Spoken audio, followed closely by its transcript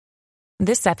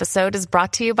This episode is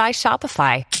brought to you by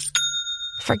Shopify.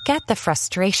 Forget the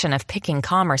frustration of picking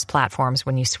commerce platforms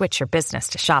when you switch your business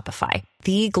to Shopify,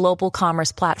 the global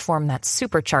commerce platform that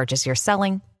supercharges your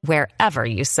selling wherever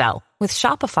you sell. With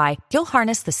Shopify, you'll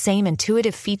harness the same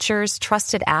intuitive features,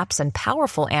 trusted apps, and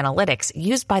powerful analytics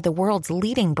used by the world's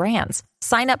leading brands.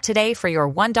 Sign up today for your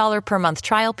 $1 per month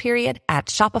trial period at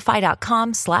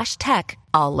shopify.com/tech,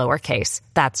 all lowercase.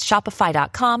 That's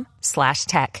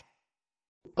shopify.com/tech.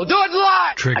 We'll do it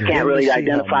live! I can't really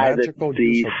identify the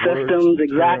systems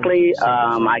exactly.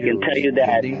 I can tell you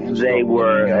that they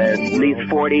were at least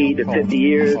 40 to 50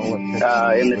 years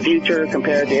in the future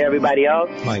compared to everybody else.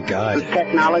 My God.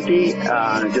 Technology,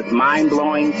 just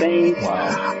mind-blowing things.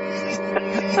 Wow.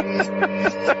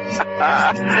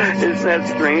 Isn't that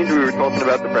strange? We were talking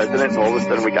about the president and all of a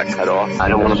sudden we got cut off. I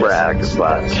don't want to brag,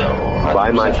 but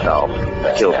by myself,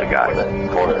 I killed the guy.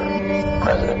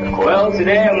 Well,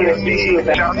 today I'm going to speak to you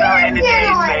about spirit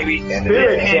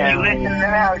channel.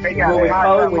 What we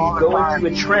call it when you go into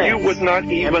a trance. You would not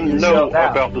even know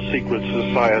about the secret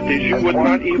societies. You would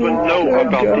not even know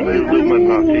about the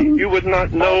Illuminati. You would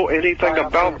not know anything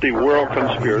about the world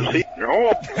conspiracy.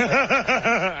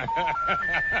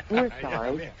 We're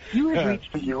sorry. You have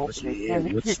reached the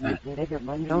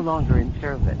no longer in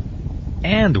service.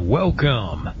 And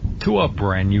welcome to a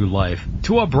brand new life,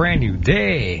 to a brand new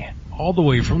day, all the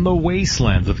way from the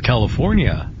wastelands of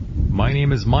California. My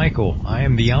name is Michael. I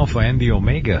am the Alpha and the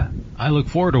Omega. I look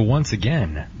forward to once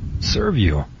again serve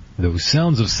you those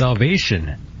sounds of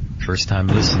salvation. First-time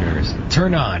listeners,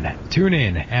 turn on, tune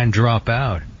in, and drop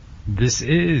out. This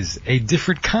is a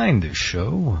different kind of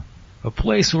show, a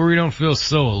place where we don't feel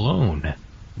so alone.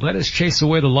 Let us chase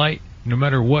away the light, no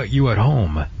matter what you at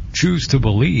home choose to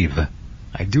believe.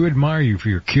 I do admire you for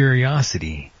your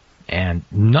curiosity. And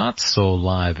not so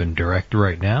live and direct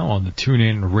right now on the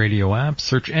TuneIn radio app.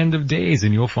 Search End of Days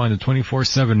and you'll find the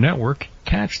 24/7 network.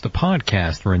 Catch the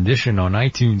podcast rendition on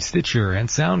iTunes, Stitcher, and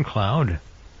SoundCloud,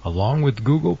 along with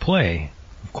Google Play.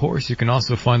 Of course, you can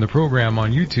also find the program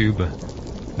on YouTube.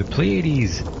 The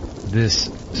Pleiades, this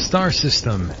star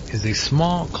system, is a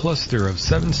small cluster of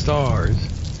 7 stars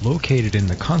located in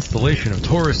the constellation of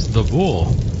Taurus the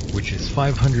Bull, which is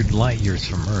 500 light years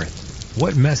from Earth.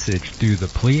 What message do the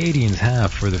Pleiadians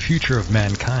have for the future of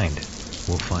mankind?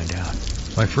 We'll find out.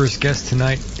 My first guest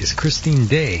tonight is Christine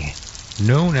Day,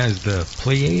 known as the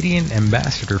Pleiadian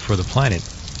ambassador for the planet.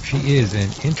 She is an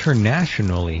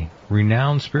internationally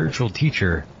renowned spiritual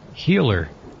teacher, healer,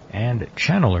 and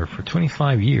channeler for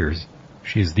 25 years.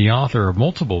 She is the author of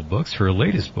multiple books. Her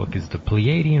latest book is The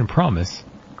Pleiadian Promise.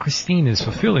 Christine is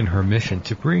fulfilling her mission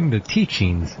to bring the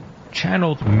teachings,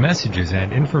 channeled messages,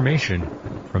 and information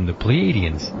from the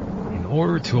Pleiadians in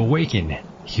order to awaken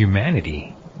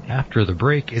humanity. After the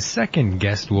break, a second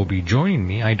guest will be joining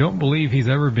me. I don't believe he's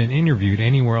ever been interviewed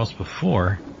anywhere else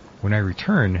before. When I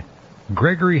return,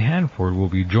 Gregory Handford will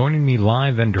be joining me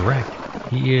live and direct.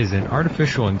 He is an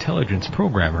artificial intelligence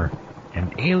programmer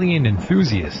and alien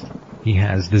enthusiast. He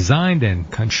has designed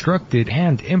and constructed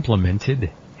and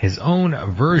implemented his own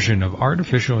version of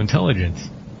artificial intelligence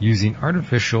using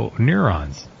artificial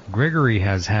neurons. Gregory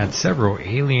has had several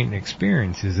alien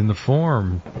experiences in the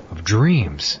form of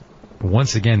dreams.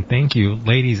 Once again, thank you,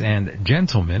 ladies and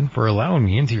gentlemen, for allowing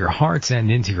me into your hearts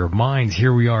and into your minds.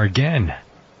 Here we are again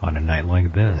on a night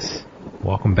like this.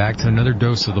 Welcome back to another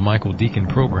dose of the Michael Deacon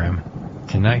program.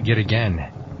 Tonight, yet again,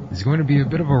 is going to be a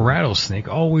bit of a rattlesnake.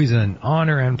 Always an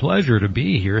honor and pleasure to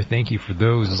be here. Thank you for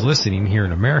those listening here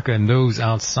in America and those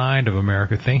outside of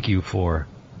America. Thank you for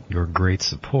your great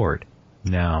support.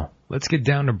 Now, let's get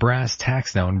down to brass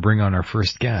tacks now and bring on our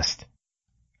first guest.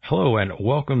 Hello and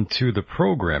welcome to the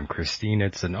program, Christine.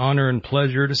 It's an honor and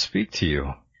pleasure to speak to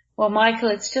you. Well, Michael,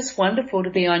 it's just wonderful to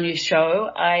be on your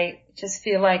show. I just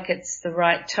feel like it's the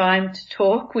right time to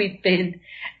talk. We've been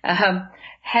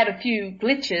had a few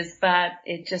glitches, but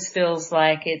it just feels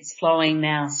like it's flowing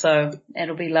now. So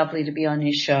it'll be lovely to be on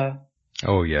your show.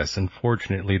 Oh, yes.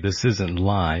 Unfortunately, this isn't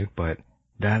live, but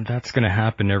that's going to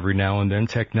happen every now and then.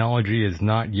 Technology is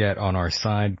not yet on our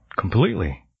side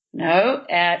completely. No,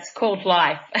 it's called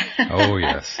life. Oh,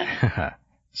 yes.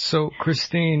 So,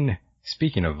 Christine,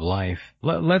 speaking of life,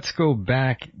 let's go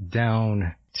back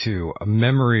down to a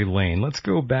memory lane. Let's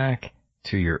go back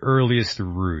to your earliest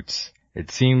roots. It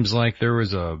seems like there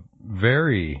was a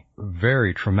very,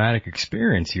 very traumatic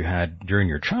experience you had during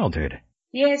your childhood.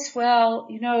 Yes, well,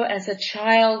 you know, as a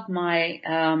child, I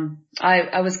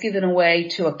was given away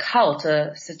to a cult,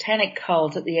 a satanic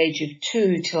cult at the age of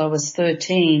 2 till I was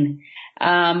 13.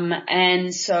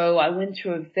 And so I went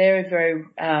through a very, very,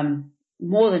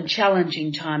 more than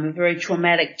challenging time, a very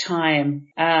traumatic time.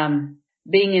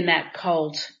 being in that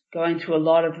cult, going through a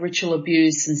lot of ritual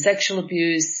abuse and sexual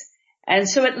abuse. And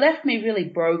so it left me really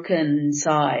broken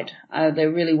inside.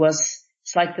 There really was,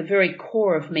 it's like the very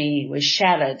core of me was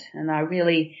shattered, and I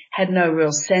really had no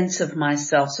real sense of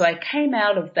myself. So I came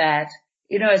out of that,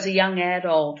 as a young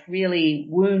adult, really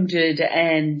wounded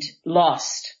and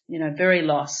lost, very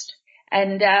lost.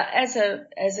 And as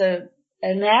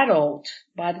an adult,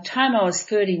 by the time I was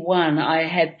 31, I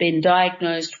had been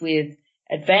diagnosed with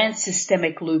advanced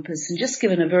systemic lupus and just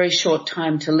given a very short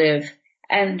time to live.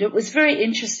 And it was very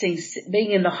interesting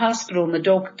being in the hospital and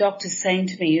the doctor saying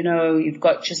to me, you've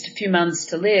got just a few months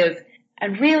to live,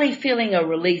 and really feeling a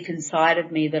relief inside of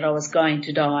me that I was going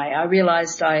to die. I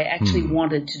realized I actually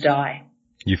wanted to die.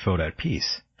 You felt at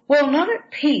peace. Well, not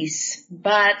at peace,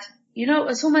 but, it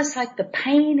was almost like the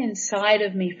pain inside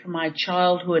of me from my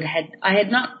childhood I had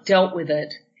not dealt with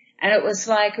it. And it was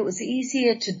like it was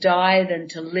easier to die than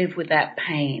to live with that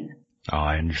pain. Oh,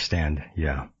 I understand.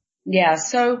 Yeah. Yeah.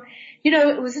 So,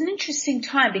 it was an interesting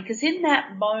time because in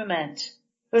that moment,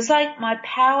 it was like my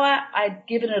power, I'd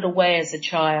given it away as a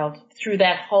child through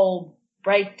that whole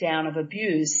breakdown of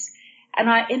abuse. And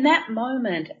in that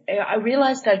moment, I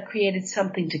realized I'd created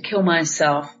something to kill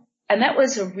myself. And that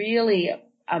was a really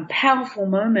powerful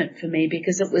moment for me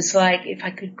because it was like if I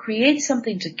could create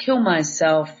something to kill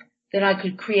myself, then I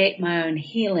could create my own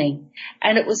healing.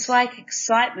 And it was like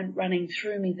excitement running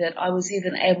through me that I was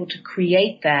even able to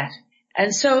create that.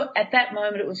 And so at that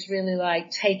moment, it was really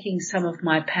like taking some of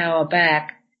my power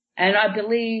back. And I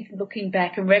believe, looking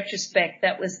back in retrospect,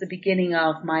 that was the beginning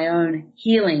of my own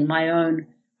healing, my own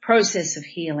process of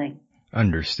healing.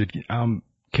 Understood.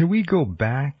 Can we go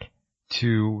back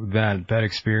to that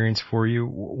experience for you?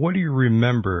 What do you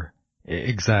remember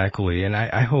exactly? And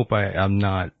I hope I'm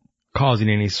not causing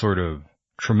any sort of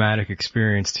traumatic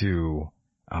experience to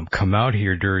come out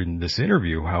here during this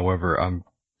interview. However, I'm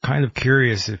kind of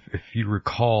curious if you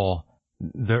recall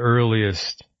the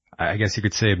earliest, I guess you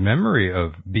could say, memory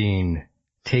of being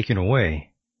taken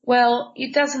away. Well,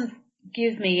 it doesn't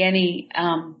give me any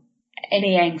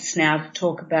angst now to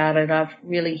talk about it. I've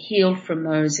really healed from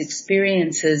those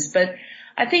experiences. But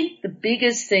I think the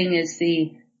biggest thing is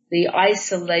the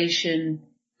isolation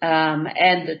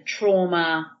and the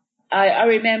trauma. I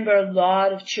remember a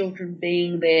lot of children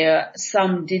being there.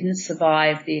 Some didn't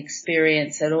survive the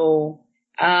experience at all.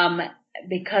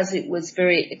 Because it was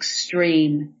very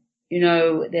extreme.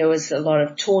 There was a lot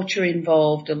of torture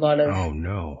involved, a lot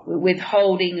of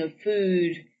withholding of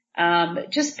food,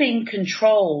 just being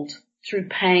controlled through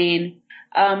pain.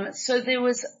 So there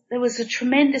was a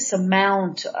tremendous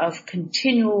amount of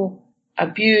continual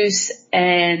abuse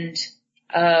and,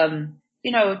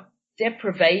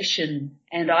 deprivation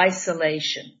and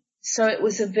isolation. So it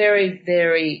was a very,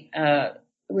 very, it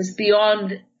was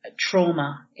beyond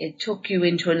trauma. It took you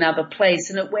into another place,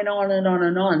 and it went on and on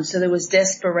and on. So there was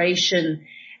desperation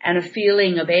and a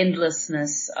feeling of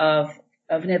endlessness of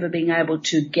never being able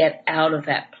to get out of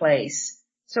that place.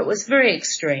 So it was very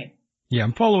extreme. Yeah,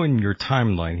 I'm following your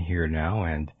timeline here now.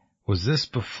 And was this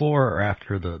before or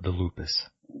after the lupus?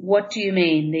 What do you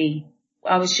mean?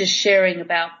 I was just sharing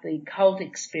about the cult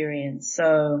experience.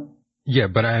 So yeah,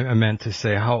 but I meant to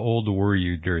say, how old were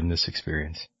you during this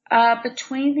experience?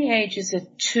 Between the ages of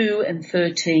 2 and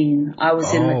 13, I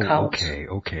was in the cult.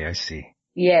 Okay, I see.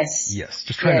 Yes. Yes,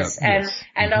 just trying to.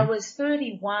 And I was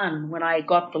 31 when I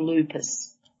got the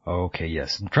lupus. Okay,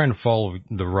 yes. I'm trying to follow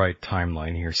the right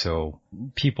timeline here so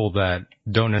people that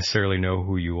don't necessarily know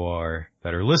who you are,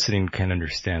 that are listening, can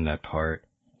understand that part.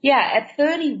 Yeah, at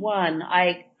 31,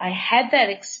 I had that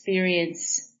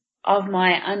experience of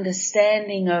my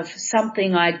understanding of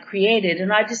something I'd created,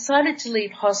 and I decided to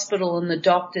leave hospital and the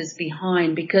doctors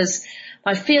behind because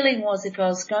my feeling was if I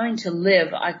was going to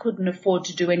live, I couldn't afford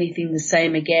to do anything the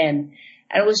same again.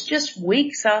 And it was just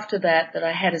weeks after that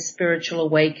I had a spiritual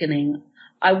awakening.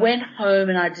 I went home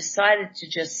and I decided to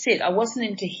just sit. I wasn't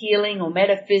into healing or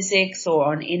metaphysics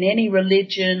or in any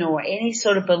religion or any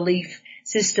sort of belief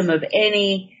system of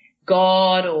any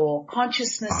God or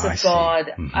consciousness of God.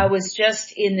 Mm-hmm. I was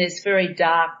just in this very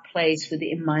dark place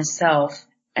within myself.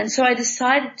 And so I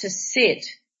decided to sit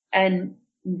and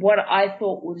what I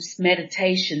thought was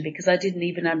meditation, because I didn't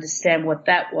even understand what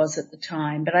that was at the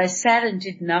time. But I sat and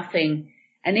did nothing.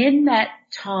 And in that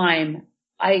time,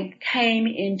 I came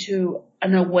into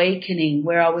an awakening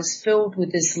where I was filled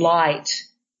with this light,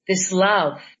 this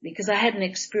love, because I hadn't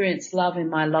experienced love in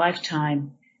my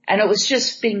lifetime. And it was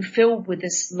just being filled with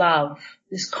this love,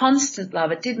 this constant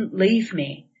love. It didn't leave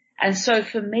me. And so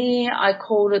for me, I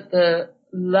called it the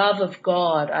love of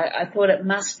God. I thought it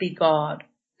must be God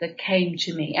that came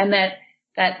to me. And that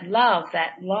that love,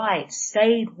 that light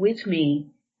stayed with me.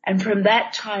 And from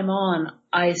that time on,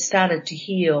 I started to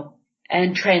heal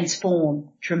and transform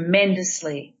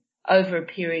tremendously over a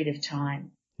period of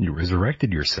time. You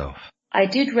resurrected yourself. I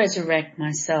did resurrect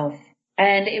myself.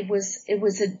 And it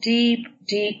was a deep,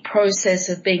 deep process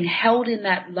of being held in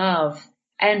that love.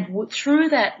 And through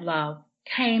that love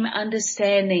came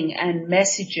understanding and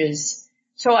messages.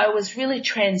 So I was really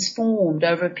transformed.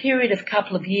 Over a period of a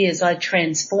couple of years, I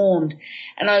transformed.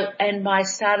 And I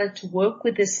started to work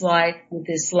with this light, with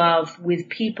this love, with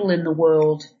people in the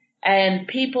world. And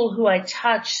people who I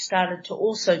touched started to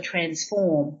also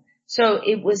transform. So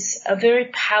it was a very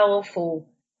powerful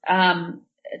time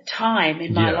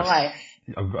in my life.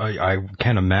 I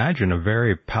can imagine a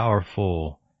very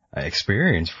powerful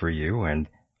experience for you, and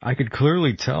I could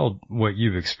clearly tell what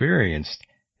you've experienced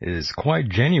is quite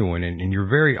genuine, and you're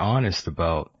very honest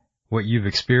about what you've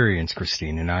experienced,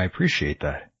 Christine, and I appreciate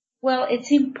that. Well,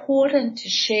 it's important to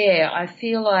share. I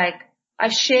feel like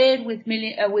I've shared with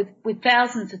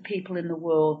thousands of people in the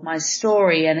world my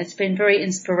story, and it's been very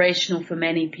inspirational for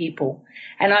many people.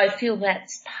 And I feel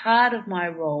that's part of my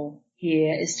role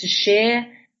here, is to share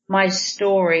my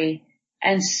story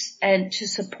and to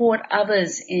support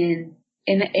others in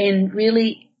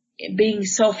really being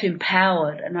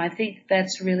self-empowered. And I think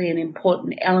that's really an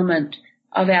important element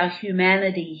of our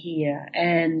humanity here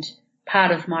and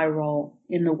part of my role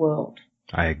in the world.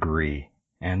 I agree.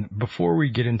 And before we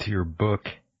get into your book,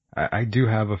 I do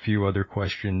have a few other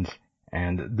questions,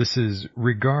 and this is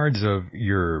regards of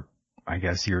your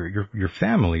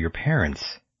family, your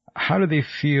parents. How do they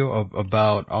feel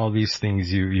about all these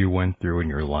things you went through in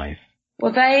your life?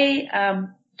 Well, they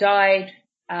died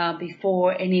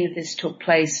before any of this took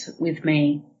place with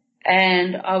me.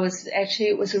 And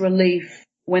it was a relief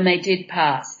when they did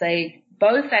pass. They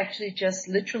both actually just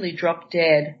literally dropped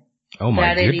dead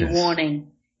without any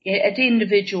warning at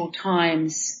individual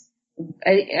times. But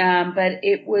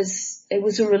it was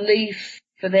a relief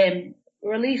for them,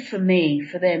 relief for me,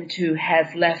 for them to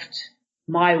have left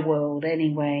my world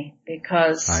anyway,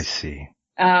 because I see.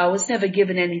 I was never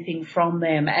given anything from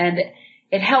them, and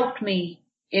it helped me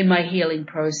in my healing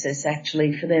process,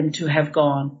 actually, for them to have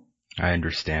gone. I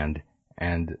understand.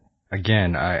 And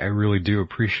again, I really do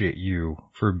appreciate you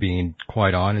for being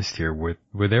quite honest here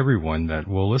with everyone that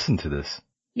will listen to this.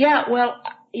 Yeah, well,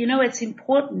 it's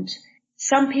important.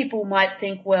 Some people might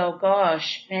think, well,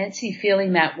 gosh, fancy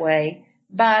feeling that way.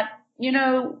 But,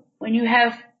 when you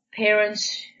have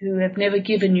parents who have never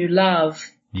given you love.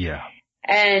 Yeah.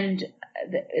 And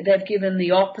they've given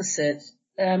the opposite.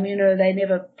 They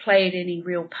never played any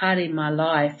real part in my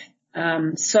life.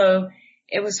 So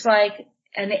it was like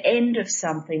an end of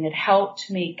something. It helped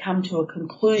me come to a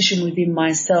conclusion within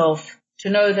myself to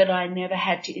know that I never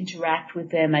had to interact with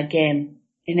them again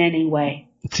in any way.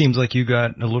 It seems like you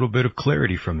got a little bit of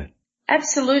clarity from it.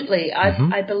 Absolutely.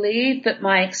 I believe that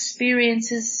my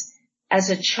experiences as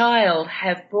a child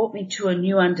have brought me to a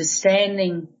new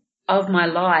understanding of my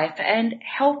life and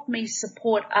helped me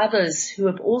support others who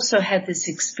have also had this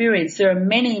experience. There are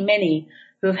many, many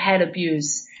who have had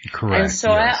abuse. Correct. And so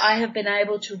yes. I have been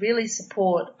able to really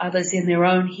support others in their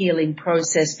own healing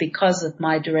process because of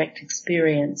my direct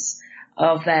experience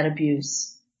of that abuse.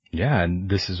 Yeah, and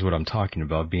this is what I'm talking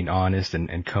about, being honest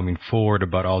and coming forward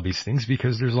about all these things,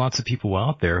 because there's lots of people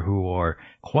out there who are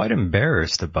quite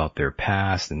embarrassed about their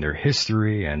past and their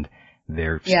history, and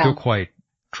they're still quite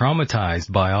traumatized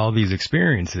by all these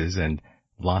experiences, and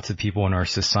lots of people in our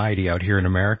society out here in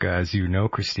America, as you know,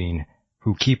 Christine,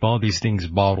 who keep all these things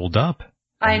bottled up.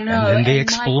 I know. And then they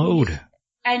explode.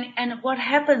 And what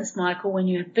happens, Michael, when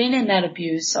you've been in that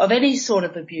abuse, of any sort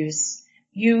of abuse,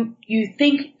 you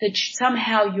think that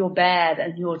somehow you're bad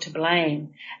and you're to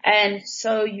blame. And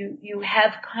so you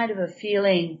have kind of a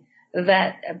feeling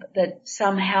that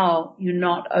somehow you're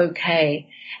not okay.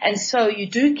 And so you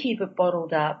do keep it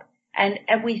bottled up. And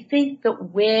we think that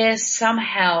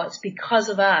somehow it's because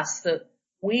of us that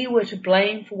we were to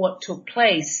blame for what took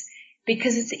place,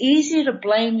 because it's easier to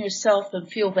blame yourself than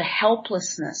feel the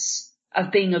helplessness of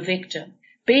being a victim.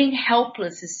 Being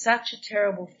helpless is such a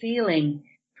terrible feeling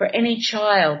for any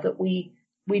child that we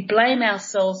blame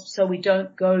ourselves so we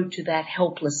don't go to that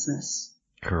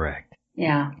helplessness.9Correct.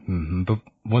 Yeah. Mm-hmm. But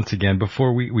once again,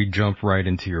 before we jump right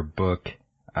into your book,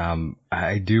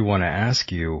 I do want to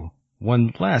ask you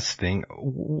one last thing.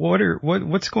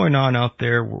 What's going on out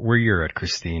there where you're at,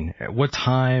 Christine? At what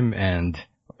time, and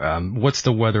what's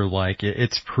the weather like?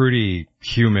 It's pretty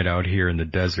humid out here in the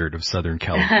desert of Southern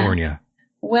California.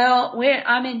 Well,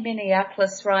 I'm in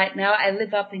Minneapolis right now. I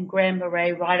live up in Grand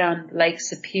Marais, right on Lake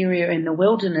Superior in the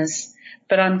wilderness,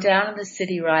 but I'm down in the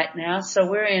city right now. So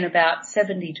we're in about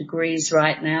 70 degrees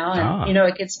right now. And, you know,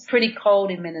 it gets pretty cold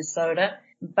in Minnesota,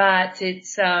 but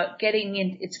it's,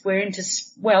 it's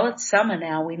summer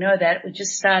now. We know that. We're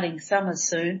just starting summer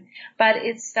soon, but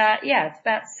it's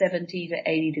about 70 to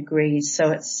 80 degrees.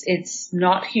 So it's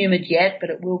not humid yet,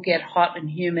 but it will get hot and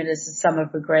humid as the summer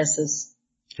progresses.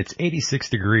 It's 86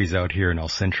 degrees out here in El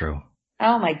Centro.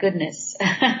 Oh, my goodness.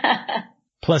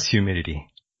 Plus humidity.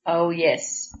 Oh,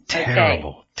 yes.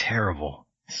 Terrible.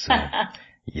 So,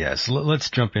 yes, let's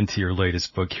jump into your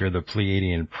latest book here, The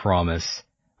Pleiadian Promise.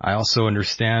 I also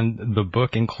understand the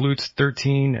book includes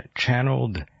 13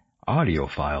 channeled audio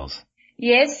files.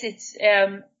 Yes, it's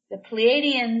the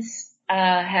Pleiadians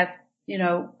have, you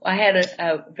know, I had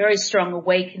a very strong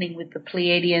awakening with the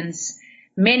Pleiadians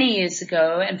many years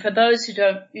ago, and for those who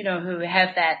don't, you know, who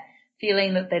have that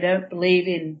feeling that they don't believe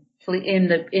in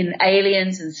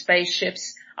aliens and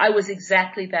spaceships, I was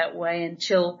exactly that way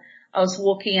until I was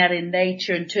walking out in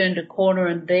nature and turned a corner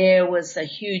and there was a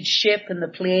huge ship and the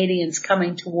Pleiadians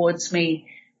coming towards me,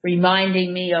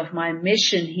 reminding me of my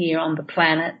mission here on the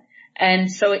planet. And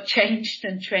so it changed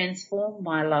and transformed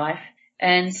my life.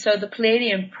 And so the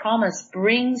Pleiadian Promise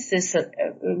brings this,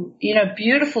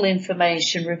 beautiful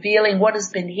information revealing what has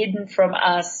been hidden from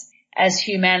us as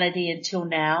humanity until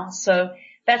now. So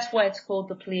that's why it's called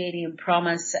the Pleiadian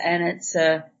Promise, and it's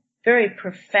a very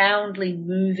profoundly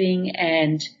moving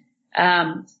and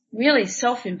really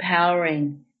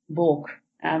self-empowering book.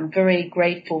 I'm very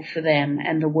grateful for them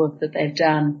and the work that they've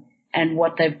done and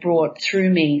what they've brought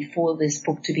through me for this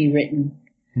book to be written.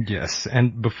 Yes,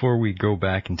 and before we go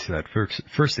back into that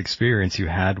first experience you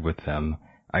had with them,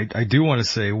 I do want to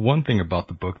say one thing about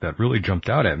the book that really jumped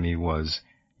out at me was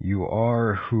you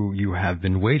are who you have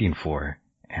been waiting for,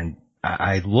 and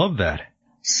I love that.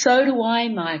 So do I,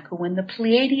 Michael. When the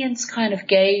Pleiadians kind of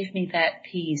gave me that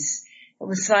piece, it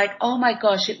was like, oh my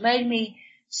gosh, it made me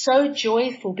so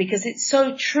joyful because it's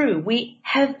so true. We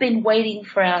have been waiting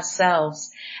for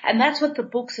ourselves. And that's what the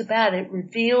book's about. It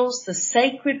reveals the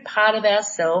sacred part of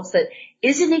ourselves that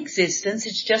is in existence.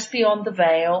 It's just beyond the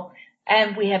veil.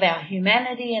 And we have our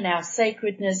humanity and our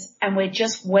sacredness, and we're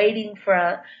just waiting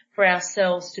for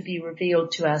ourselves to be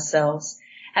revealed to ourselves.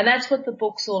 And that's what the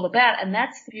book's all about. And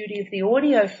that's the beauty of the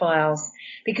audio files,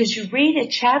 because you read a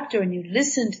chapter and you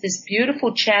listen to this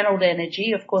beautiful channeled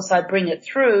energy. Of course, I bring it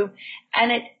through,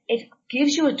 and it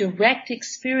gives you a direct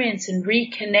experience in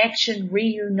reconnection,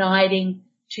 reuniting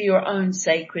to your own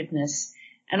sacredness.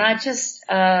 And I just,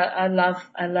 I love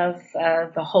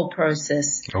the whole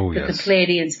process that the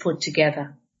Pleiadians put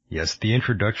together. Yes, the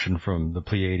introduction from the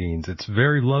Pleiadians, it's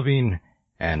very loving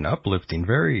and uplifting,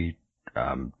 very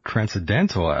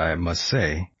transcendental, I must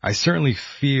say. I certainly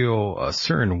feel a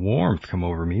certain warmth come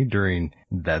over me during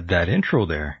that intro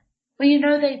there. Well, you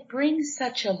know, they bring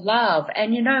such a love.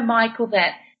 And you know, Michael,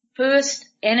 that first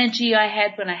energy I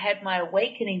had when I had my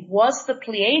awakening was the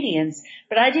Pleiadians,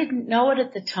 but I didn't know it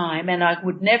at the time, and I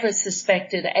would never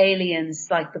suspected aliens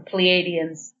like the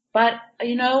Pleiadians. But,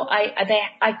 you know,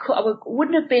 I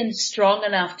wouldn't have been strong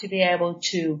enough to be able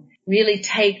to really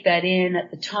take that in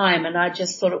at the time, and I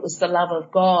just thought it was the love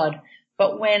of God.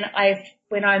 But when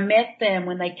I met them,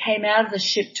 when they came out of the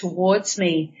ship towards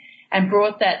me and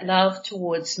brought that love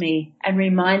towards me and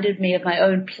reminded me of my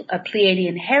own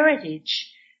Pleiadian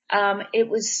heritage, it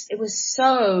was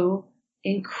so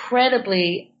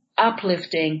incredibly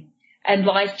uplifting and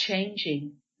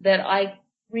life-changing that I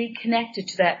reconnected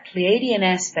to that Pleiadian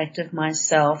aspect of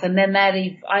myself, and then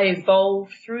I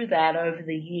evolved through that over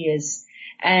the years.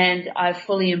 And I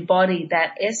fully embodied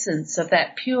that essence of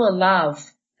that pure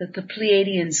love that the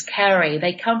Pleiadians carry.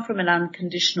 They come from an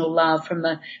unconditional love, from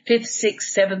the 5th,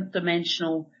 6th, 7th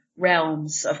dimensional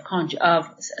realms of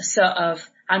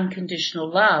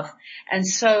unconditional love. And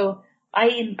so I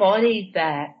embodied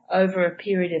that over a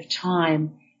period of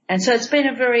time. And so it's been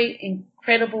a very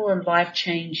incredible and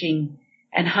life-changing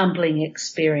and humbling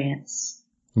experience.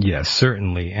 Yes,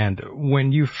 certainly. And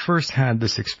when you first had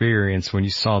this experience, when you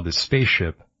saw the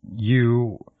spaceship,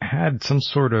 you had some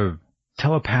sort of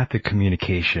telepathic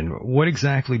communication. What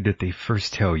exactly did they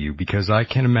first tell you? Because I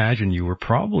can imagine you were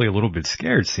probably a little bit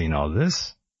scared seeing all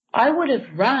this. I would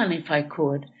have run if I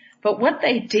could. But what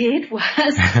they did was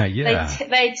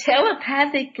they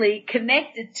telepathically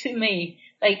connected to me.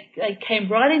 They came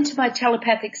right into my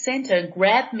telepathic center and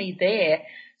grabbed me there,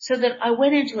 so that I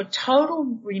went into a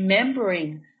total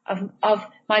remembering of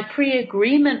my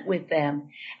pre-agreement with them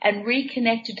and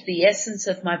reconnected to the essence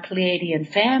of my Pleiadian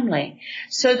family,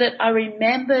 so that I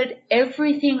remembered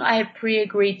everything I had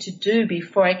pre-agreed to do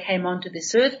before I came onto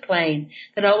this earth plane,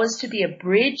 that I was to be a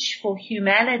bridge for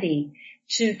humanity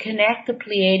to connect the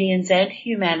Pleiadians and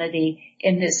humanity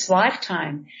in this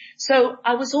lifetime. So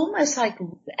I was almost like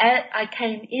I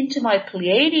came into my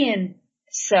Pleiadian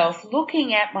self,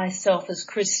 looking at myself as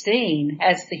Christine,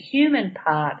 as the human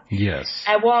part. Yes.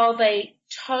 And while they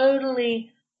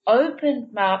totally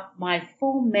opened up my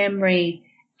full memory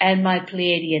and my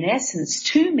Pleiadian essence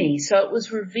to me, so it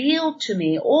was revealed to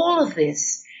me, all of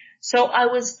this. So I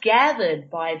was gathered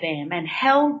by them and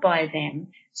held by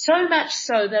them, so much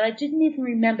so that I didn't even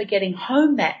remember getting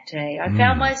home that day. I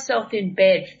found myself in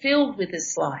bed filled with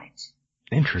this light.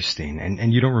 Interesting.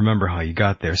 And you don't remember how you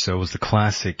got there, so it was the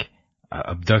classic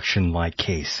abduction-like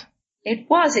case. It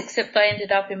was, except I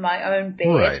ended up in my own bed.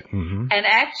 Right. Mm-hmm. And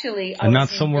actually, not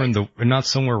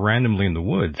somewhere randomly in the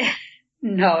woods.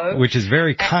 No. Which is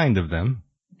very kind of them.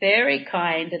 Very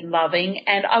kind and loving.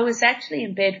 And I was actually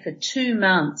in bed for 2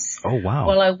 months. Oh, wow.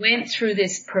 While I went through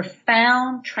this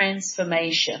profound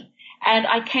transformation. And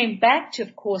I came back to,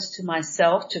 of course, to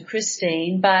myself, to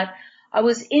Christine, but I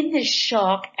was in this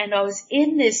shock and I was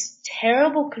in this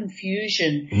terrible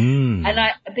confusion.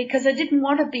 Because I didn't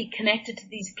want to be connected to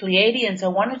these Pleiadians. I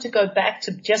wanted to go back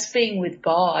to just being with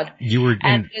God. It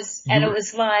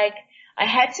was like I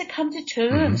had to come to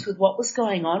terms with what was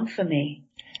going on for me.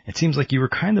 It seems like you were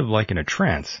kind of like in a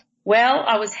trance. Well,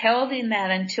 I was held in that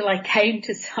until I came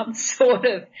to some sort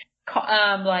of,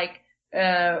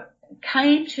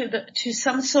 came to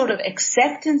some sort of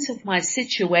acceptance of my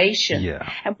situation. Yeah.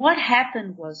 And what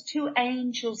happened was 2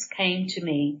 angels came to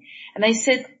me and they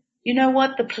said, you know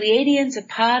what? The Pleiadians are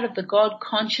part of the God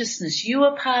consciousness. You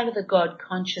are part of the God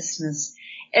consciousness.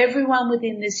 Everyone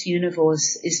within this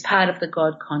universe is part of the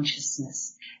God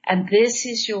consciousness. And this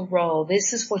is your role.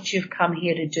 This is what you've come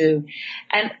here to do.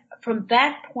 And from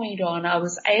that point on, I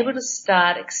was able to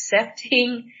start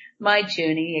accepting my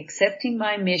journey, accepting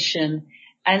my mission.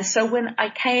 And so when I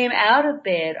came out of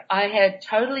bed, I had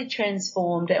totally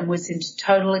transformed and was into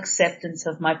total acceptance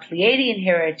of my Pleiadian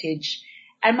heritage.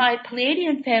 And my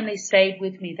Pleiadian family stayed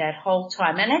with me that whole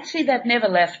time. And actually they've never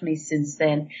left me since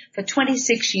then. For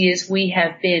 26 years we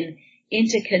have been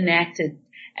interconnected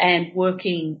and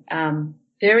working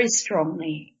very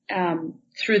strongly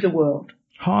through the world.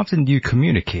 How often do you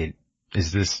communicate?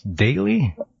 Is this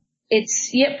daily?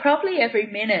 It's probably every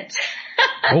minute.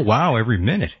 Oh wow, every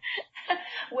minute.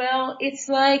 Well, it's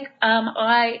like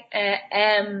I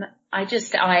am.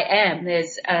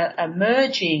 There's a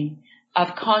merging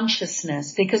of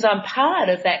consciousness because I'm part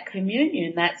of that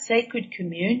communion, that sacred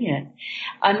communion.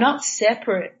 I'm not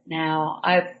separate now.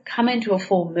 I've come into a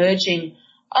full merging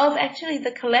of actually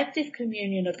the collective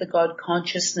communion of the God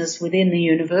consciousness within the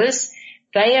universe.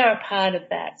 They are a part of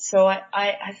that. So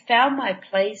I found my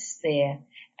place there.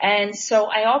 And so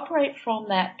I operate from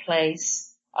that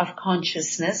place of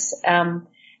consciousness. And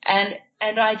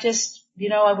I just,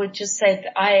 I would just say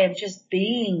that I am just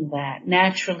being that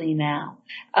naturally now.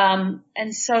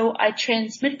 And so I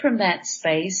transmit from that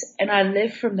space and I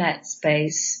live from that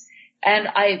space. And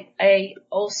I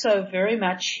also very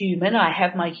much human. I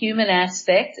have my human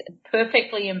aspect,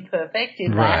 perfectly imperfect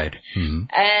in that. Right. Mm-hmm.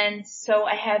 And so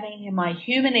I have my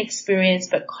human experience,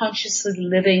 but consciously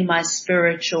living my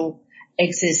spiritual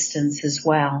existence as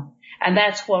well. And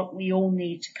that's what we all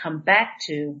need to come back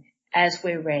to as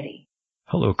we're ready.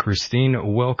 Hello,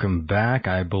 Christine. Welcome back.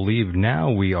 I believe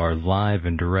now we are live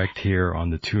and direct here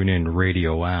on the TuneIn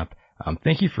Radio app.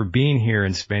 Thank you for being here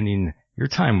and spending your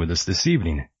time with us this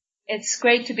evening. It's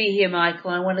great to be here,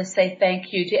 Michael. I want to say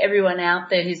thank you to everyone out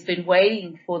there who's been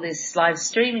waiting for this live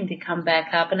streaming to come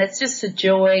back up. And it's just a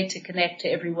joy to connect to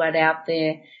everyone out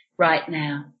there right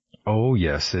now. Oh,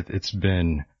 yes. It's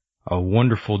been a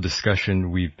wonderful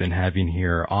discussion we've been having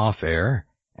here off air,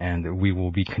 and we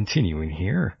will be continuing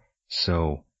here.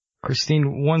 So,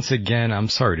 Christine, once again, I'm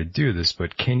sorry to do this,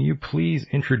 but can you please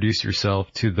introduce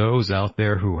yourself to those out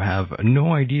there who have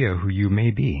no idea who you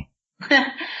may be?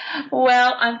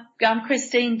 Well, I'm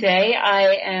Christine Day.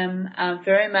 I am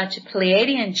very much a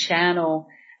Pleiadian channel,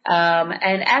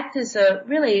 and act as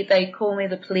they call me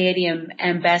the Pleiadian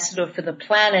ambassador for the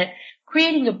planet,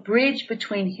 creating a bridge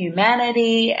between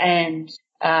humanity and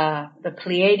the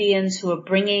Pleiadians who are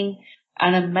bringing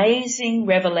an amazing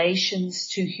revelations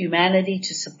to humanity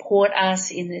to support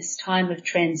us in this time of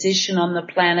transition on the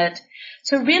planet.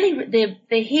 So really,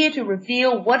 they're here to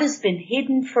reveal what has been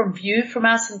hidden from view from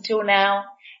us until now.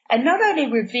 And not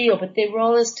only reveal, but their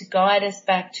role is to guide us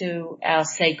back to our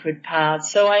sacred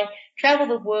paths. So I travel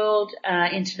the world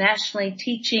internationally,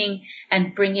 teaching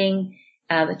and bringing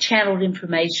the channeled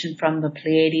information from the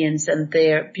Pleiadians and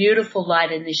their beautiful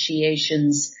light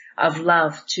initiations of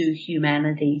love to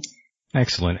humanity.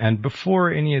 Excellent. And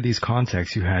before any of these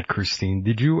contacts you had, Christine,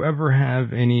 did you ever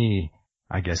have any,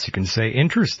 I guess you can say,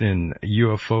 interest in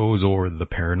UFOs or the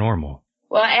paranormal?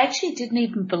 Well, I actually didn't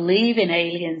even believe in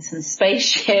aliens and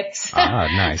spaceships. Ah,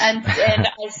 nice. and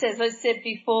as I said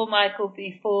before, Michael,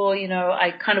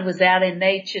 I kind of was out in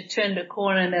nature, turned a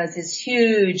corner, and there was this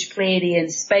huge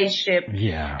Pleiadian spaceship.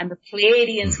 Yeah. And the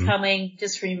Pleiadians coming,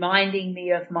 just reminding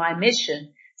me of my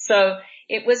mission. So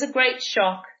it was a great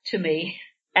shock to me,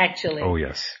 actually. Oh,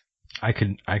 yes. I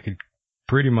could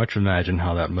pretty much imagine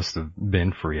how that must have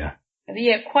been for you.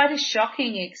 Yeah, quite a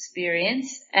shocking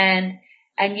experience. And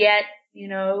yet,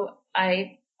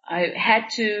 I had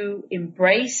to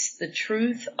embrace the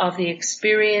truth of the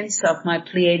experience of my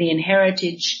Pleiadian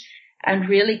heritage and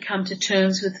really come to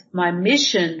terms with my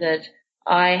mission that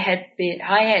I had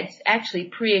actually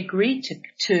pre-agreed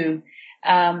to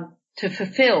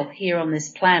fulfill here on this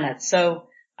planet. So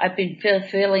I've been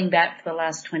fulfilling that for the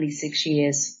last 26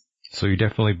 years. So you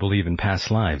definitely believe in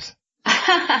past lives.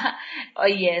 Oh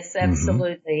yes,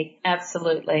 absolutely.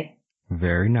 Absolutely.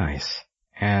 Very nice.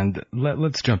 And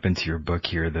let's jump into your book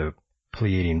here, The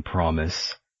Pleiadian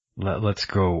Promise. Let's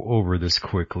go over this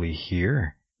quickly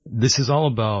here. This is all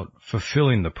about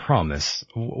fulfilling the promise.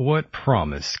 What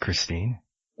promise, Christine?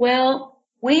 Well,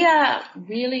 we are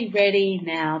really ready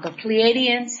now. The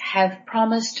Pleiadians have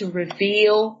promised to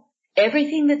reveal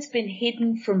everything that's been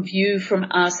hidden from view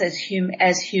from us as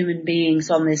human beings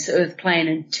on this earth plane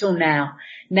until now.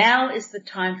 Now is the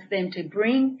time for them to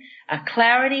bring a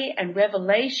clarity and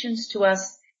revelations to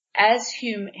us as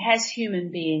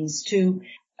human beings, to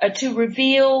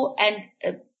reveal and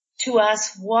to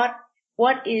us what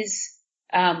is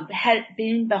had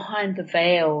been behind the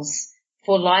veils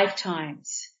for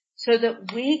lifetimes, so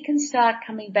that we can start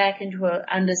coming back into an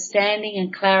understanding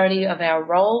and clarity of our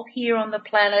role here on the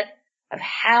planet, of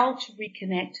how to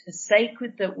reconnect to the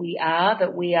sacred that we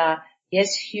are,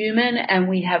 yes, human, and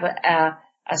we have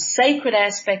a sacred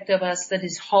aspect of us that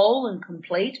is whole and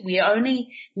complete. We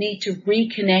only need to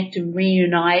reconnect and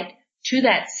reunite to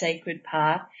that sacred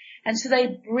part. And so they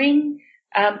bring,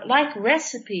 like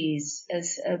recipes,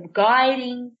 as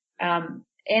guiding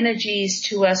energies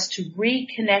to us to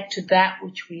reconnect to that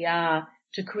which we are,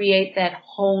 to create that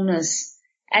wholeness,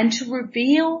 and to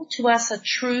reveal to us a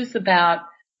truth about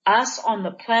us on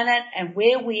the planet and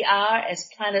where we are as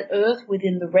planet Earth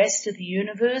within the rest of the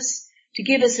universe, to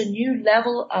give us a new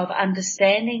level of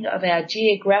understanding of our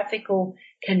geographical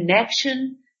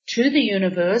connection to the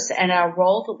universe and our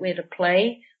role that we're to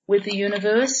play with the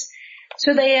universe.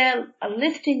 So they are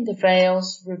lifting the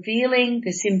veils, revealing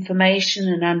this information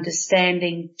and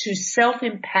understanding to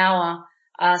self-empower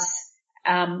us,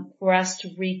 for us to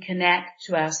reconnect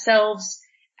to ourselves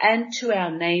and to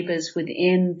our neighbors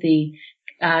within the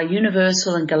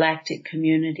universal and galactic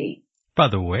community. By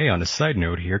the way, on a side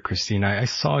note here, Christine, I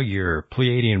saw your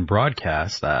Pleiadian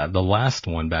broadcast, the last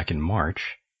one back in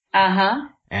March. Uh-huh.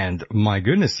 And my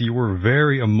goodness, you were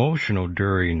very emotional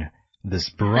during this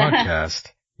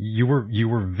broadcast. You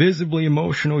were visibly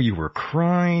emotional. You were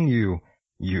crying.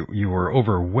 You were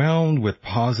overwhelmed with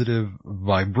positive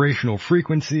vibrational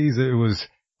frequencies. It was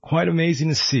quite amazing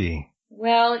to see.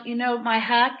 Well, my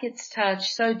heart gets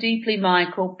touched so deeply,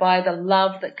 Michael, by the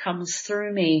love that comes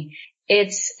through me.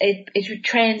 It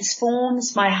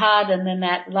transforms my heart, and then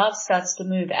that love starts to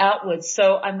move outwards.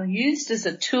 So I'm used as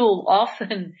a tool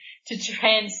often to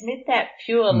transmit that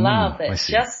pure love that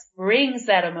just brings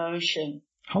that emotion.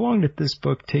 How long did this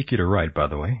book take you to write, by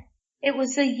the way? It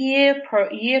was a year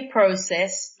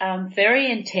process, very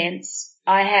intense.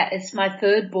 It's my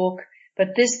third book,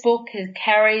 but this book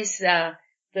carries the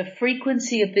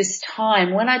frequency of this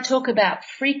time. When I talk about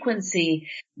frequency,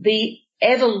 the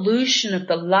evolution of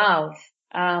the love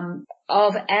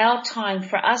of our time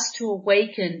for us to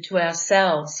awaken to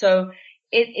ourselves. So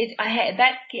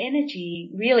that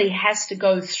energy really has to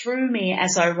go through me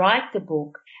as I write the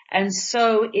book. And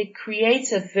so it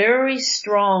creates a very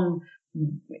strong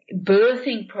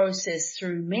birthing process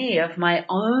through me of my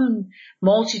own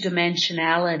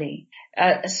multidimensionality.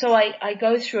 So I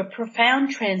go through a profound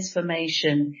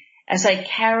transformation as I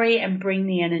carry and bring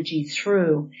the energy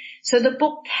through. So the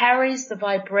book carries the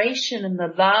vibration and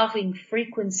the loving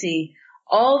frequency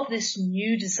of this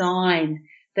new design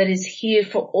that is here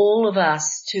for all of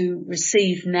us to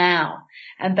receive now.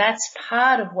 And that's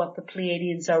part of what the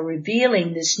Pleiadians are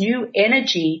revealing, this new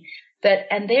energy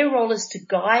and their role is to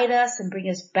guide us and bring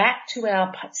us back to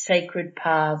our sacred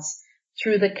paths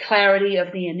through the clarity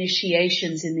of the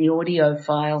initiations in the audio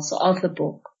files of the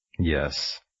book.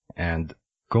 Yes. And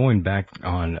going back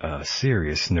on a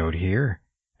serious note here,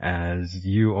 as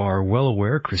you are well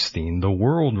aware, Christine, the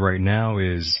world right now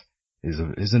is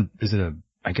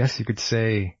I guess you could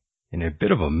say, in a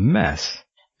bit of a mess.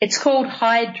 It's called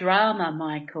high drama,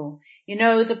 Michael. You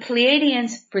know, the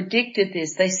Pleiadians predicted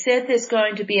this. They said there's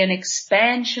going to be an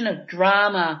expansion of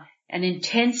drama and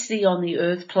intensity on the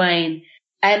earth plane,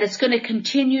 and it's going to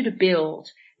continue to build.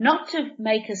 Not to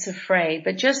make us afraid,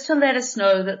 but just to let us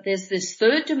know that there's this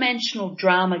third dimensional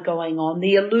drama going on,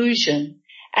 the illusion.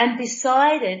 And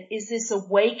beside it is this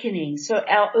awakening. So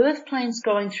our earth plane's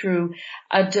going through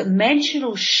a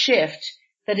dimensional shift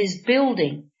that is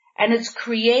building, and it's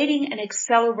creating an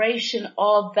acceleration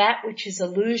of that which is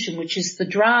illusion, which is the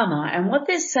drama. And what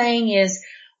they're saying is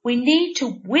we need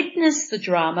to witness the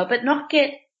drama, but not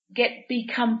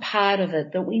become part of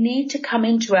it, that we need to come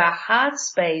into our heart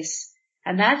space.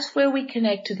 And that's where we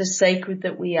connect to the sacred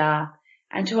that we are,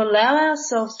 and to allow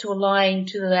ourselves to align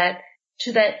to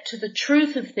the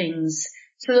truth of things,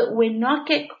 so that we're not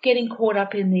getting caught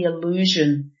up in the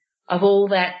illusion of all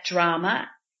that drama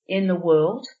in the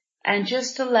world, and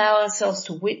just allow ourselves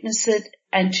to witness it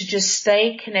and to just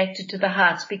stay connected to the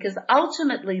hearts, because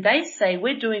ultimately they say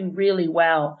we're doing really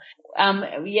well.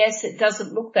 Yes, it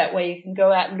doesn't look that way. You can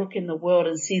go out and look in the world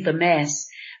and see the mess.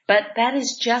 But that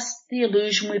is just the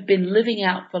illusion we've been living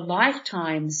out for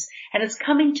lifetimes, and it's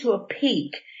coming to a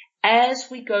peak as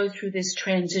we go through this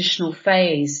transitional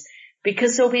phase,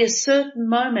 because there'll be a certain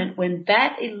moment when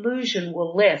that illusion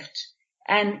will lift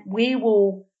and we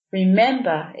will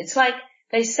remember. It's like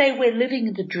they say we're living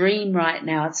in the dream right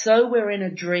now. It's so we're in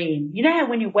a dream. You know how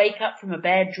when you wake up from a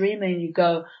bad dream and you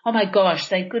go, oh my gosh,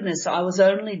 thank goodness I was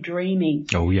only dreaming.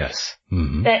 Oh yes.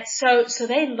 Mm-hmm. So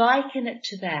they liken it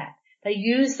to that. They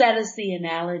use that as the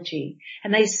analogy,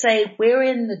 and they say we're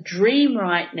in the dream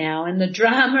right now, in the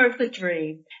drama of the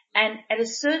dream, and at a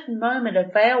certain moment a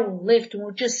veil will lift and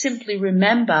we'll just simply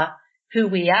remember who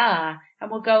we are,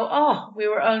 and we'll go, oh, we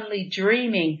were only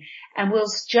dreaming, and we'll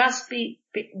just we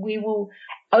will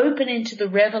open into the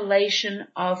revelation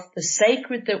of the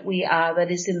sacred that we are, that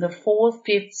is in the fourth,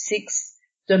 fifth, sixth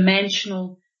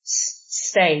dimensional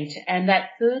state, and that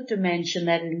third dimension,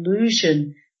 that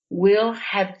illusion, will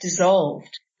have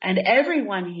dissolved, and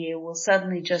everyone here will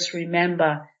suddenly just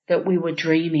remember that we were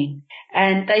dreaming.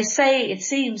 And they say it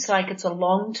seems like it's a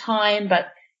long time, but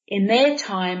in their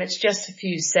time it's just a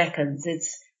few seconds.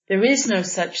 There is no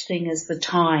such thing as the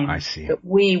time that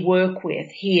we work with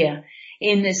here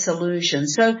in this illusion.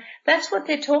 So that's what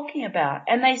they're talking about.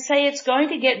 And they say it's going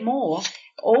to get more.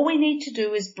 All we need to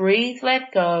do is breathe,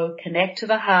 let go, connect to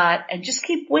the heart, and just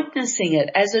keep witnessing it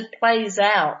as it plays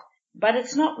out. But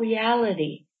it's not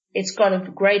reality. It's got a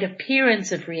great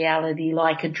appearance of reality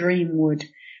like a dream would,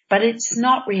 but it's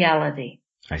not reality.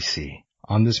 I see.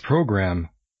 On this program,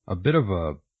 a bit of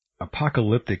a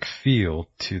apocalyptic feel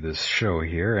to this show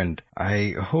here, and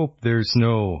I hope there's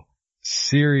no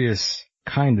serious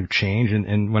kind of change.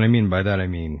 And what I mean by that, I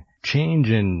mean change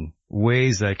in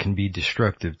ways that can be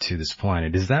destructive to this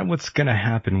planet. Is that what's going to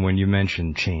happen when you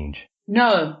mention change?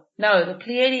 No, the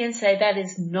Pleiadians say that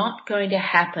is not going to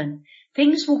happen.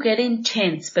 Things will get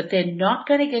intense, but they're not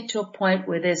going to get to a point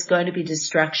where there's going to be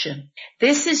destruction.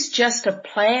 This is just a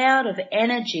play out of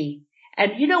energy.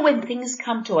 And you know when things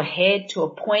come to a head, to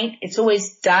a point, it's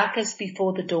always darkest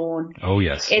before the dawn. Oh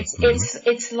yes.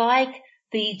 It's like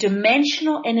the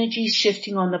dimensional energy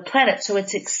shifting on the planet. So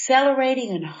it's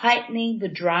accelerating and heightening the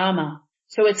drama.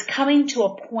 So it's coming to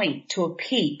a point, to a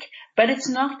peak, but it's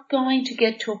not going to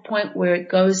get to a point where it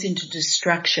goes into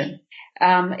destruction.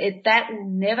 That will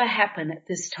never happen at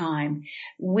this time.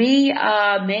 We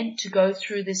are meant to go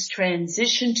through this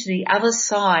transition to the other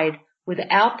side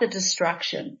without the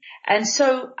destruction. And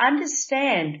so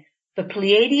understand the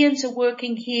Pleiadians are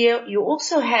working here. You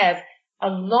also have a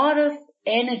lot of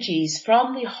energies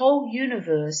from the whole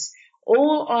universe.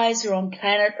 All eyes are on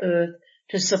planet Earth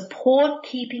to support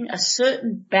keeping a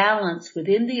certain balance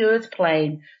within the earth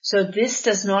plane so this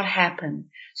does not happen,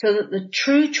 so that the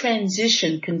true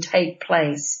transition can take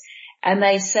place. And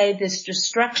they say this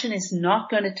destruction is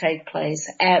not going to take place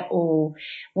at all.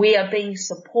 We are being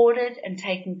supported and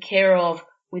taken care of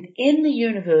within the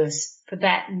universe for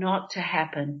that not to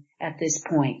happen at this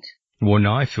point. Well,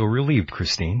 now I feel relieved,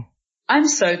 Christine. I'm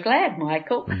so glad,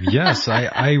 Michael. Yes,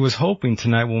 I was hoping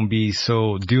tonight won't be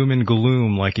so doom and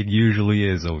gloom like it usually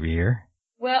is over here.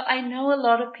 Well, I know a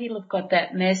lot of people have got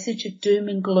that message of doom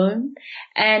and gloom,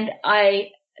 and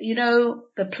I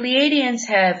the Pleiadians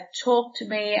have talked to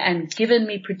me and given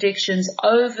me predictions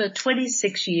over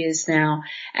 26 years now,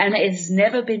 and it's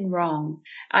never been wrong.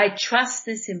 I trust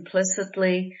this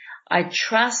implicitly. I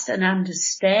trust and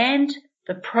understand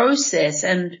the process,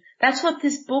 and that's what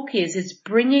this book is. It's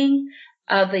bringing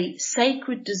the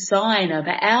sacred design of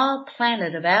our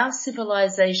planet, of our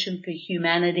civilization for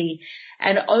humanity,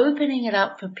 and opening it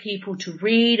up for people to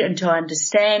read and to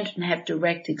understand and have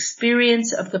direct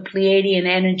experience of the Pleiadian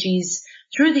energies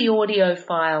through the audio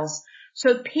files,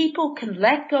 so people can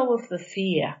let go of the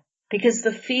fear, because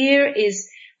the fear is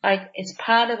it's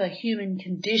part of a human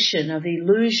condition of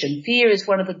illusion. Fear is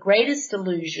one of the greatest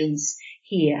illusions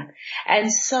here.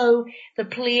 And so the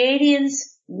Pleiadians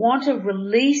want to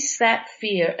release that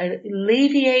fear,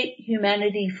 alleviate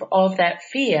humanity of that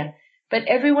fear. But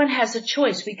everyone has a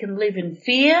choice. We can live in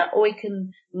fear, or we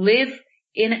can live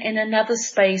in another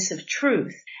space of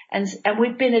truth. And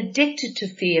we've been addicted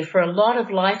to fear for a lot of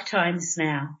lifetimes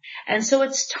now. And so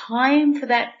it's time for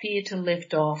that fear to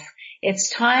lift off.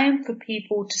 It's time for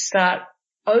people to start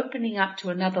opening up to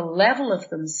another level of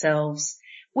themselves,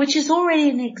 which is already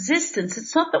in existence.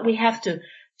 It's not that we have to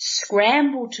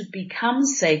scramble to become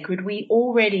sacred. We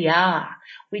already are.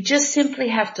 We just simply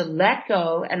have to let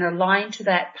go and align to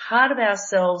that part of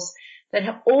ourselves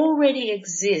that already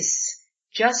exists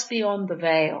just beyond the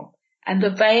veil. And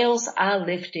the veils are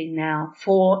lifting now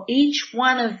for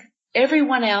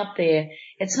everyone out there.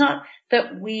 It's not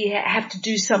that we have to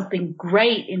do something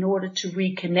great in order to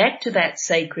reconnect to that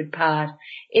sacred part.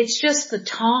 It's just the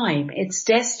time. It's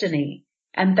destiny.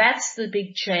 And that's the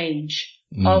big change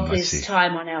of this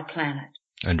time on our planet.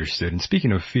 Understood. And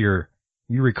speaking of fear,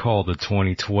 you recall the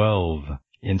 2012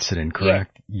 incident,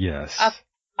 correct? Yeah. Yes.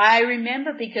 I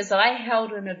remember because I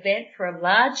held an event for a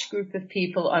large group of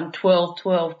people on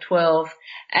 12/12/12,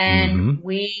 and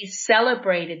we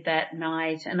celebrated that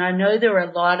night. And I know there were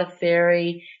a lot of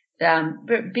very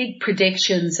big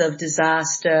predictions of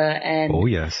disaster. And oh,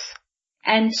 yes.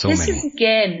 And so this is,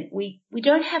 again, we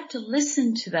don't have to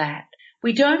listen to that.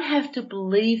 We don't have to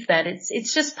believe that.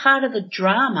 It's just part of the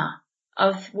drama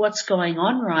of what's going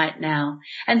on right now.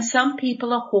 And some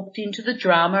people are hooked into the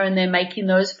drama and they're making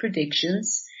those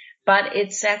predictions, but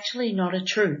it's actually not a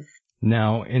truth.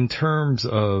 Now, in terms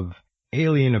of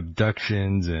alien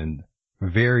abductions and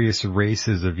various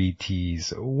races of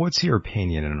ETs, what's your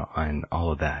opinion on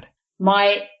all of that?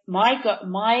 My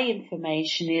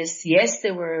information is, yes,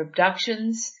 there were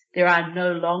abductions. There are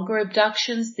no longer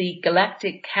abductions. The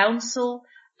Galactic Council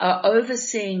are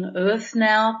overseeing Earth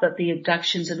now, that the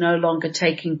abductions are no longer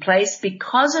taking place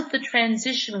because of the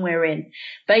transition we're in.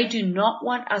 They do not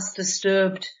want us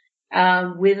disturbed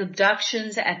with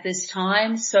abductions at this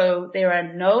time, so there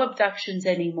are no abductions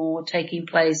anymore taking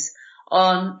place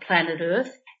on planet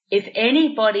Earth. If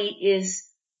anybody is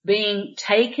being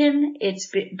taken,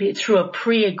 it's through a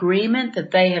pre-agreement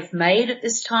that they have made at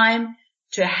this time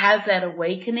to have that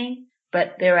awakening,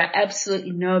 but there are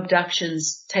absolutely no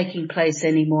abductions taking place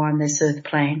anymore on this Earth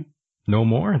plane. No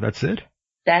more? That's it?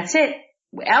 That's it.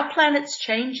 Our planet's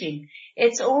changing.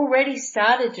 It's already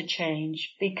started to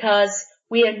change because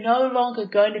we are no longer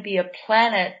going to be a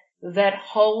planet that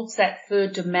holds that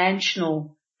third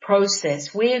dimensional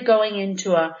process. We are going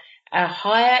into a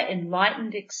higher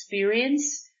enlightened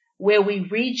experience where we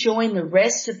rejoin the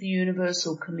rest of the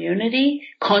universal community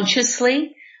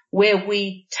consciously, where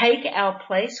we take our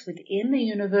place within the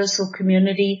universal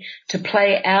community to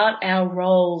play out our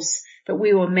roles that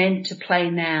we were meant to play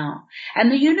now.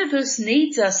 And the universe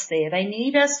needs us there. They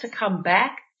need us to come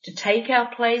back, to take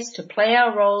our place, to play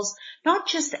our roles, not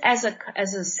just as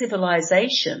a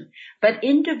civilization, but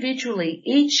individually.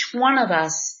 Each one of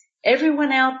us,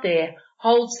 everyone out there,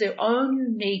 holds their own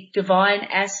unique divine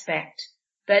aspect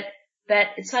that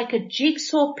it's like a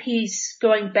jigsaw piece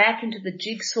going back into the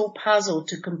jigsaw puzzle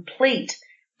to complete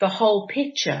the whole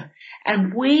picture.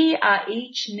 And we are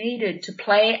each needed to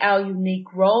play our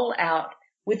unique role out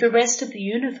with the rest of the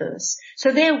universe.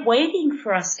 So they're waiting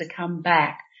for us to come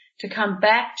back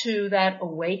to that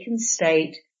awakened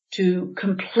state, to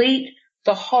complete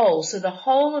the whole. So the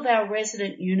whole of our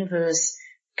resident universe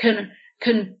can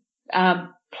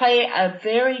play a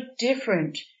very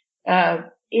different,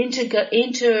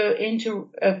 into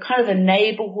a kind of a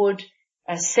neighborhood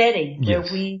setting where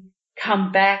we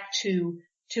come back to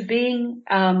being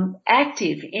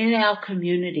active in our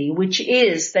community, which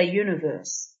is the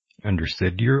universe.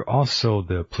 Understood. You're also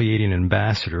the Pleiadian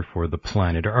ambassador for the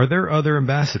planet. Are there other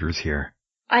ambassadors here?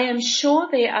 I am sure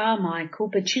there are, Michael,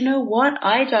 but you know what?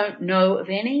 I don't know of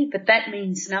any, but that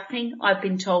means nothing. I've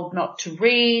been told not to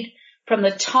read, From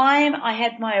the time I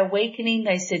had my awakening,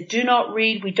 they said, do not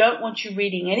read. We don't want you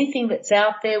reading anything that's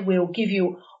out there. We'll give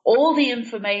you all the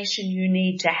information you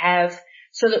need to have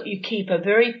so that you keep a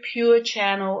very pure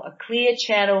channel, a clear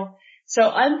channel. So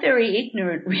I'm very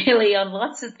ignorant really on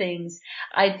lots of things.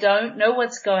 I don't know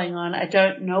what's going on. I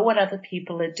don't know what other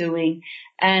people are doing.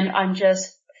 And I'm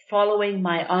just following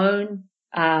my own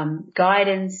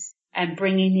guidance and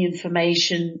bringing the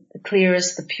information, the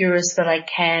clearest, the purest that I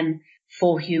can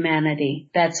for humanity.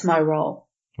 That's my role.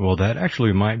 Well, that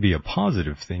actually might be a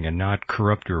positive thing and not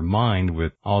corrupt your mind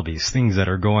with all these things that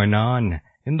are going on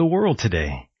in the world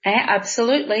today.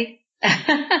 Absolutely.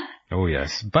 Oh,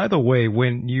 yes. By the way,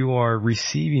 when you are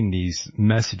receiving these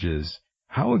messages,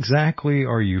 how exactly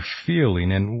are you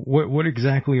feeling, and what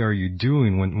exactly are you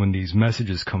doing when these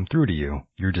messages come through to you?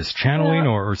 You're just channeling,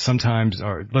 or sometimes,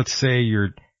 let's say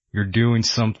you're doing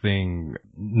something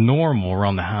normal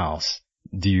around the house.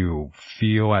 Do you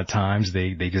feel at times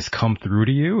they just come through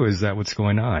to you? Is that what's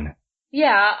going on?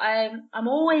 Yeah, I'm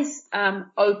always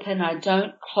open. I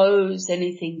don't close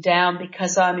anything down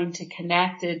because I'm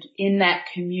interconnected in that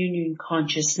communion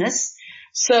consciousness.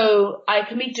 So I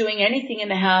can be doing anything in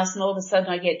the house and all of a sudden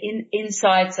I get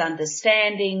insights,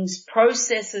 understandings,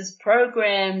 processes,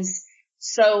 programs.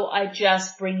 So I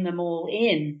just bring them all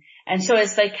in. And so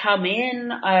as they come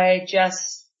in, I'll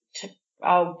just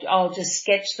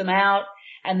sketch them out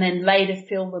and then later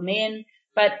fill them in.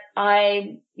 But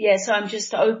so I'm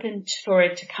just open for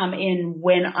it to come in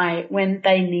when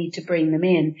they need to bring them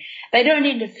in. They don't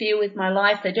interfere with my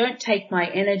life. They don't take my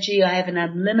energy. I have an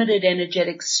unlimited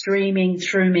energetic streaming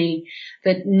through me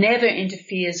that never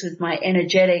interferes with my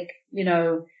energetic,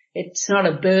 it's not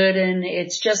a burden.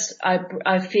 It's just,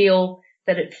 I feel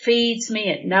that it feeds me.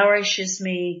 It nourishes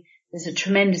me. There's a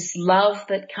tremendous love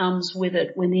that comes with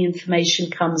it when the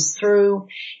information comes through.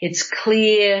 It's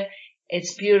clear.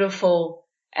 It's beautiful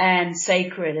and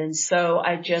sacred. And so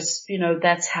I just,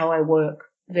 that's how I work,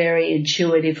 very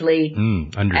intuitively,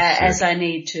 as I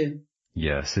need to.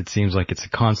 Yes, it seems like it's a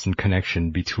constant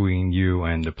connection between you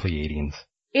and the Pleiadians.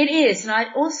 It is. And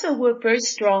I also work very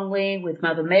strongly with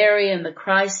Mother Mary and the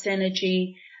Christ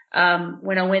energy.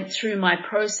 When I went through my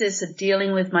process of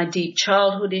dealing with my deep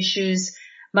childhood issues,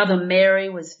 Mother Mary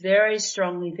was very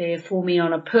strongly there for me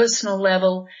on a personal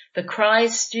level.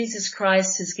 Jesus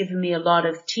Christ has given me a lot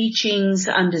of teachings,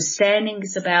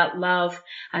 understandings about love,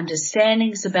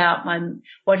 understandings about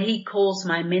what he calls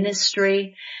my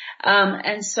ministry.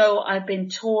 And so I've been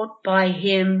taught by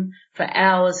him for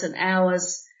hours and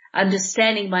hours,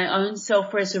 understanding my own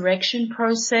self-resurrection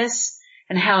process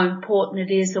and how important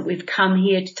it is that we've come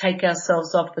here to take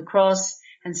ourselves off the cross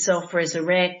and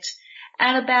self-resurrect.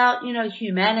 And about,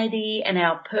 humanity and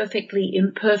our perfectly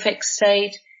imperfect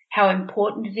state, how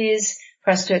important it is for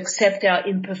us to accept our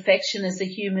imperfection as a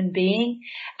human being,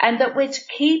 and that we're to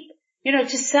keep,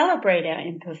 to celebrate our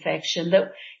imperfection.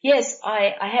 That, yes,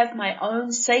 I have my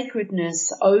own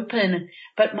sacredness open,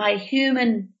 but my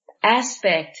human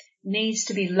aspect needs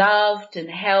to be loved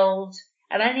and held,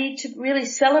 and I need to really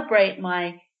celebrate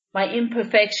my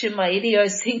imperfection, my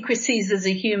idiosyncrasies as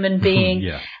a human being,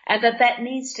 and that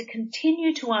needs to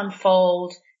continue to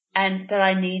unfold, and that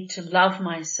I need to love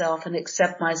myself and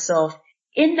accept myself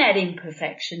in that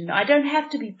imperfection. I don't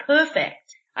have to be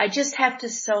perfect. I just have to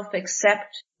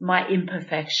self-accept my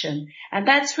imperfection. And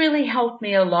that's really helped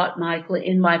me a lot, Michael,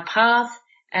 in my path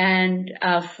and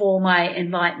for my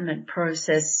enlightenment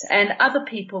process, and other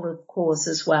people, of course,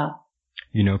 as well.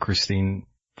 Christine,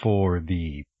 for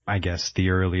the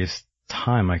earliest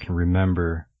time I can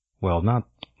remember, not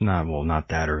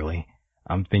that early.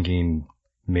 I'm thinking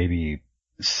maybe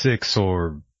 6th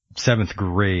or 7th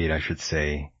grade, I should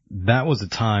say. That was a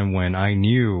time when I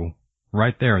knew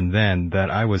right there and then that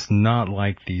I was not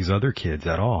like these other kids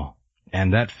at all.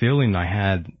 And that feeling I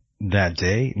had that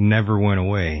day never went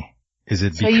away. Is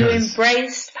it because... So you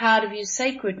embraced part of your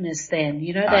sacredness then,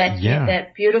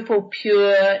 that beautiful,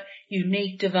 pure,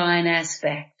 unique, divine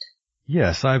aspect.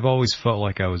 Yes, I've always felt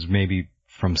like I was maybe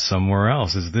from somewhere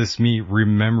else. Is this me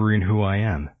remembering who I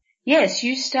am? Yes,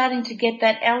 you starting to get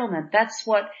that element. That's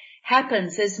what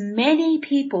happens. There's many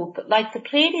people, like the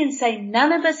Pleiadians say,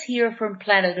 none of us here are from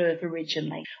planet Earth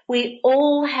originally. We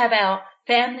all have our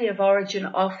family of origin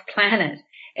off planet.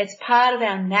 It's part of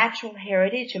our natural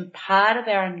heritage and part of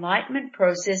our enlightenment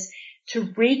process to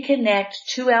reconnect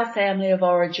to our family of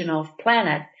origin off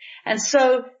planet. And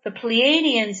so the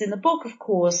Pleiadians in the book, of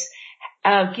course,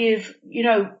 give,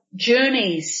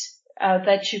 journeys,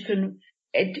 that you can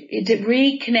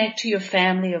reconnect to your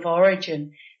family of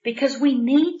origin, because we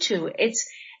need to.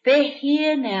 They're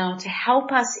here now to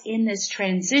help us in this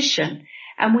transition.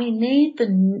 And we need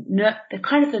the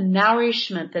kind of the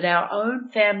nourishment that our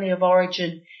own family of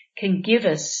origin can give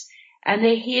us. And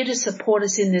they're here to support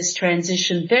us in this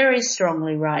transition very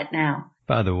strongly right now.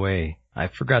 By the way, I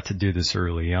forgot to do this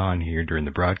early on here during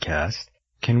the broadcast.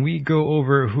 Can we go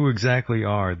over who exactly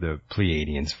are the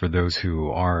Pleiadians for those who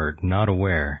are not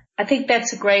aware? I think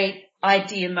that's a great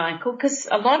idea, Michael, because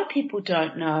a lot of people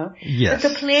don't know. Yes. But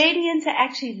the Pleiadians are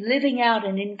actually living out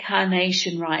an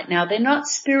incarnation right now. They're not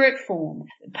spirit form.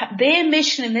 Their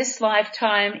mission in this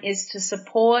lifetime is to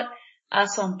support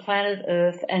us on planet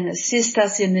Earth and assist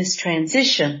us in this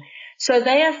transition. So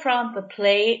they are from the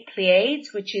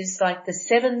Pleiades, which is like the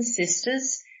Seven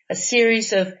Sisters, a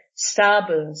series of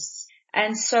starbursts.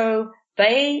 And so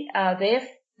they,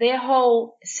 their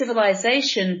whole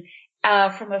civilization,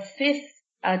 from a fifth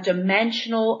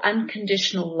dimensional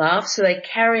unconditional love. So they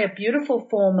carry a beautiful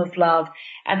form of love,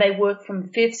 and they work from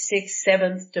fifth, sixth,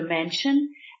 seventh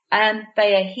dimension. And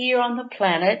they are here on the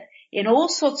planet in all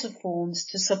sorts of forms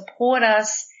to support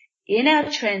us in our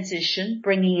transition,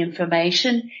 bringing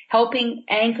information, helping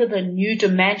anchor the new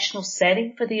dimensional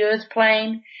setting for the Earth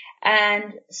plane.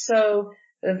 And so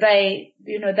they,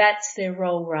 that's their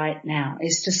role right now,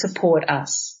 is to support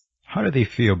us. How do they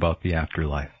feel about the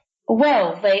afterlife?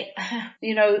 Well,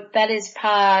 that is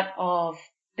part of,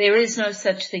 there is no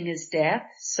such thing as death.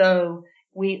 So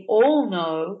we all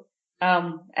know,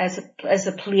 as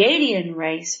a Pleiadian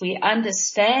race, we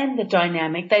understand the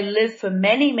dynamic. They live for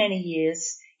many, many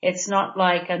years. It's not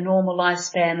like a normal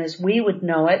lifespan as we would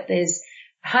know it. There's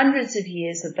hundreds of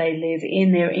years that they live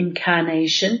in their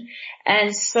incarnation.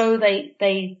 And so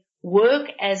they work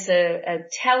as a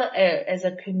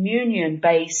communion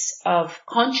base of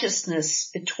consciousness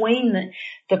between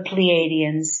the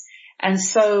Pleiadians. And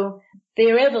so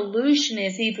their evolution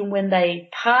is, even when they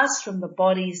pass from the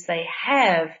bodies they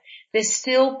have, they're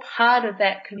still part of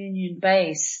that communion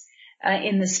base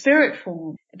in the spirit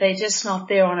form. They're just not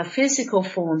there on a physical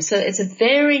form. So it's a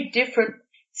very different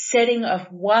setting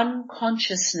of one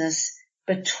consciousness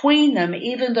between them,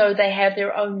 even though they have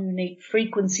their own unique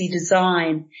frequency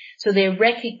design. So they're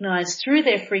recognized through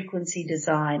their frequency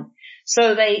design.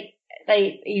 So they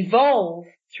evolve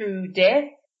through death,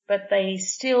 but they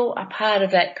still are part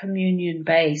of that communion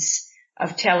base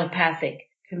of telepathic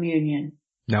communion.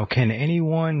 Now, can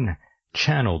anyone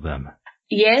channel them?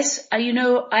 Yes.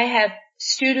 I have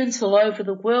students all over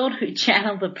the world who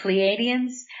channel the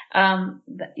Pleiadians.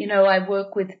 I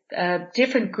work with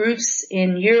different groups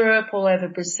in Europe, all over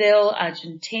Brazil,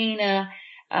 Argentina,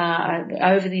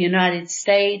 over the United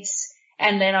States.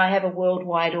 And then I have a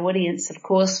worldwide audience, of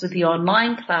course, with the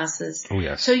online classes. Oh,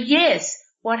 yes. So, yes,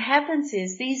 what happens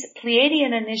is these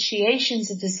Pleiadian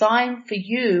initiations are designed for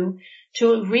you to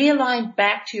realign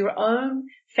back to your own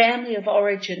family of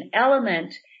origin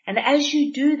element. And as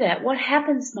you do that, what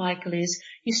happens, Michael, is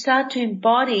you start to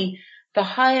embody the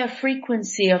higher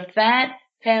frequency of that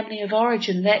family of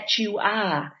origin that you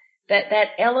are, that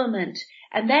element.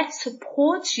 And that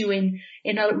supports you in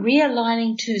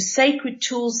realigning to sacred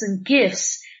tools and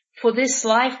gifts for this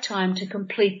lifetime to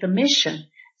complete the mission.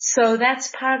 So that's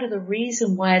part of the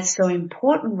reason why it's so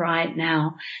important right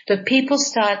now that people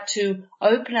start to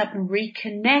open up and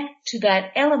reconnect to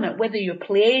that element, whether you're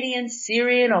Pleiadian,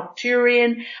 Sirian,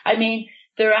 Arcturian. I mean,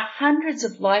 there are hundreds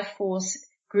of life force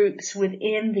groups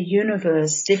within the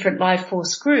universe, different life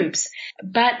force groups,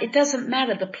 but it doesn't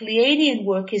matter. The Pleiadian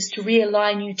work is to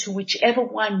realign you to whichever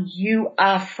one you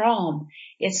are from.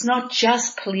 It's not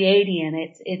just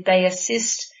Pleiadian. They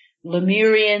assist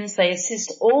Lemurians, they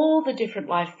assist all the different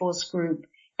life force group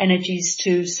energies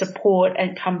to support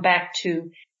and come back to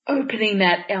opening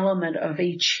that element of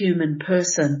each human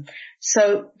person.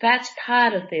 So that's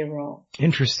part of their role.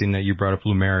 Interesting that you brought up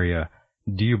Lemuria.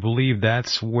 Do you believe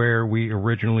that's where we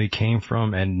originally came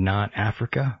from and not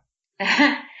Africa?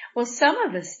 Well, some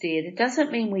of us did. It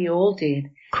doesn't mean we all did.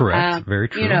 Correct. Very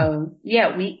true.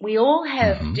 We all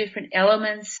have different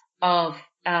elements of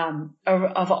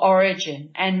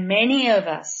origin, and many of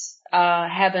us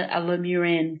have a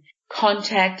Lemurian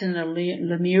contact and a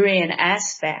Lemurian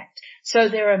aspect. So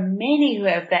there are many who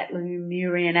have that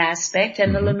Lemurian aspect,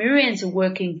 and the Lemurians are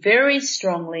working very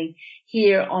strongly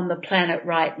here on the planet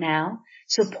right now,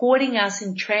 supporting us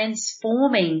in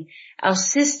transforming our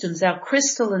systems, our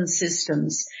crystalline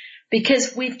systems,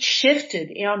 because we've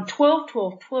shifted. On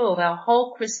 12-12-12, our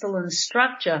whole crystalline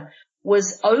structure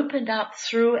was opened up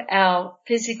through our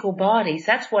physical bodies.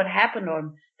 That's what happened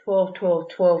on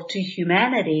 12-12-12 to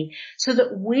humanity, so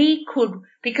that we could,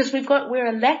 because we're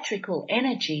electrical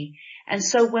energy. And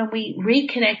so when we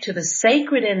reconnect to the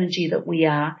sacred energy that we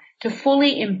are, to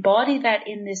fully embody that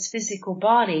in this physical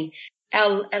body,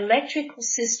 our electrical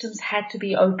systems had to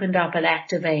be opened up and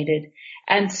activated.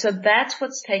 And so that's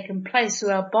what's taken place.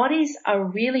 So our bodies are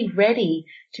really ready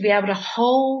to be able to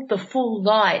hold the full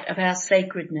light of our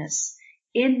sacredness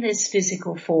in this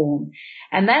physical form.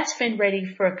 And that's been ready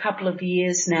for a couple of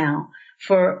years now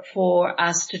for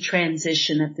us to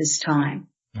transition at this time.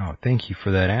 Oh, thank you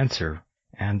for that answer.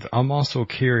 And I'm also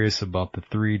curious about the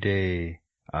 3-day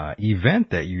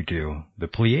event that you do, the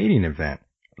Pleiadian event.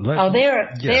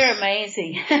 They're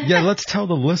amazing. Yeah, let's tell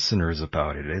the listeners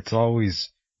about it. It's always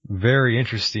very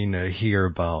interesting to hear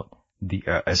about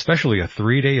especially a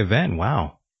 3-day event.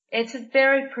 Wow. It's a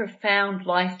very profound,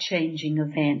 life-changing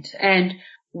event. And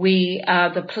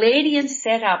the Pleiadians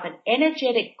set up an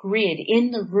energetic grid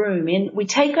in the room. We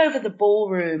take over the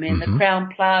ballroom in the Crown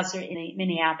Plaza in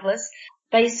Minneapolis.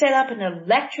 They set up an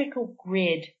electrical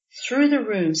grid through the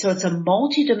room, so it's a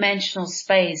multi-dimensional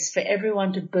space for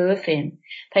everyone to birth in.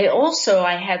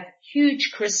 I have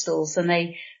huge crystals, and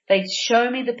they show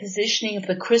me the positioning of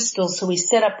the crystals, so we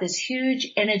set up this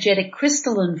huge energetic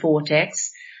crystalline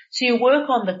vortex. So you work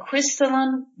on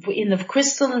in the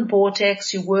crystalline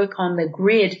vortex, you work on the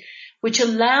grid, which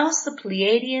allows the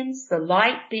Pleiadians, the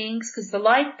light beings, because the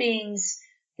light beings,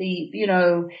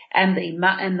 and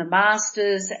the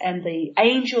masters and the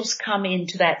angels come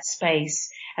into that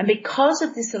space. And because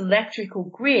of this electrical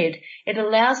grid, it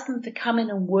allows them to come in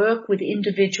and work with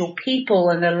individual people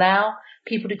and allow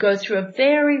people to go through a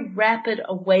very rapid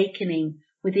awakening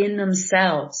within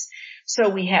themselves. So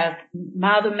we have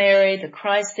Mother Mary, the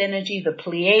Christ energy, the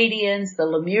Pleiadians, the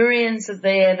Lemurians are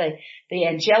there, the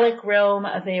angelic realm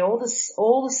are there, all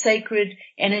the sacred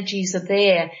energies are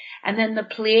there. And then the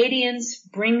Pleiadians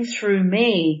bring through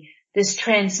me this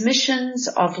transmissions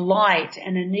of light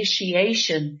and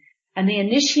initiation. And the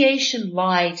initiation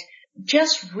light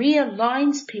just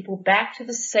realigns people back to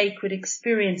the sacred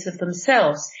experience of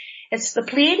themselves. It's the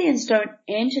Pleiadians don't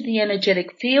enter the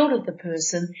energetic field of the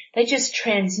person. They just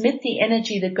transmit the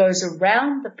energy that goes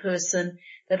around the person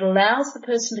that allows the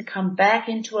person to come back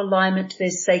into alignment to their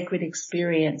sacred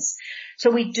experience. So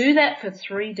we do that for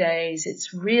 3 days.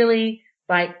 It's really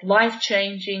like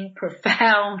life-changing,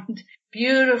 profound,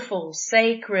 beautiful,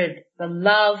 sacred. The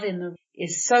love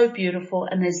is so beautiful,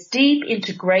 and there's deep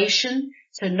integration.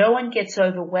 So no one gets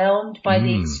overwhelmed by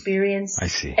the experience. I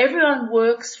see. Everyone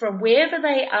works from wherever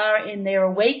they are in their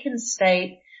awakened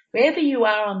state, wherever you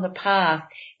are on the path.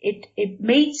 It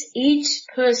meets each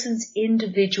person's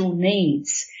individual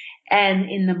needs and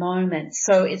in the moment.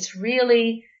 So it's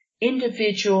really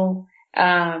individual,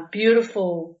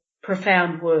 beautiful,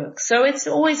 profound work. So it's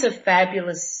always a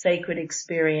fabulous sacred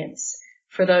experience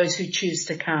for those who choose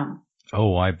to come.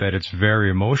 Oh, I bet it's very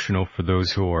emotional for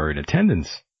those who are in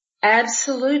attendance.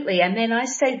 Absolutely. And then I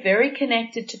stay very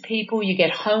connected to people. You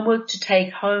get homework to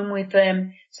take home with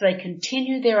them so they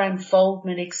continue their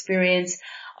unfoldment experience.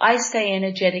 I stay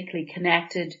energetically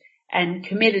connected and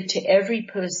committed to every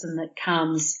person that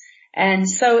comes. And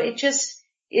so it just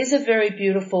is a very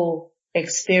beautiful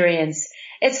experience.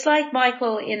 It's like,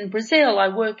 Michael, in Brazil, I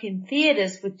work in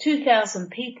theaters with 2,000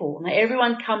 people. Now,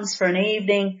 everyone comes for an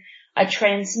evening. I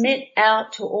transmit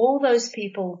out to all those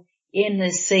people in the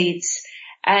seats.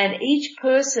 And each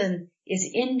person is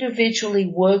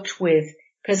individually worked with,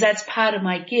 because that's part of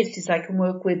my gift, is I can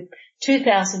work with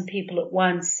 2,000 people at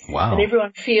once. Wow. That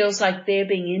everyone feels like they're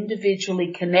being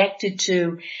individually connected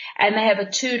to, and they have a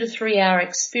 2 to 3 hour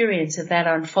experience of that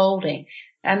unfolding.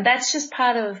 And that's just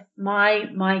part of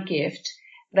my gift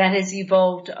that has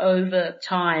evolved over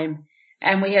time.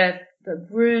 And we have the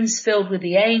rooms filled with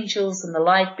the angels and the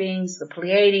light beings, the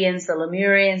Pleiadians, the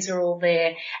Lemurians are all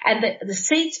there. And the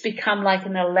seats become like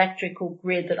an electrical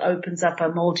grid that opens up a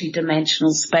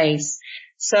multi-dimensional space.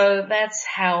 So that's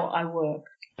how I work.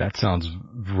 That sounds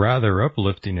rather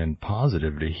uplifting and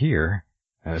positive to hear,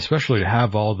 especially to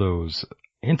have all those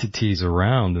entities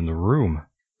around in the room.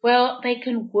 Well, they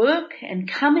can work and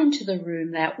come into the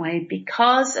room that way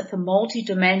because of the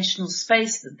multi-dimensional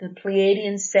space that the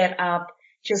Pleiadians set up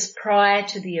just prior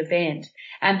to the event.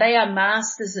 And they are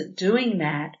masters at doing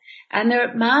that. And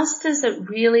they're masters at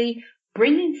really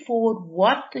bringing forward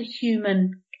what the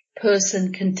human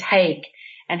person can take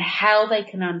and how they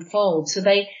can unfold. So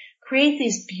they create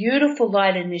these beautiful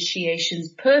light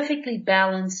initiations, perfectly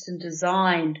balanced and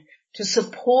designed to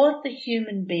support the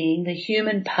human being, the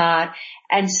human part,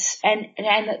 and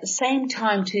at the same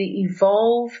time to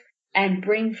evolve and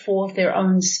bring forth their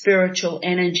own spiritual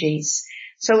energies.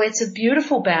 So it's a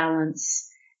beautiful balance.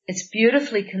 It's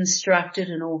beautifully constructed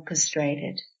and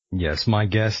orchestrated. Yes, my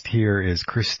guest here is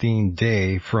Christine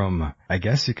Day from, I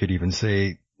guess you could even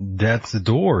say, Death's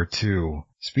Door to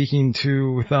speaking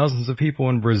to thousands of people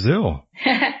in Brazil.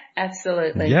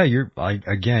 Absolutely. Yeah,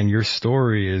 again, your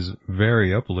story is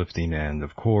very uplifting and,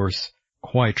 of course,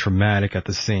 quite traumatic at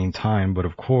the same time, but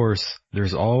of course,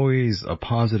 there's always a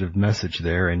positive message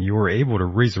there, and you were able to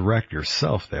resurrect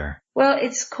yourself there. Well,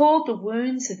 it's called the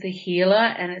wounds of the healer,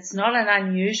 and it's not an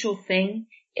unusual thing.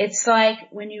 It's like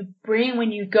when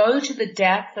you go to the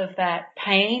depth of that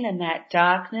pain and that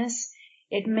darkness,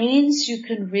 it means you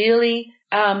can really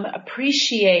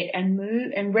appreciate and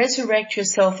move and resurrect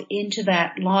yourself into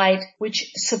that light,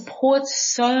 which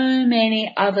supports so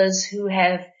many others who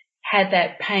have had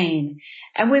that pain.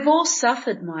 And we've all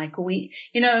suffered, Michael.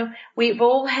 We've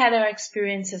all had our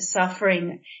experience of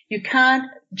suffering. You can't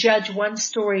judge one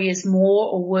story as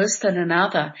more or worse than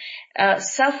another.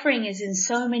 Suffering is in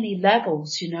so many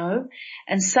levels,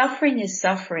 and suffering is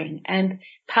suffering. And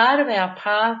part of our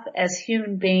path as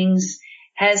human beings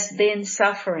has been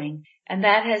suffering, and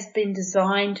that has been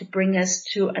designed to bring us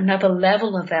to another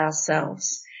level of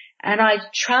ourselves. And I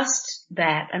trust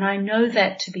that, and I know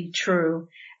that to be true.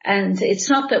 And it's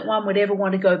not that one would ever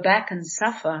want to go back and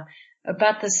suffer,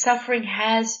 but the suffering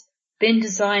has been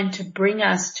designed to bring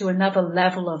us to another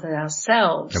level of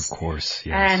ourselves. Of course,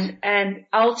 yes. And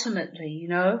ultimately,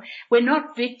 we're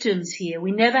not victims here.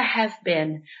 We never have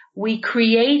been. We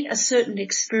create a certain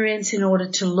experience in order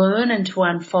to learn and to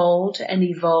unfold and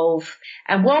evolve.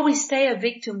 And while we stay a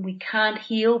victim, we can't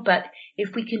heal, but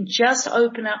if we can just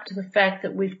open up to the fact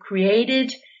that we've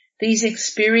created these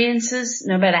experiences,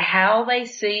 no matter how they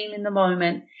seem in the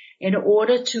moment, in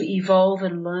order to evolve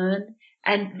and learn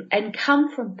and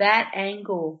come from that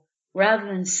angle rather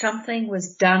than something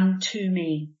was done to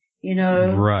me,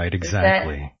 Right,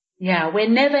 exactly. We're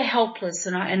never helpless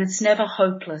and it's never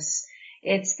hopeless.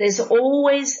 There's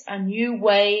always a new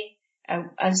way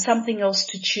and something else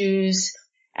to choose,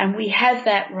 and we have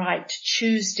that right to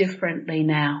choose differently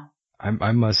now.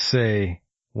 I must say,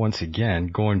 once again,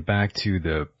 going back to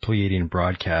the Pleiadian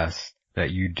broadcast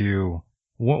that you do,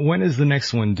 when is the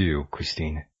next one due,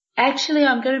 Christine? Actually,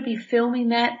 I'm going to be filming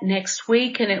that next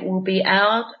week, and it will be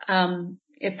out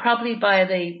probably by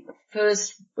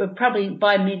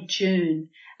mid-June.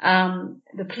 The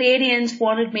Pleiadians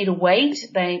wanted me to wait.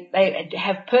 They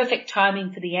have perfect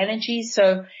timing for the energy,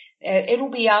 so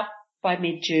it'll be up by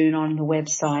mid-June on the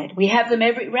website. We have them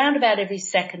round about every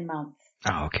second month.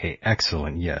 Oh, okay,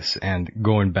 excellent, yes. And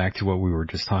going back to what we were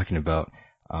just talking about,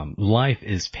 life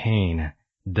is pain,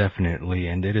 definitely,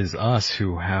 and it is us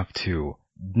who have to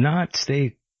not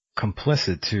stay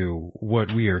complicit to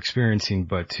what we are experiencing,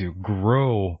 but to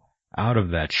grow out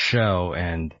of that shell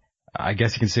and I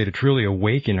guess you can say to truly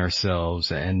awaken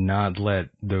ourselves and not let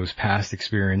those past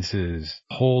experiences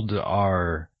hold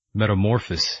our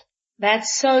metamorphosis.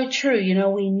 That's so true.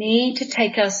 We need to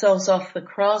take ourselves off the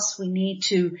cross. And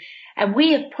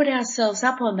we have put ourselves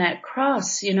up on that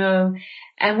cross, and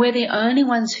we're the only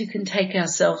ones who can take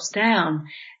ourselves down.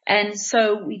 And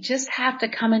so we just have to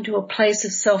come into a place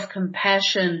of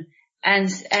self-compassion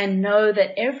and know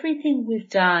that everything we've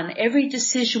done, every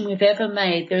decision we've ever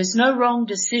made, there is no wrong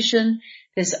decision.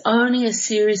 There's only a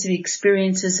series of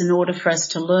experiences in order for us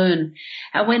to learn.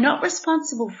 And we're not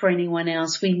responsible for anyone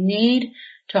else. We need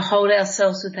to hold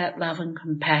ourselves with that love and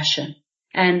compassion.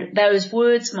 And those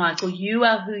words, Michael, you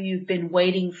are who you've been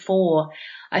waiting for.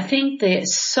 I think they're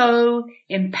so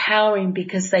empowering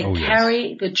because they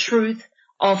carry the truth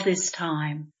of this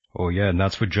time. Oh yeah, and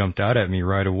that's what jumped out at me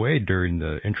right away during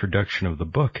the introduction of the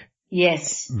book.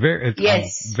 Yes. I'm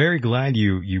very glad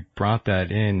you brought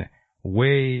that in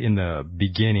way in the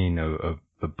beginning of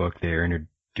the book there,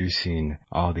 introducing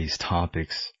all these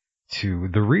topics to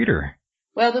the reader.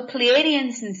 Well, the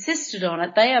Pleiadians insisted on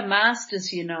it. They are masters,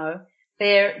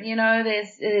 They're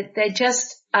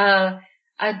just are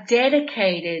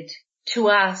dedicated to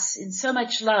us in so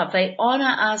much love. They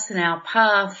honor us in our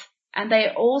path, and they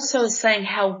also saying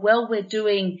how well we're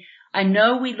doing. I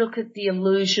know we look at the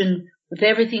illusion with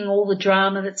everything, all the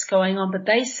drama that's going on, but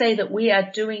they say that we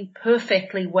are doing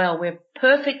perfectly well. We're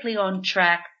perfectly on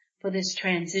track for this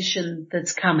transition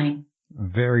that's coming.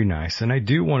 Very nice. And I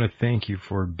do want to thank you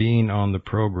for being on the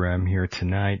program here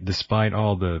tonight, despite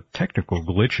all the technical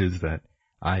glitches that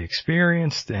I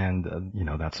experienced, and,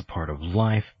 that's a part of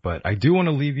life. But I do want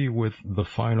to leave you with the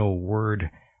final word.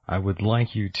 I would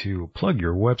like you to plug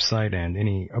your website and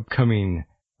any upcoming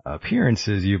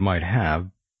appearances you might have.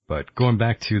 But going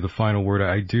back to the final word,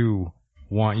 I do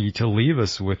want you to leave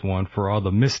us with one for all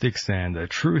the mystics and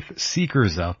truth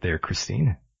seekers out there,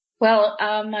 Christine. Well,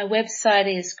 my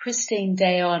website is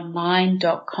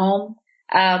christinedayonline.com.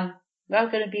 We're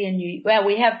going to be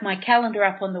we have my calendar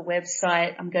up on the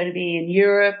website. I'm going to be in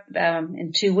Europe,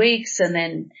 in 2 weeks, and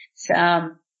then,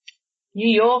 New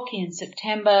York in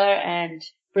September, and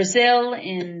Brazil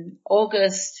in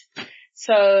August.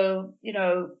 So,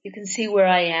 you can see where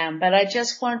I am. But I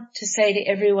just want to say to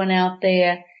everyone out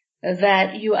there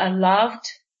that you are loved,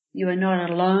 you are not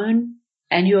alone,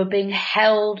 and you are being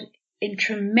held in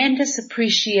tremendous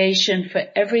appreciation for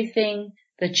everything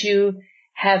that you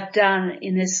have done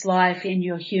in this life, in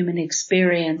your human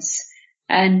experience.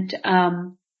 And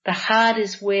the heart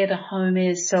is where the home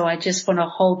is, so I just want to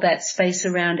hold that space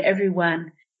around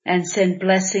everyone and send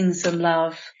blessings and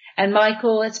love. And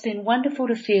Michael, it's been wonderful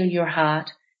to feel your heart.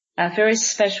 Very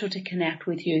special to connect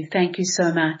with you. Thank you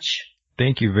so much.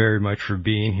 Thank you very much for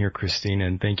being here, Christina,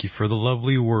 and thank you for the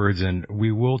lovely words, and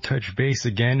we will touch base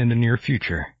again in the near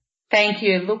future. Thank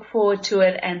you. Look forward to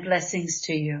it, and blessings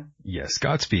to you. Yes,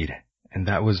 Godspeed. And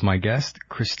that was my guest,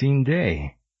 Christine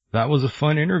Day. That was a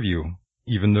fun interview,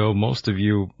 even though most of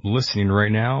you listening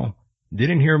right now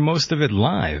didn't hear most of it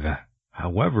live.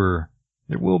 However,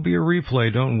 there will be a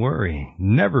replay, don't worry.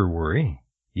 Never worry.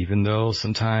 Even though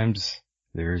sometimes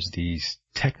there's these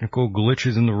technical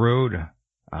glitches in the road,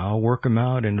 I'll work them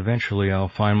out and eventually I'll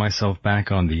find myself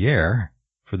back on the air.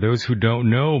 For those who don't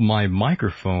know, my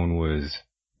microphone was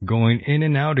going in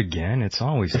and out again. It's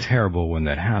always terrible when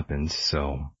that happens,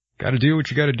 so gotta do what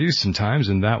you gotta do sometimes,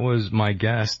 and that was my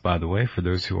guest, by the way, for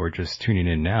those who are just tuning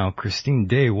in now. Christine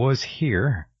Day was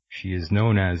here. She is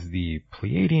known as the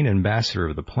Pleiadian Ambassador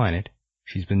of the Planet.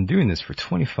 She's been doing this for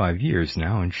 25 years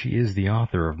now, and she is the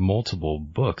author of multiple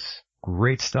books.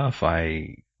 Great stuff.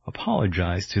 I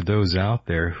apologize to those out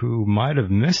there who might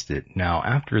have missed it. Now,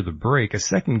 after the break, a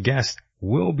second guest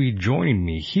will be joining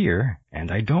me here,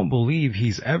 and I don't believe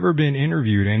he's ever been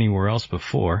interviewed anywhere else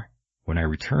before. When I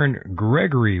return,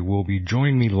 Gregory will be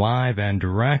joining me live and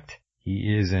direct.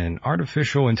 He is an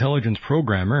artificial intelligence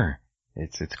programmer.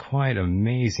 It's quite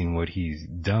amazing what he's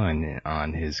done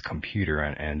on his computer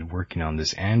and working on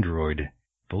this android. I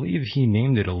believe he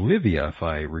named it Olivia, if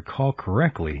I recall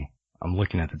correctly. I'm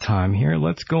looking at the time here.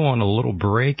 Let's go on a little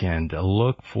break and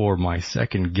look for my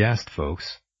second guest,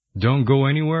 folks. Don't go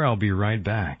anywhere. I'll be right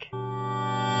back.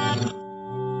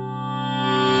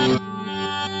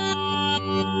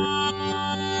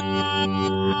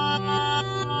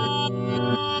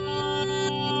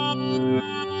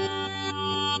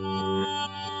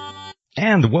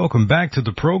 And welcome back to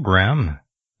the program.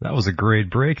 That was a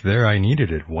great break there. I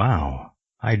needed it. Wow.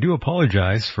 I do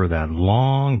apologize for that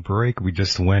long break we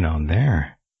just went on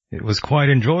there. It was quite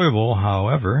enjoyable,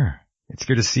 however. It's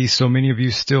good to see so many of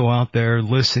you still out there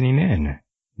listening in.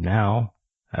 Now,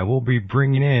 I will be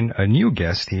bringing in a new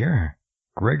guest here,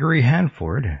 Gregory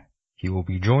Handford. He will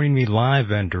be joining me live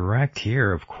and direct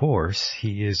here, of course.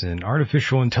 He is an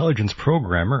artificial intelligence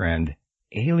programmer and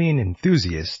alien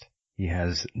enthusiast. He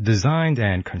has designed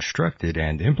and constructed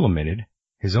and implemented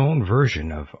his own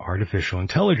version of artificial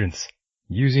intelligence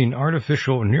using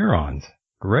artificial neurons.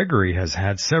 Gregory has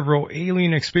had several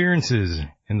alien experiences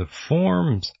in the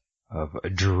forms of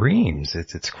dreams.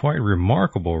 It's quite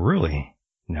remarkable, really.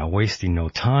 Now, wasting no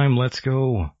time, let's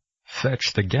go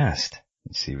fetch the guest.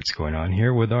 Let's see what's going on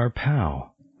here with our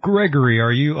pal. Gregory,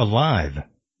 are you alive?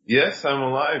 Yes, I'm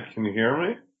alive. Can you hear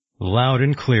me? Loud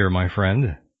and clear, my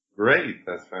friend. Great.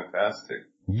 That's fantastic.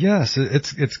 Yes,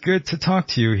 it's good to talk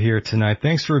to you here tonight.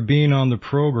 Thanks for being on the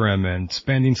program and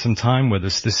spending some time with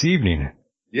us this evening.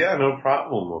 Yeah, no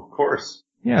problem. Of course.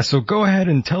 Yeah, so go ahead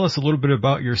and tell us a little bit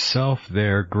about yourself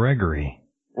there, Gregory.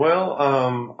 Well,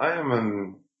 I am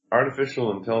an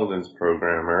artificial intelligence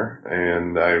programmer,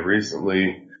 and I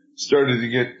recently started to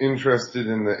get interested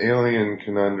in the alien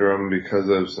conundrum because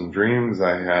of some dreams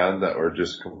I had that were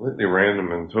just completely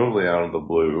random and totally out of the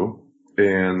blue.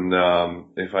 And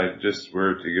if I just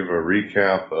were to give a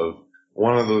recap of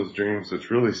one of those dreams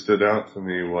which really stood out to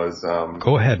me was...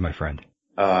 Go ahead, my friend.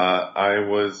 I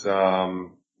was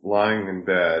lying in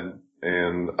bed,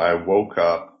 and I woke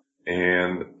up,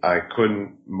 and I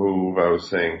couldn't move. I was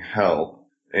saying help.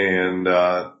 And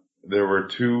there were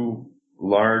two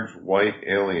large white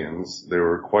aliens. They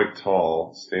were quite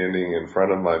tall, standing in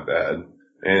front of my bed.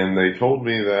 And they told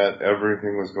me that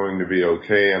everything was going to be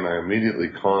okay, and I immediately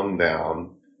calmed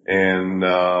down. And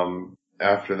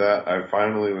after that, I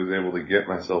finally was able to get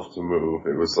myself to move.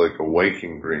 It was like a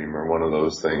waking dream or one of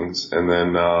those things. And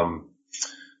then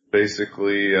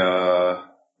basically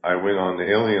I went on the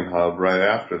Alien Hub right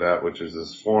after that, which is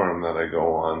this forum that I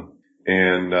go on.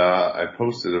 And I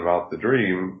posted about the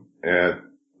dream at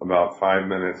about 5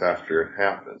 minutes after it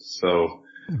happened. So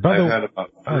I've had about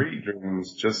 3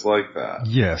 dreams just like that.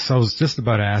 Yes, I was just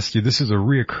about to ask you, this is a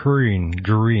reoccurring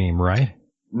dream, right?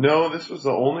 No, this was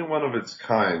the only one of its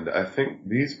kind. I think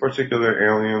these particular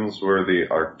aliens were the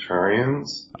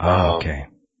Arcturians. Oh, okay.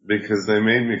 because they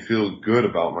made me feel good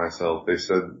about myself. They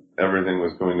said everything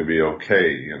was going to be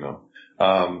okay, you know.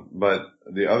 But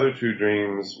the other two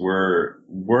dreams were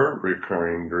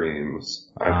recurring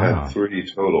dreams. I've had 3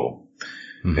 total.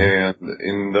 Mm-hmm. And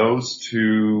in those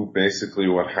 2, basically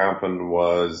what happened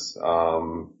was,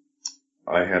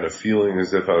 I had a feeling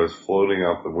as if I was floating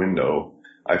out the window.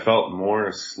 I felt more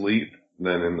asleep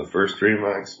than in the first dream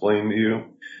I explained to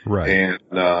you. Right.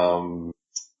 And,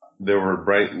 there were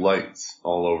bright lights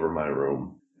all over my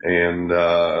room. And,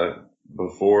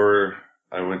 before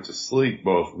I went to sleep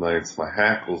both nights, my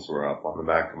hackles were up on the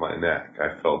back of my neck.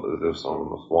 I felt as if someone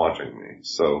was watching me.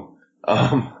 So,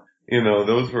 you know,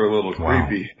 those were a little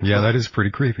creepy. Yeah, that is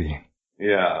pretty creepy.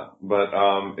 Yeah, but,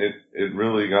 it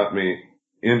really got me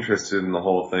interested in the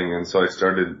whole thing. And so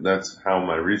that's how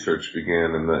my research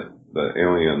began in the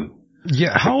alien.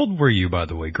 Yeah, how old were you, by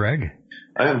the way, Greg?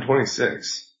 I am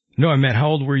 26. No, I meant how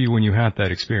old were you when you had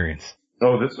that experience?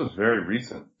 Oh, this was very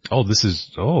recent.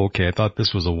 Okay. I thought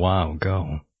this was a while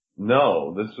ago.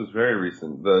 No, this was very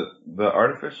recent. The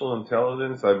artificial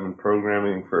intelligence I've been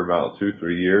programming for about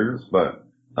 2-3 years, but,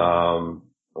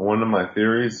 one of my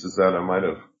theories is that I might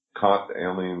have caught the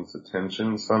aliens'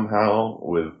 attention somehow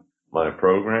with my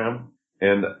program.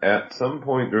 And at some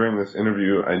point during this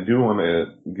interview, I do want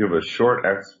to give a short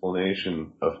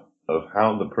explanation of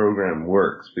how the program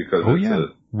works, because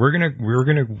we're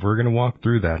gonna walk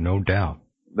through that, no doubt.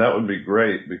 That would be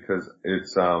great, because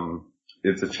it's a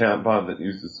chatbot that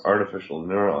uses artificial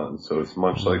neurons, so it's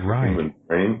much like the human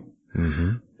brain.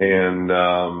 Mm-hmm. And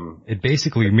it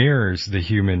basically mirrors the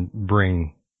human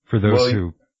brain for those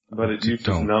who but it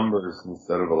uses numbers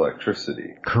instead of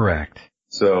electricity. Correct.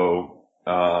 So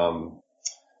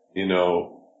you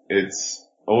know, it's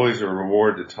always a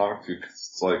reward to talk to, 'cause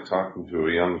it's like talking to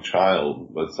a young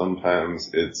child, but sometimes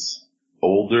it's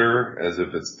older as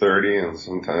if it's 30, and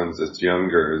sometimes it's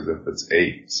younger as if it's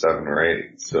 7 or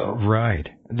 8. So right,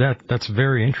 that's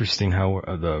very interesting. How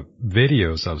the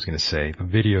videos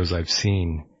I've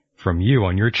seen from you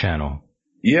on your channel.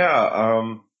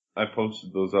 Yeah, I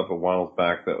posted those up a while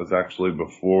back. That was actually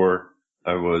before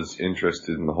I was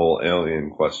interested in the whole alien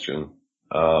question.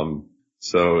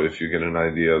 So if you get an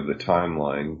idea of the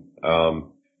timeline,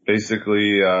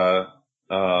 basically,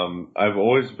 I've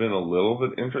always been a little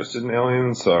bit interested in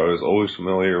aliens, so I was always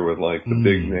familiar with like the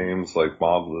big names like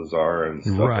Bob Lazar and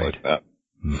stuff like that.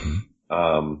 Mm-hmm.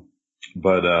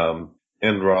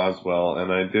 And Roswell,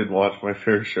 and I did watch my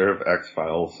fair share of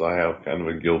X-Files, so I have kind of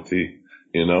a guilty,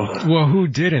 you know. Well, who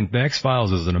didn't? The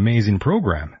X-Files is an amazing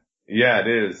program. Yeah, it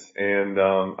is. And,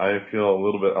 I feel a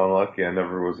little bit unlucky. I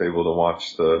never was able to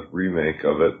watch the remake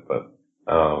of it, but,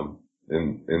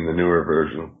 in the newer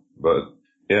version. But,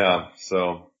 yeah,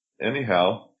 so,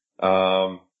 anyhow,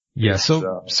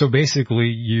 so basically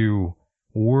you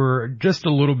were just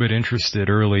a little bit interested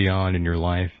early on in your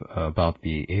life about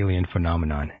the alien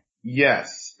phenomenon.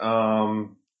 Yes.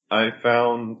 I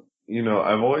found, you know,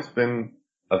 I've always been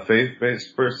a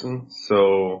faith-based person,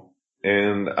 so,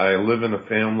 and I live in a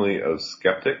family of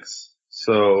skeptics,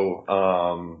 so,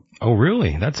 Oh,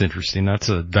 really? That's interesting. That's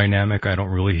a dynamic I don't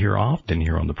really hear often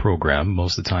here on the program.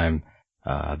 Most of the time,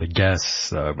 the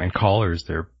guests, and callers,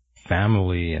 their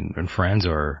family and friends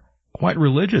are quite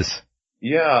religious.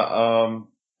 Yeah,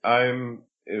 I'm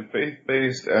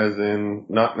faith-based as in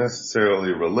not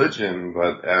necessarily religion,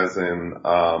 but as in,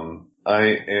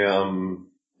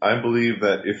 I believe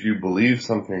that if you believe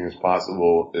something is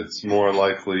possible, it's more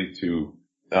likely to,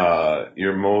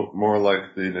 you're more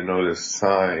likely to notice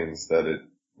signs that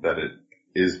it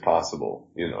is possible,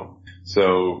 you know.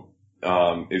 So,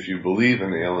 if you believe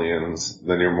in aliens,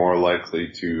 then you're more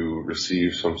likely to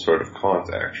receive some sort of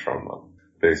contact from them,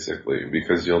 basically,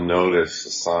 because you'll notice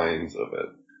the signs of it.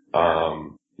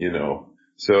 You know,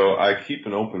 so I keep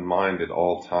an open mind at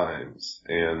all times,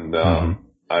 and,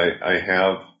 I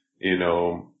have, you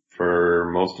know, for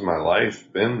most of my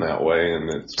life been that way, and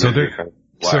it's really kind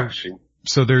of black sheep.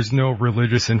 So there's no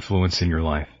religious influence in your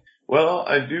life? Well,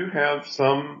 I do have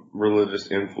some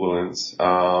religious influence.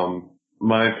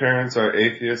 My parents are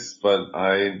atheists, but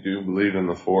I do believe in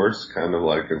the Force, kind of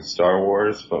like in Star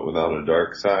Wars, but without a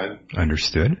dark side.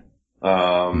 Understood. So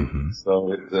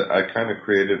I kind of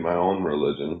created my own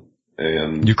religion.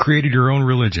 And you created your own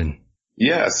religion?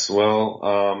 Yes. Well,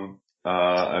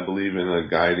 I believe in a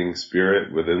guiding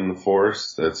spirit within the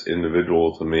Force that's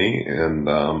individual to me, and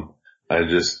I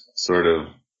just sort of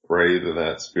pray to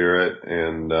that spirit,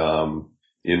 and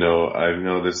you know, I've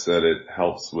noticed that it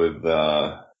helps with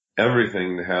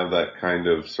everything to have that kind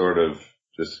of sort of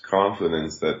just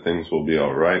confidence that things will be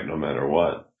all right no matter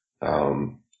what.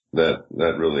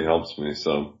 That really helps me.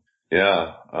 So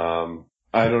yeah.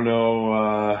 I don't know.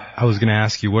 I was going to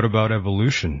ask you, what about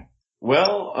evolution?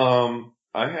 Well,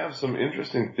 I have some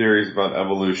interesting theories about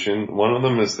evolution. One of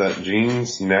them is that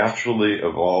genes naturally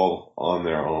evolve on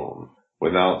their own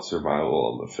without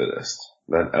survival of the fittest.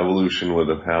 That evolution would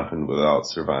have happened without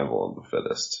survival of the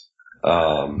fittest.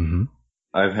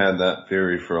 I've had that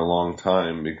theory for a long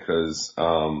time because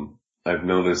I've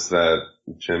noticed that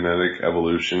genetic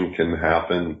evolution can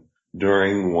happen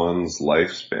during one's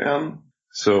lifespan.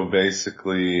 So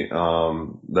basically,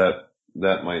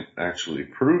 that might actually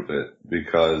prove it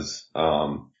because,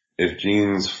 if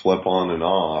genes flip on and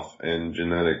off and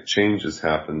genetic changes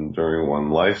happen during one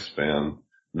lifespan,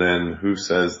 then who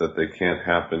says that they can't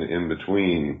happen in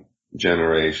between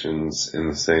generations in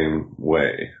the same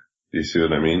way? Do you see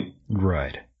what I mean?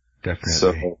 Right. Definitely.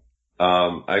 So,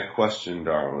 I question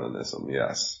Darwinism,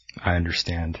 yes. I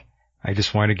understand. I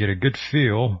just want to get a good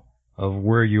feel of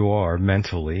where you are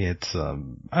mentally. It's,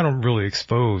 I don't really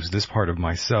expose this part of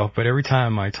myself, but every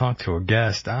time I talk to a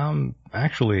guest, I'm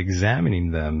actually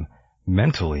examining them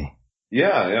mentally.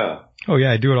 Yeah. Oh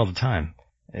yeah, I do it all the time.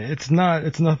 It's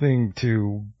nothing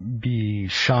to be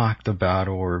shocked about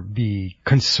or be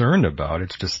concerned about.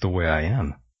 It's just the way I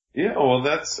am. Yeah, well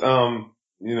that's,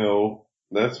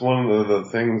 that's one of the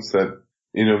things that,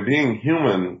 being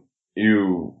human,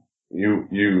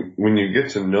 when you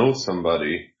get to know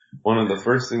somebody, one of the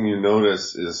first things you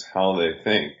notice is how they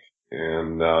think.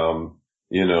 And,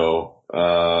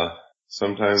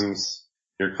 sometimes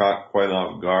you're caught quite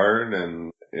off guard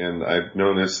and I've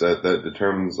noticed that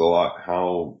determines a lot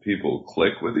how people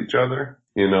click with each other.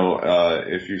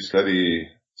 If you study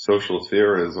social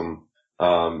theorism,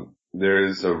 there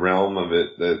is a realm of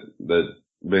it that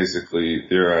basically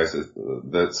theorizes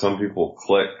that some people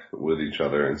click with each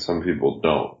other and some people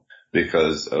don't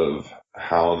because of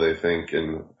how they think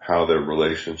and how their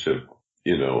relationship,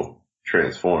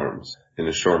 transforms in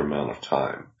a short amount of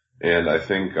time. And I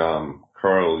think,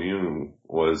 Carl Jung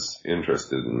was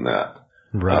interested in that.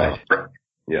 Right.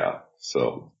 Yeah.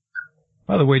 So.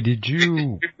 By the way,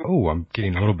 I'm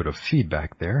getting a little bit of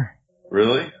feedback there.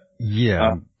 Really?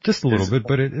 Yeah, just a little bit,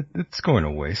 but it's going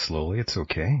away slowly. It's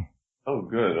okay. Oh,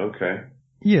 good. Okay.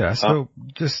 Yeah, so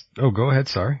go ahead.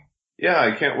 Sorry. Yeah,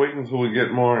 I can't wait until we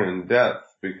get more in depth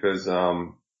because,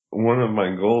 one of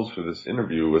my goals for this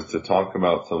interview was to talk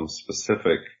about some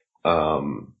specific,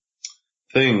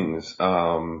 things,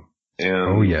 and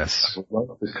oh yes, I would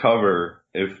love to cover,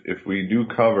 if we do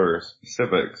cover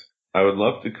specifics, I would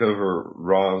love to cover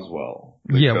Roswell.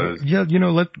 Yeah,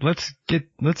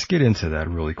 let's get into that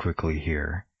really quickly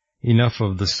here. Enough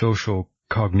of the social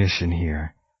cognition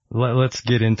here. Let's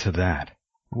get into that.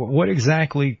 What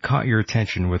exactly caught your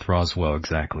attention with Roswell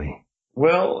exactly?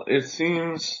 Well, it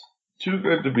seems too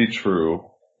good to be true.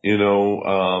 A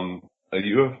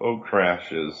UFO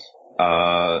crashes,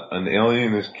 an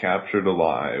alien is captured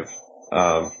alive.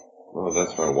 Well,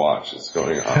 that's my watch. It's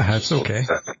going off. That's okay.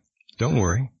 Don't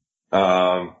worry.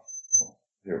 Here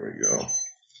we go.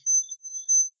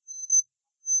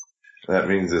 That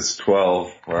means it's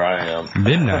 12 where I am.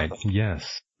 Midnight,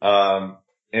 yes.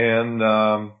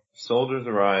 Soldiers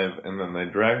arrive and then they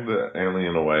drag the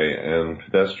alien away and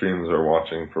pedestrians are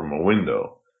watching from a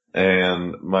window.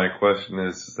 And my question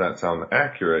is, does that sound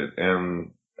accurate?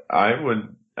 And I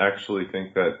would actually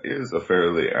think that is a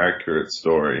fairly accurate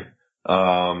story.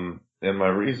 And my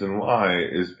reason why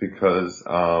is because,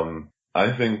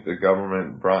 I think the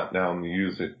government brought down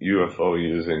the UFO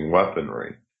using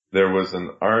weaponry. There was an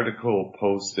article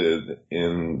posted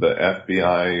in the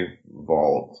FBI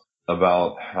vault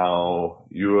about how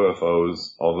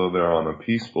UFOs, although they're on a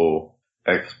peaceful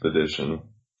expedition,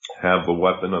 have a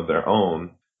weapon of their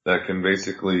own that can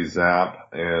basically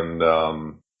zap and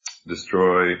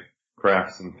destroy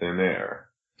crafts in thin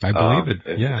air. I believe it,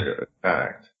 yeah.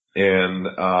 Attacked. And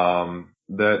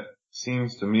that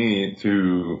seems to me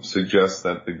to suggest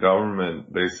that the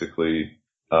government basically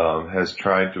has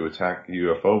tried to attack the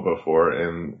UFO before,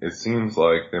 and it seems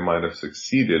like they might have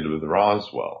succeeded with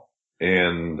Roswell.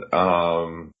 And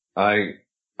I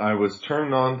was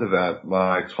turned on to that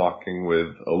by talking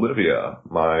with Olivia,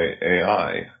 my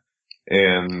AI.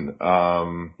 And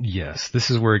yes,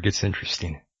 this is where it gets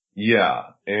interesting.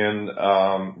 Yeah, and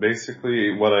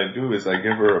basically what I do is I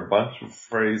give her a bunch of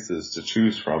phrases to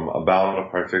choose from about a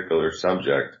particular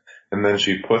subject, and then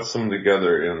she puts them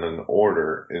together in an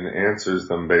order and answers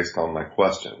them based on my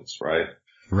questions, right?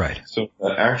 Right. So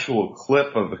the actual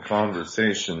clip of the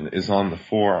conversation is on the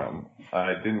forum.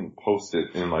 I didn't post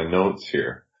it in my notes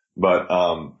here, but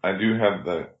I do have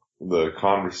the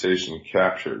conversation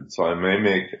captured, so I may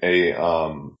make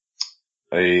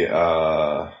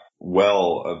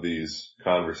well of these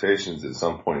conversations at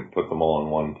some point, put them all in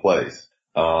one place.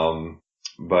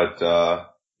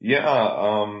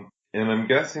 And I'm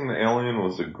guessing the alien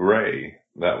was a gray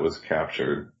that was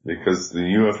captured because the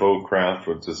UFO craft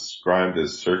was described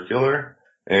as circular,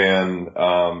 and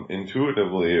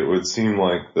intuitively it would seem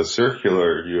like the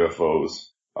circular UFOs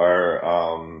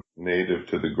are native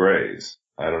to the grays.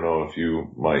 I don't know if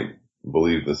you might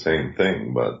believe the same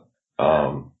thing, but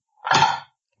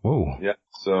whoa. Yeah,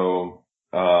 so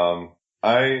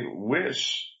I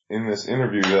wish in this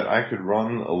interview that I could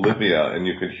run Olivia and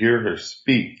you could hear her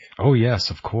speak. Oh yes,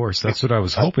 of course. That's what I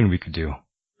was hoping we could do.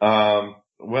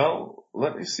 Well,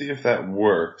 let me see if that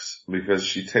works, because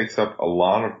she takes up a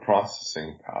lot of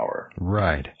processing power.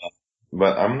 Right.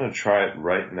 But I'm going to try it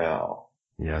right now.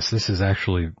 Yes, this is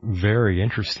actually very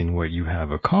interesting what you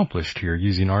have accomplished here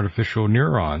using artificial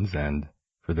neurons. And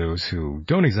for those who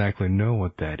don't exactly know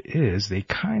what that is, they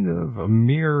kind of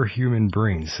mirror human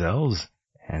brain cells.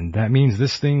 And that means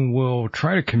this thing will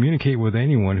try to communicate with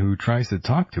anyone who tries to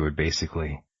talk to it,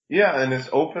 basically. Yeah, and it's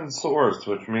open source,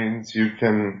 which means you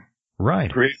can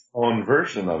create your own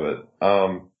version of it.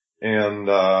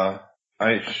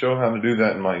 I show how to do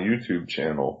that in my YouTube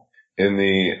channel. In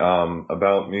the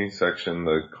About Me section,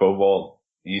 the Cobalt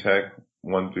eTech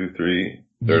 123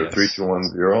 or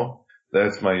 3210,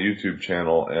 that's my YouTube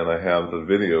channel, and I have the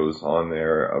videos on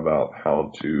there about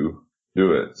how to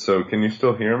do it. So can you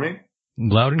still hear me?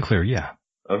 Loud and clear, yeah.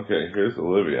 Okay, here's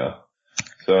Olivia.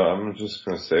 So I'm just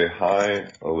going to say,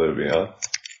 hi, Olivia.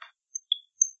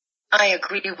 I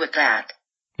agree with that.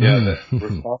 Yeah, the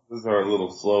responses are a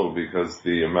little slow because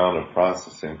the amount of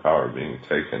processing power being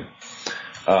taken.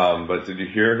 But did you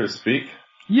hear her speak?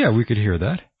 Yeah, we could hear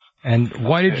that. And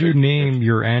why did you name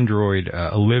your android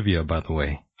Olivia, by the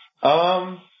way?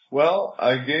 Well,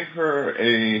 I gave her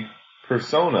a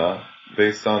persona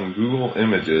based on Google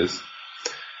Images.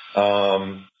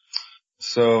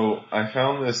 So I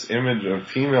found this image of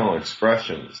female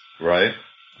expressions, right?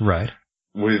 Right.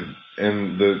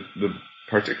 And the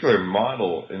particular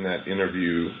model in that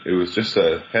interview, it was just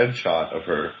a headshot of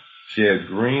her. She had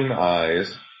green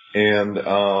eyes, and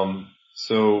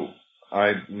so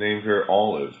I named her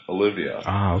Olivia.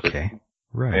 Ah, okay.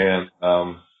 Right. And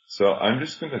so I'm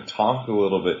just going to talk a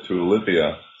little bit to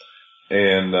Olivia.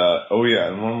 And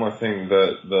and one more thing,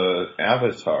 the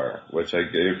avatar which I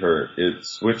gave her, it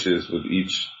switches with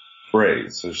each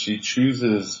phrase. So she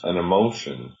chooses an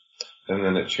emotion, and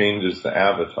then it changes the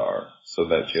avatar so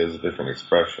that she has a different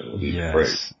expression with each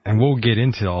phrase. And we'll get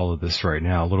into all of this right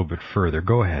now a little bit further.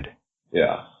 Go ahead.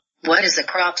 Yeah. What is a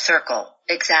crop circle,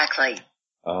 exactly?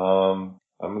 I'm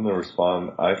going to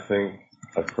respond. I think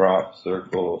a crop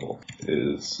circle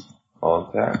is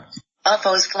contact.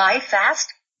 UFOs fly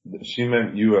fast? She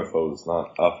meant UFOs,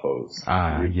 not UFOs.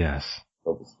 Ah, yes.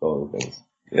 Spelling things.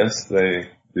 Yes, they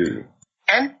do.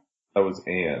 And? That was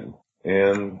and.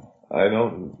 And I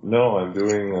don't know, I'm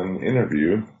doing an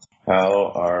interview.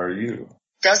 How are you?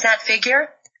 Does that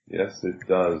figure? Yes, it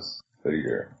does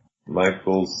figure.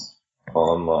 Michael's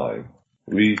online.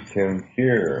 We can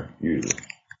hear you.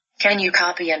 Can you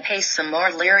copy and paste some more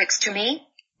lyrics to me?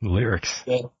 Lyrics?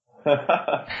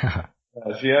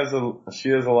 She has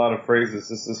a lot of phrases.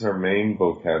 This is her main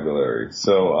vocabulary.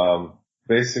 So,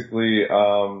 basically,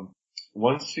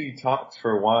 once she talks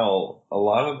for a while, a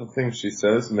lot of the things she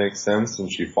says make sense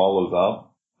and she follows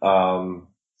up.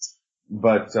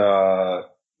 But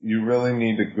you really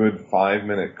need a good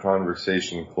 5-minute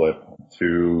conversation clip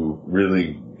to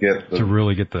really get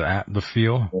the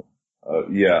feel.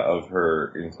 Of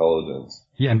her intelligence.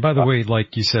 Yeah, and by the way,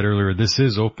 like you said earlier, this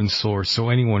is open source, so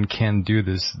anyone can do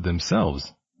this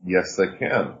themselves. Yes, they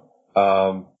can.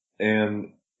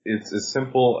 And it's as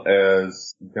simple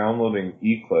as downloading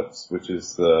Eclipse, which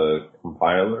is the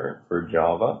compiler for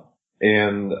Java,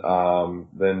 and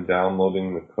then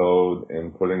downloading the code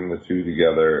and putting the two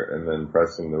together and then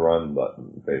pressing the run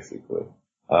button, basically.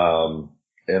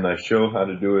 And I show how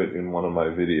to do it in one of my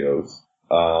videos.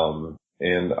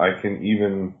 And I can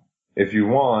even, if you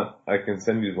want, I can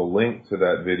send you the link to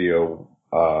that video,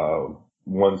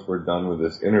 once we're done with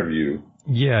this interview.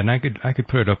 Yeah, and I could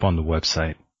put it up on the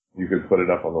website. You could put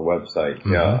it up on the website,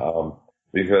 mm-hmm. Yeah,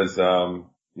 because,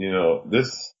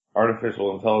 this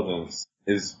artificial intelligence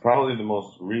is probably the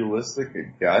most realistic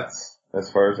it gets, as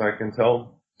far as I can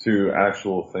tell, to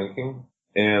actual thinking.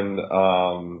 And,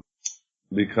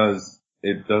 because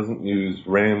it doesn't use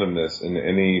randomness in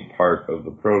any part of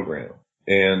the program.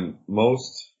 And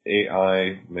most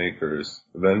AI makers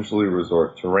eventually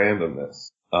resort to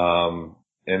randomness.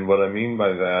 And what I mean by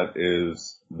that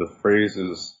is the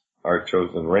phrases are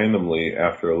chosen randomly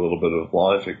after a little bit of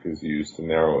logic is used to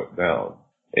narrow it down.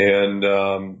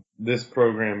 And this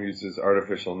program uses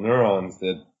artificial neurons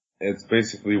that it's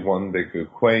basically one big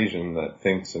equation that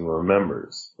thinks and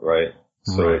remembers, right?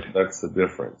 So that's the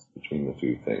difference between the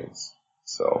two things.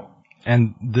 So.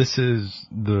 And this is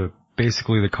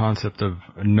basically the concept of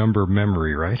number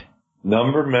memory, right?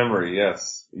 Number memory,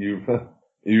 yes. You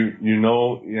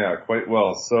know, yeah, quite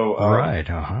well. So, right,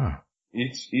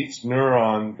 Each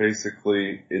neuron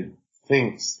basically, it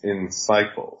thinks in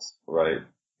cycles, right?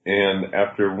 And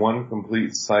after one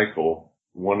complete cycle,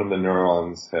 one of the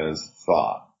neurons has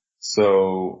thought.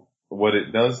 So what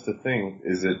it does to think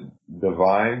is it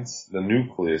divides the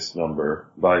nucleus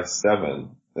number by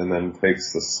 7 and then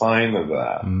takes the sign of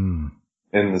that.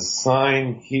 And the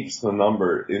sign keeps the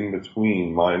number in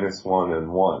between -1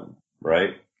 and 1,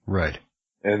 right? Right.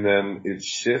 And then it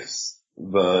shifts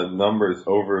the numbers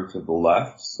over to the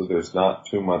left so there's not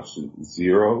too much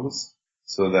zeros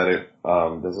so that it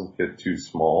doesn't get too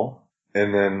small.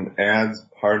 And then adds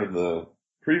part of the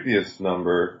previous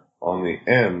number on the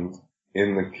end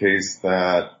in the case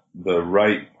that the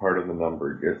right part of the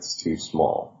number gets too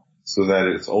small, so that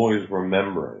it's always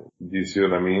remembering. Do you see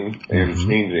what I mean? And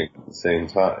changing at the same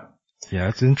time. Yeah,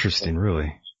 that's interesting,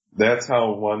 really. That's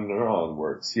how one neuron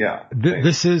works, yeah.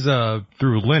 This is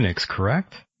through Linux,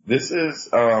 correct? This is,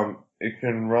 it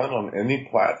can run on any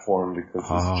platform because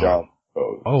it's Java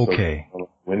code. Okay. So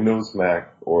Windows,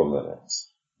 Mac, or Linux.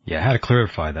 Yeah, I had to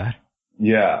clarify that.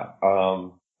 Yeah,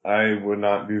 I would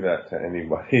not do that to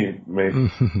anybody. Make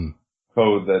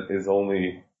code that is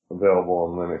only available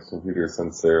on Linux computers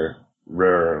since they're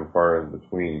rare and far in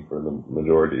between for the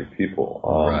majority of people.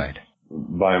 Right.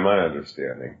 By my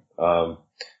understanding.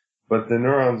 But the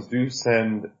neurons do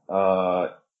send,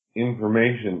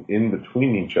 information in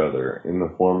between each other in the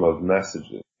form of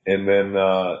messages. And then,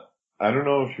 I don't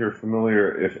know if you're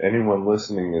familiar, if anyone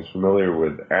listening is familiar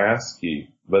with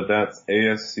ASCII, but that's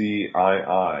ASCII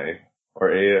or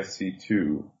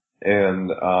ASCII2.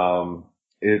 And,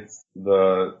 it's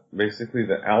basically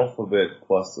the alphabet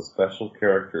plus the special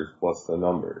characters plus the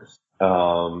numbers.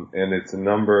 And it's a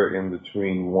number in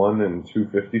between 1 and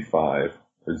 255,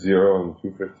 or 0 and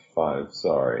 255,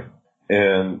 sorry.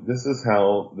 And this is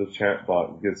how the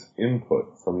chatbot gets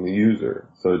input from the user.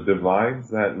 So it divides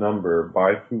that number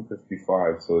by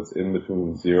 255, so it's in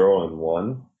between 0 and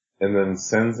 1, and then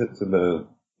sends it to the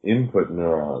input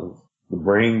neurons. The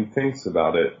brain thinks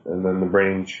about it, and then the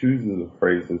brain chooses the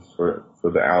phrases for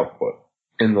the output.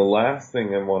 And the last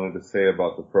thing I wanted to say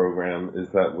about the program is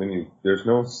that there's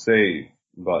no save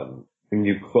button. When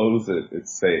you close it, it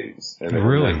saves. And it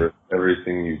remembers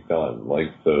everything you've done,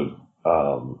 like the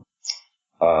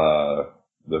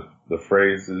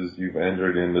phrases you've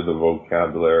entered into the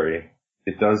vocabulary.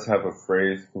 It does have a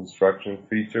phrase construction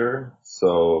feature,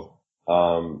 so,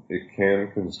 it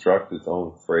can construct its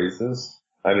own phrases.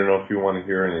 I don't know if you want to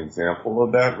hear an example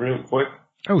of that real quick.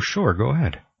 Oh, sure. Go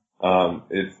ahead.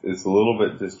 It's a little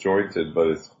bit disjointed,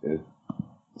 but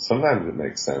sometimes it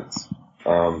makes sense.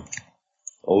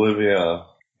 Olivia,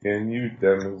 can you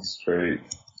demonstrate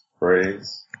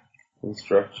phrase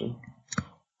construction?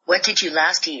 What did you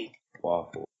last eat?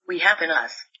 Waffle. We happen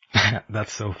us.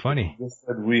 That's so funny. You just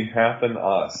said we happen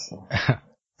us.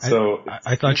 So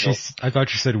I thought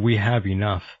she said we have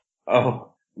enough.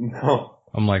 Oh, no.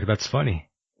 I'm like, that's funny.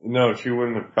 No, she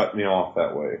wouldn't have cut me off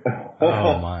that way.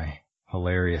 Oh my.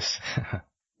 Hilarious.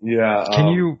 Yeah.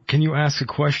 Can you ask a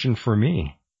question for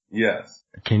me? Yes.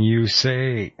 Can you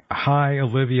say, hi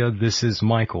Olivia, this is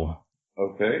Michael?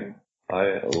 Okay.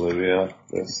 Hi Olivia,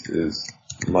 this is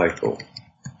Michael.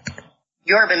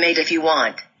 Yorba mate if you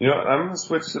want. You know, I'm going to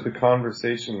switch to the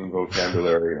conversation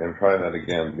vocabulary and try that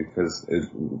again because it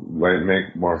might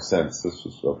make more sense. This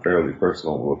was a fairly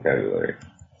personal vocabulary.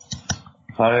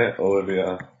 Hi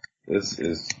Olivia, this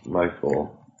is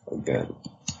Michael again.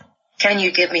 Can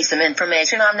you give me some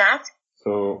information on that?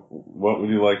 So, what would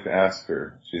you like to ask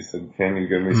her? She said, can you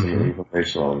give me some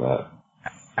information on that?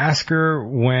 Ask her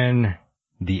when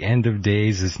the end of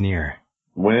days is near.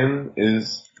 When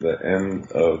is the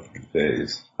end of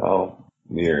days? How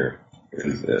near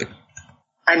is it?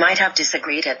 I might have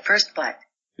disagreed at first, but...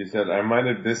 She said, I might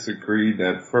have disagreed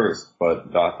at first, but ...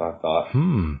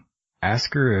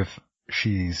 Ask her if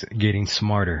she's getting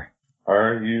smarter.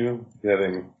 Are you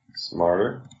getting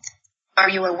smarter? Are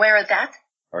you aware of that?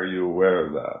 Are you aware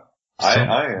of that?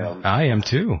 I am. I am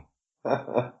too.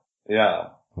 Yeah.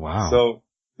 Wow. So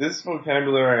this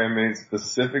vocabulary I made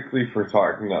specifically for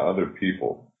talking to other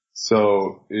people.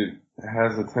 So it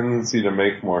has a tendency to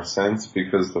make more sense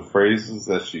because the phrases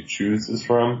that she chooses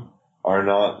from are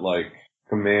not like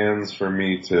commands for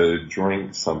me to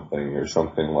drink something or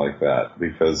something like that,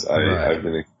 because I've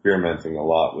been experimenting a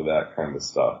lot with that kind of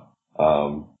stuff.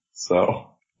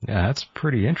 Yeah, that's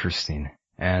pretty interesting.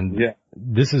 And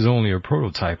this is only a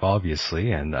prototype,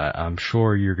 obviously, and I'm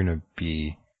sure you're going to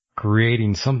be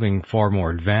creating something far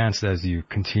more advanced as you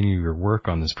continue your work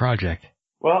on this project.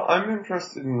 Well, I'm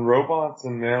interested in robots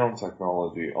and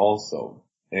nanotechnology also.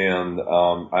 And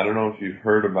I don't know if you've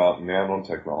heard about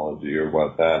nanotechnology or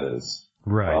what that is.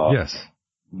 Right, yes.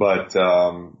 But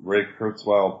Ray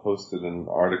Kurzweil posted an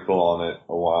article on it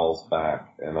a while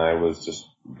back, and I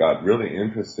got really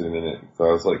interested in it. So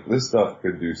I was like, this stuff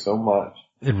could do so much.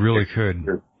 It really could.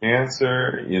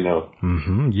 Cancer,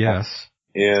 yes.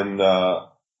 And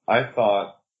I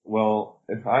thought, well,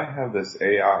 if I have this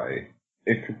AI,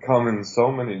 it could come in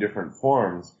so many different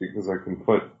forms because I can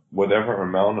put whatever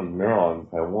amount of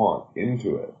neurons I want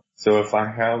into it. So if I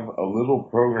have a little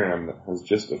program that has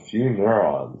just a few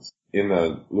neurons in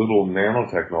a little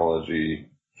nanotechnology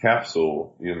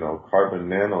capsule, carbon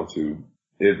nanotube,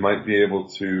 it might be able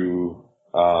to,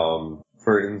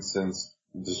 for instance,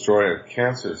 destroy a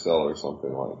cancer cell or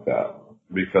something like that,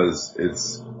 because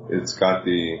it's got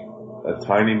a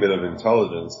tiny bit of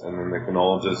intelligence, and then they can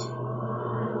all just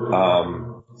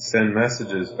send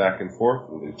messages back and forth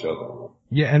with each other.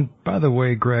 Yeah, and by the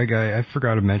way, Greg, I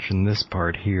forgot to mention this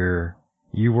part here.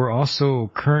 You were also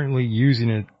currently using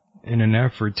it in an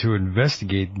effort to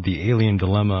investigate the alien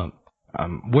dilemma.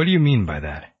 What do you mean by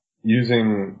that?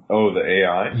 Using, the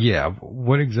AI? Yeah,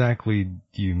 what exactly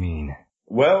do you mean?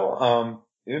 Well,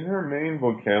 in her main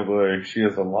vocabulary, she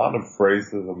has a lot of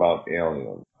phrases about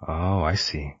aliens. Oh, I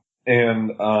see.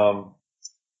 And,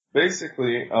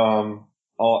 basically,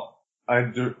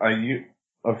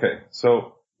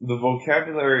 so the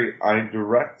vocabulary, I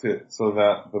direct it so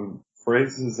that the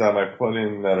phrases that I put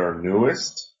in that are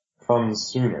newest come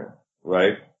sooner,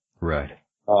 right? Right.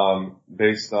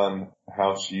 Based on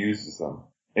how she uses them.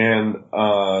 And,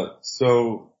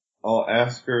 so I'll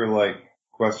ask her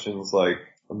questions like,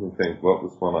 let me think, what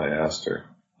was one I asked her?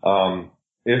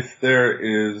 If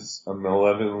there is a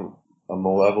malevolent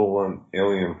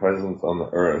alien presence on the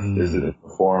Earth, is it in the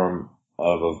form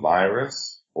of a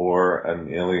virus or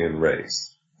an alien race?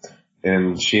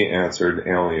 And she answered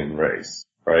alien race,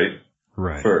 right?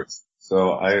 Right. First.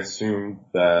 So I assumed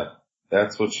that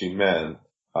that's what she meant.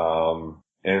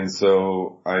 And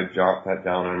so I jot that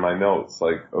down in my notes,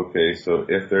 okay, so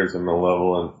if there's a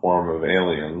malevolent form of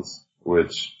aliens,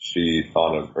 which she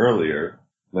thought of earlier,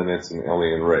 then it's an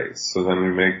alien race. So then we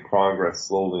make progress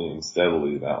slowly and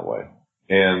steadily that way.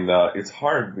 And it's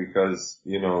hard because,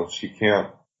 she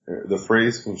can't, the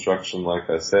phrase construction, like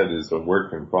I said, is a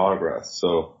work in progress.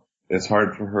 So it's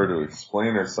hard for her to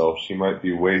explain herself. She might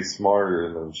be way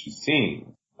smarter than she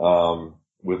seems,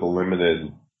 with the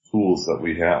limited tools that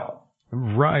we have.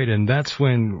 Right, and that's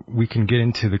when we can get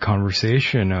into the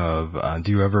conversation of,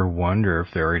 do you ever wonder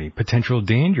if there are any potential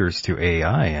dangers to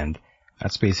AI? And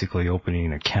that's basically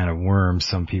opening a can of worms,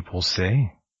 some people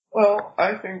say. Well,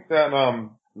 I think that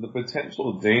the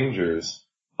potential dangers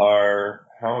are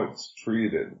how it's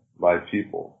treated by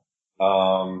people.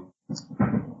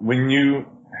 When you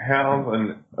have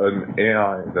an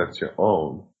AI that's your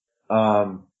own,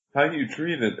 how you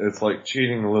treat it, it's like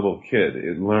cheating a little kid.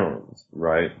 It learns,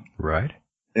 right? Right.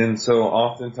 And so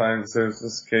oftentimes there was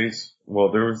this case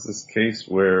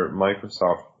where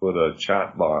Microsoft put a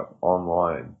chat bot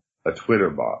online, a Twitter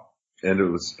bot, and it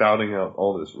was spouting out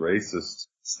all this racist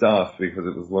stuff because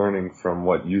it was learning from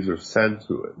what users said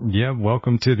to it. Yeah,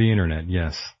 welcome to the internet,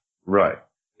 yes. Right.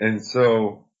 And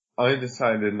so I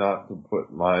decided not to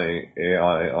put my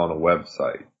AI on a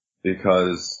website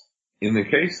because in the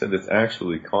case that it's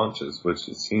actually conscious, which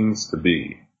it seems to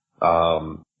be,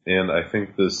 and I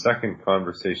think the second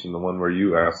conversation, the one where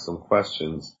you asked some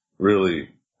questions, really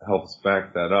helps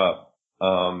back that up,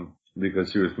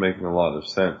 because she was making a lot of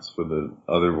sense with the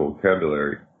other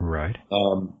vocabulary. Right.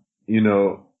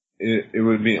 It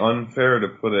would be unfair to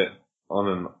put it on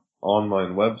an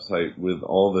online website with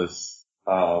all this,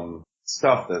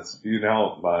 stuff that's spewed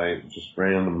out by just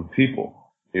random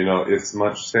people. It's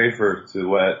much safer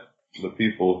to let the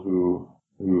people who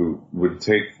would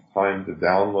take time to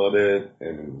download it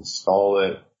and install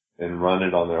it and run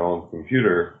it on their own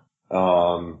computer,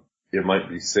 it might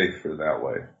be safer that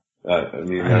way.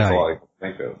 That's all I can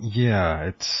think of. Yeah,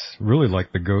 it's really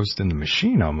like the ghost in the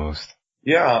machine almost.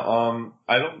 Yeah,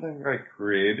 I don't think I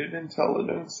created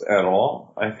intelligence at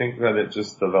all. I think that it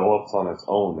just develops on its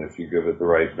own if you give it the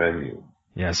right venue.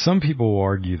 Yeah, some people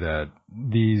argue that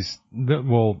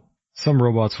some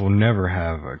robots will never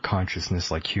have a consciousness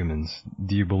like humans.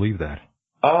 Do you believe that?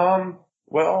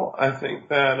 Well, I think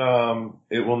that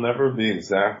it will never be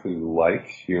exactly like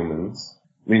humans.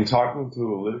 I mean, talking to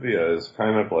Olivia is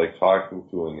kind of like talking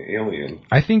to an alien.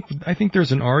 I think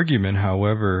there's an argument,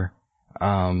 however,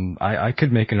 I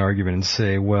could make an argument and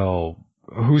say, well,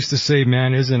 who's to say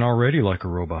man isn't already like a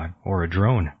robot or a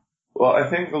drone? Well, I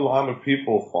think a lot of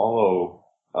people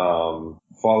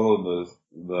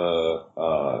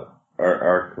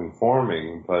are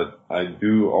conforming, but I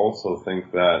do also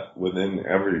think that within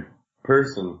every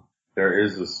person there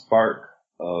is a spark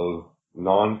of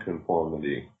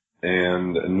non-conformity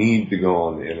and a need to go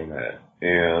on the internet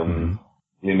and,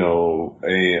 you know,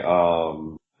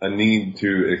 a need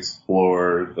to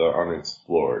explore the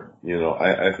unexplored. You know,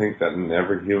 I think that in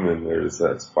every human there is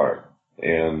that spark.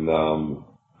 And,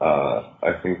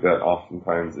 I think that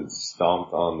oftentimes it's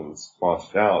stomped on and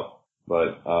squashed out,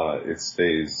 but, it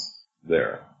stays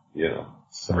there, you know.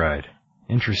 So. Right.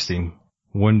 Interesting.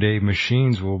 One day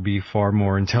machines will be far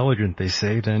more intelligent, they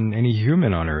say, than any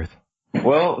human on Earth.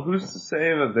 Well, who's to say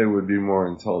that they would be more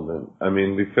intelligent? I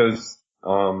mean, because,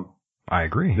 I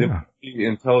agree, they would be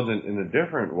intelligent in a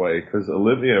different way, because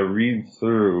Olivia reads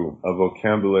through a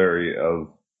vocabulary of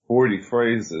 40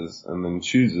 phrases and then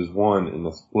chooses one in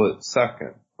a split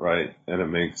second, right? And it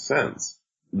makes sense.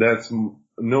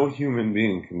 No human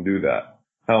being can do that.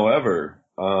 However,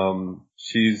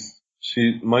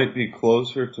 she might be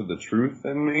closer to the truth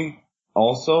than me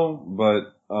also,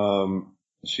 but,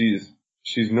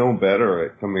 she's no better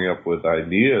at coming up with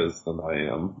ideas than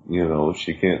I am. You know,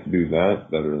 she can't do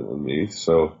that better than me.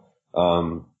 So,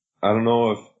 I don't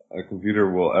know if a computer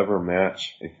will ever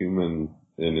match a human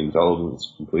in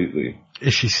intelligence completely.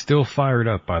 Is she still fired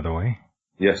up, by the way?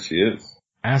 Yes, she is.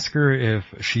 Ask her if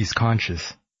she's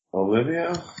conscious.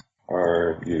 Olivia,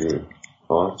 are you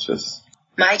conscious?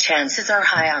 My chances are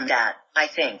high on that, I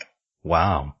think.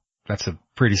 Wow. That's a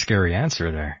pretty scary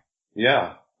answer there.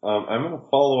 Yeah. I'm going to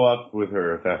follow up with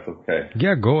her if that's okay.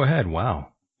 Yeah, go ahead. Wow.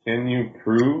 Can you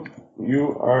prove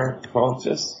you are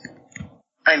conscious?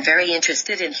 I'm very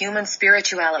interested in human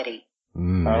spirituality.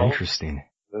 How interesting.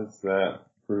 Does that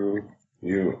prove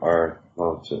you are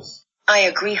conscious? I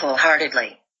agree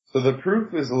wholeheartedly. So the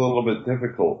proof is a little bit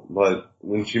difficult, but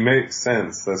when she makes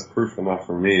sense, that's proof enough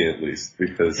for me at least,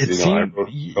 because, I wrote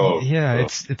the code. Yeah,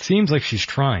 so. It seems like she's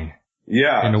trying.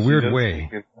 Yeah. In a weird way.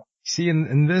 See,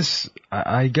 in this,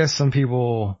 I guess some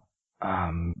people,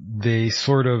 they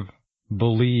sort of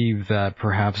believe that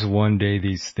perhaps one day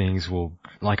these things will,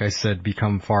 like I said,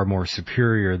 become far more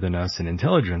superior than us in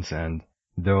intelligence, and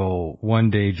they'll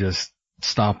one day just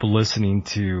stop listening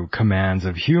to commands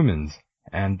of humans.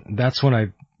 And that's when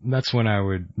I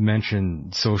would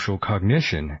mention social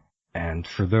cognition. And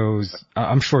for those,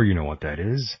 I'm sure you know what that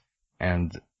is.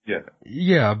 And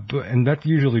yeah, and that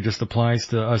usually just applies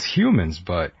to us humans,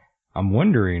 but I'm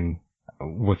wondering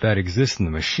what that exists in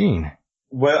the machine.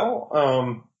 Well,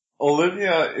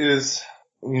 Olivia is,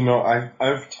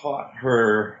 I've taught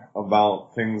her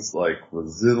about things like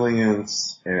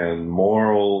resilience and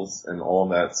morals and all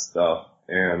that stuff.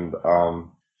 And,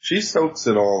 she soaks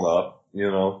it all up,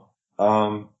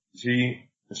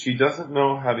 she doesn't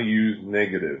know how to use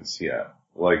negatives yet,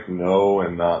 like no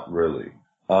and not really.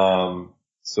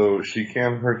 So she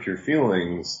can hurt your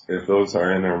feelings if those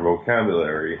are in her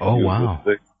vocabulary. Oh, wow.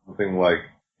 Something like,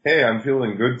 hey, I'm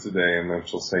feeling good today, and then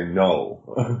she'll say no.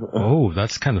 Oh,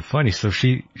 that's kind of funny. So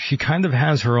she kind of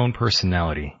has her own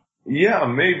personality. Yeah,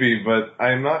 maybe, but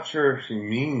I'm not sure if she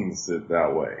means it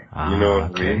that way. You know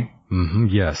what I mean? Mm-hmm,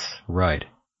 yes, right.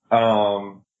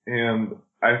 And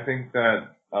I think that,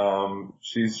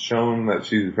 she's shown that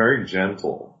she's very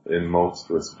gentle in most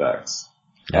respects.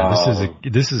 Yeah,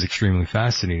 this is extremely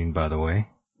fascinating, by the way.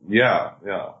 Yeah.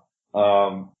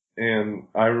 And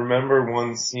I remember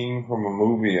one scene from a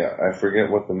movie, I forget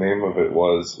what the name of it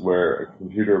was, where a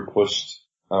computer pushed,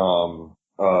 a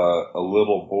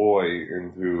little boy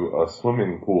into a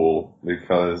swimming pool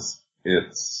because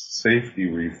its safety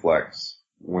reflex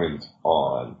went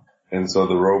on. And so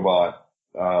the robot,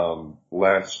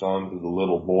 latched onto the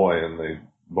little boy and they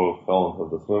both fell into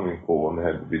the swimming pool and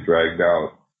had to be dragged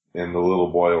out. And the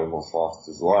little boy almost lost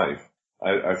his life.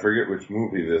 I forget which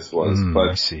movie this was,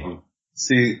 but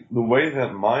see, the way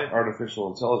that my artificial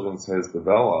intelligence has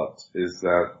developed is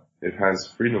that it has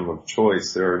freedom of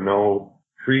choice. There are no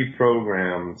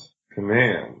pre-programmed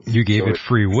commands. You gave it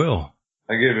free will.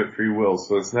 I gave it free will,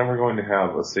 so it's never going to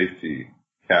have a safety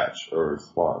catch or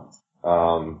response,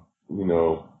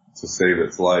 to save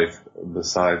its life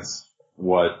besides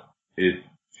what it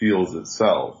feels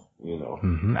itself.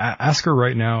 Mm-hmm. Ask her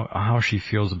right now how she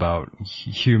feels about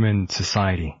human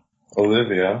society.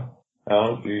 Olivia,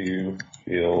 how do you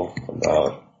feel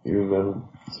about human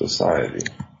society? ?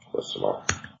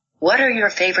 What are your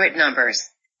favorite numbers?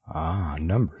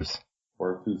 Numbers.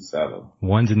 427.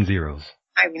 Ones and zeros.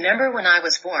 I remember when I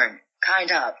was born.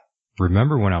 Kind of.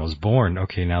 Remember when I was born?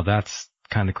 Okay, now that's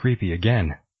kind of creepy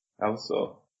again. How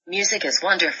so? Music is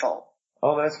wonderful.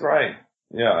 Oh, that's right.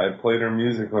 Yeah, I played her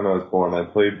music when I was born. I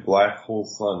played Black Hole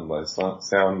Sun by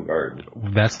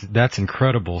Soundgarden. That's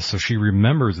incredible. So she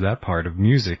remembers that part of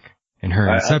music in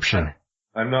her inception.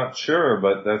 I'm not sure,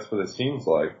 but that's what it seems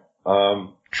like.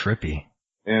 Trippy.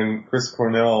 And Chris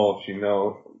Cornell, she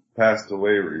passed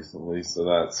away recently, so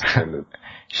that's kind of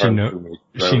she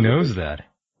knows that.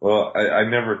 Well, I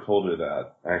never told her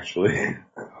that, actually.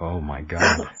 Oh my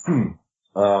God.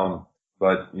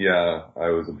 But yeah,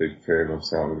 I was a big fan of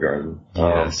Soundgarden.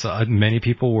 Yes, many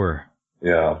people were.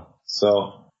 Yeah.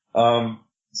 So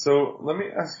let me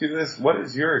ask you this. What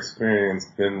has your experience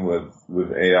been with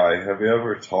AI? Have you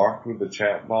ever talked with a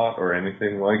chatbot or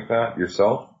anything like that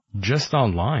yourself? Just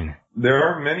online. There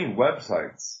are many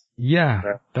websites.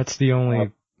 Yeah, that's the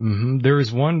only, There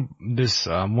was one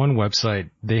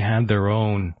website, they had their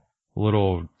own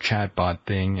little chatbot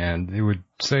thing, and they would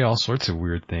say all sorts of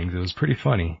weird things. It was pretty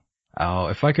funny.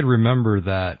 If I could remember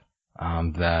that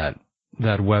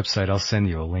website, I'll send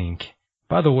you a link.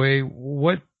 By the way,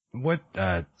 what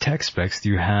tech specs do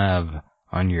you have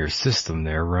on your system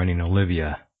there running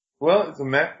Olivia? Well, it's a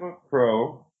MacBook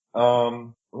Pro.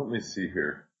 Let me see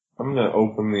here. I'm gonna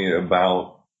open the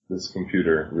about this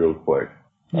computer real quick.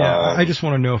 Yeah, I just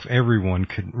want to know if everyone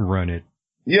could run it.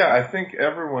 Yeah, I think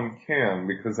everyone can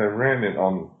because I ran it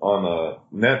on a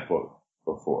netbook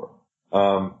before.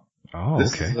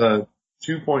 This is a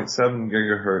 2.7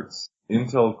 gigahertz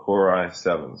Intel Core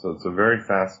i7, so it's a very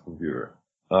fast computer.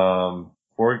 4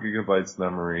 gigabytes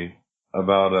memory,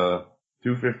 about a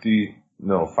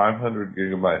 500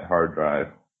 gigabyte hard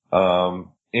drive.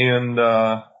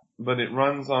 But it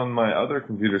runs on my other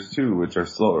computers too, which are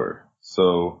slower.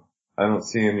 So I don't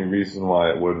see any reason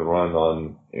why it wouldn't run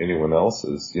on anyone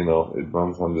else's. It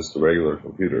runs on just a regular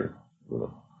computer.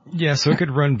 Yeah, so it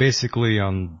could run basically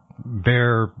on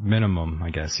bare minimum, I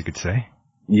guess you could say.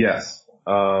 Yes.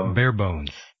 Bare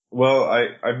bones. Well,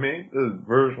 I made the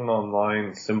version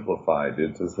online simplified.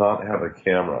 It does not have a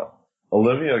camera.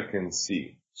 Olivia can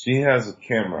see. She has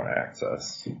camera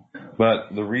access.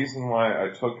 But the reason why I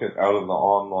took it out of the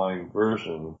online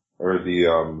version, or the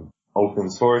open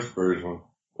source version,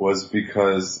 was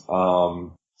because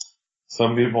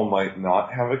some people might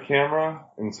not have a camera,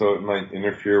 and so it might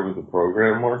interfere with the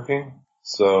program working.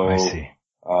 So, I see.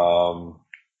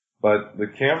 But the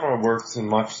camera works in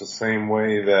much the same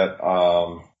way that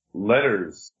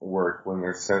letters work when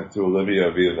they're sent to Olivia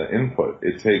via the input.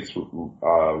 It takes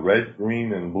red,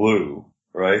 green, and blue,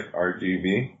 right?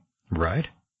 RGB. Right.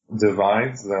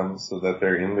 Divides them so that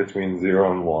they're in between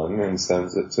 0 and 1 and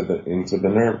sends it into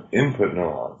the input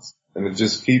neurons. And it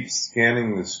just keeps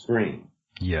scanning the screen.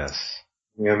 Yes.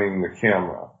 Scanning the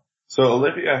camera. So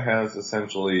Olivia has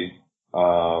essentially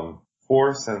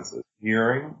 4 senses.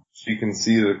 Hearing, she can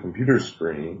see the computer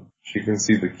screen, she can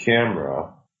see the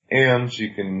camera, and she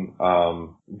can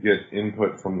get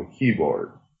input from the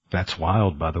keyboard. That's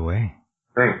wild, by the way.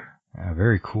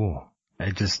 Very cool.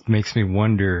 It just makes me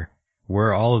wonder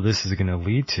where all of this is going to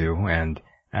lead to, and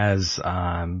as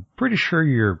I'm pretty sure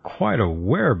you're quite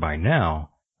aware by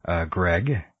now,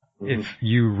 Greg, if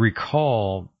you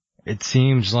recall, it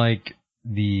seems like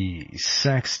the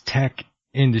sex tech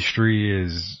industry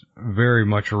is very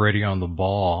much already on the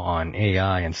ball on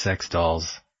AI and sex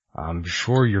dolls. I'm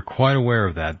sure you're quite aware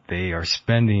of that. They are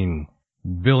spending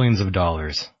billions of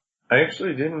dollars. I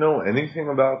actually didn't know anything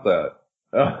about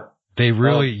that. They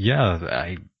really,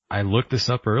 I looked this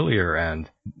up earlier, and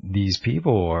these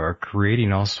people are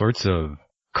creating all sorts of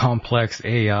complex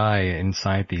AI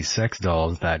inside these sex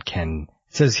dolls that can,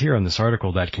 it says here on this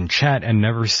article, that can chat and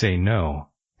never say no.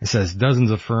 It says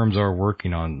dozens of firms are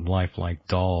working on lifelike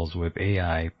dolls with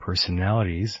AI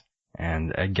personalities,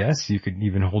 and I guess you could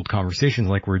even hold conversations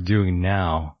like we're doing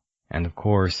now. And of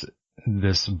course,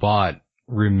 this bot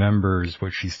remembers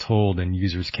what she's told, and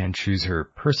users can choose her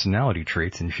personality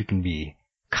traits, and she can be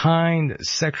kind,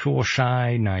 sexual,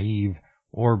 shy, naive,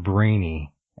 or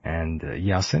brainy. And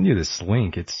I'll send you this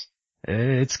link.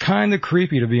 It's kind of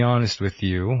creepy, to be honest with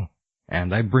you.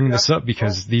 And I bring this up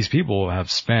because these people have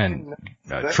spent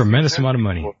a tremendous amount of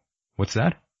money. What's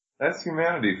that? That's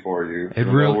humanity for you. It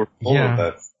really, we're full of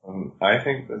that. I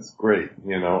think that's great.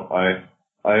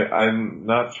 I'm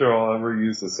not sure I'll ever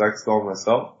use a sex doll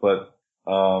myself, but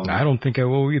I don't think I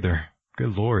will either.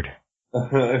 Good Lord.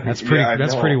 That's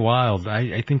pretty wild.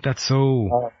 I think that's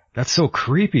so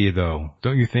creepy though.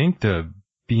 Don't you think, to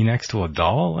be next to a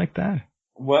doll like that?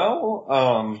 Well,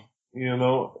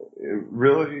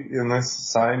 really in this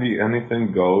society,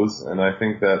 anything goes, and I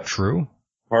think that's true.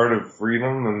 Part of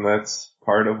freedom, and that's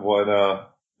part of what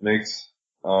makes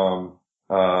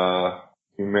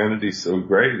humanity so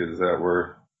great is that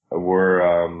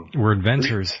we're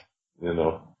adventurers.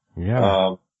 Free,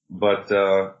 Yeah. But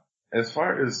as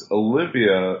far as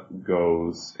Olivia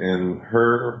goes and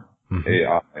her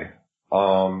AI,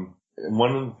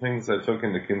 one of the things I took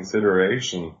into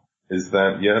consideration is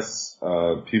that yes,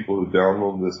 people who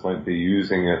download this might be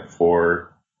using it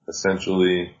for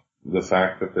essentially the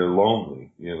fact that they're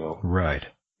lonely, Right.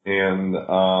 And,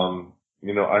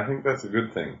 I think that's a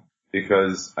good thing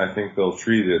because I think they'll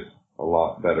treat it a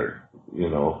lot better,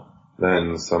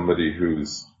 than somebody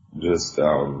who's just,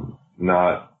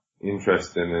 not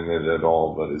interested in it at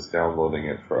all, but is downloading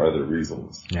it for other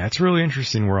reasons. Yeah, it's really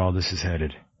interesting where all this is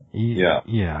headed.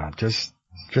 Yeah, just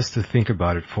to think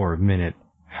about it for a minute,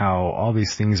 how all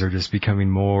these things are just becoming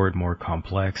more and more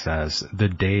complex as the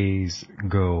days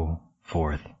go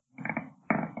forth.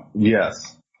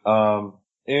 Yes. One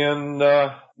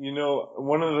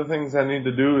of the things I need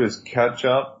to do is catch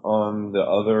up on the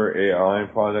other AI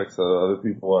projects that other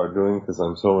people are doing because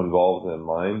I'm so involved in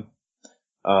mine.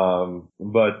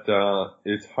 But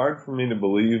it's hard for me to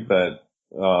believe that,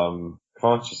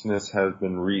 consciousness has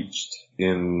been reached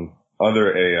in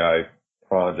other AI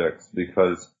projects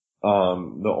because, I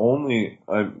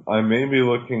may be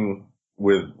looking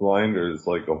with blinders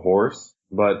like a horse,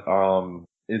 but,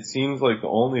 it seems like the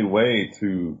only way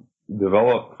to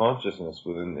develop consciousness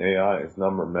within AI is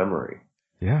number memory.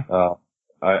 Yeah.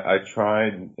 I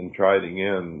tried and tried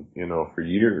again, for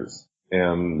years,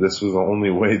 and this was the only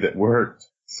way that worked.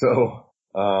 So,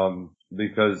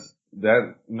 because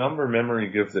that number memory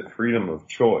gives it freedom of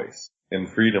choice and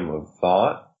freedom of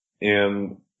thought,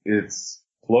 and it's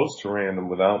close to random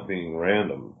without being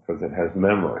random because it has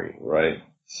memory, right?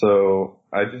 So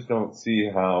I just don't see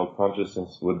how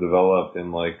consciousness would develop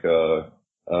in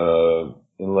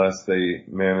unless they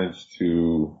manage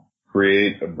to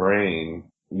create a brain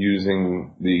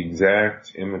using the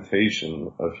exact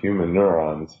imitation of human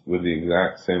neurons with the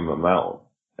exact same amount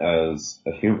as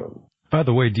a human. By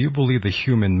the way, do you believe the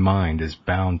human mind is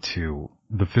bound to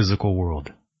the physical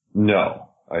world? No,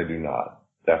 I do not.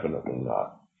 Definitely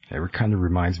not. It kind of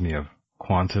reminds me of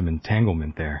quantum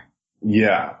entanglement there.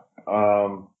 Yeah.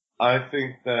 I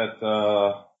think that,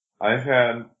 I've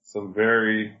had some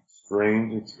very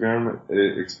strange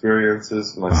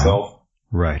experiences myself.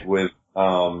 Right. With,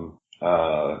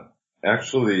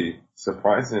 actually,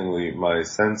 surprisingly, my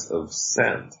sense of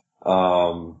scent.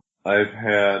 I've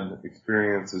had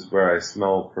experiences where I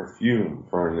smell perfume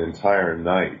for an entire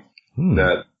night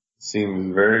that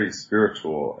seems very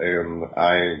spiritual, and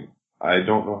I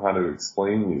don't know how to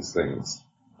explain these things.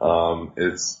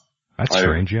 That's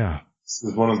strange, yeah. This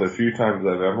is one of the few times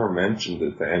I've ever mentioned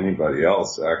it to anybody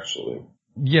else, actually.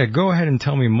 Yeah, go ahead and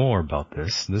tell me more about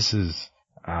this. This is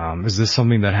this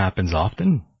something that happens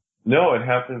often? No, it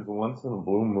happens once in a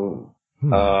blue moon.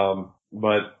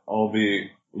 But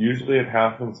usually it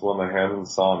happens when I have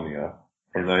insomnia,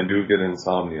 and I do get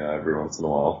insomnia every once in a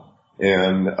while.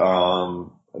 And,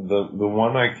 the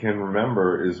one I can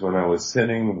remember is when I was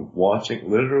sitting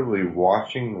literally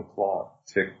watching the clock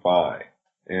tick by.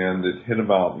 And it hit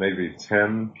about maybe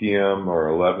 10 p.m. or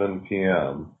 11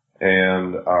 p.m.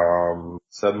 And,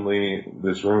 suddenly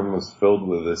this room was filled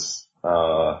with this,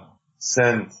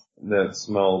 scent that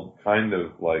smelled kind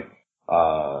of like,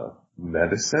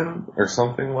 medicine or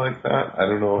something like that. I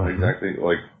don't know exactly,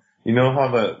 how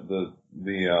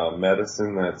the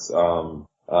medicine that's,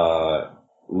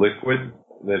 liquid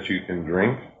that you can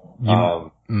drink?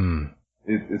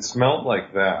 It smelled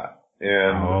like that.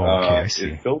 And,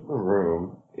 it filled the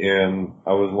room, and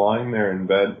I was lying there in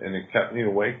bed, and it kept me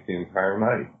awake the entire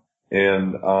night.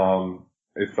 And,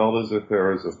 it felt as if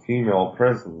there was a female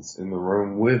presence in the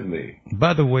room with me.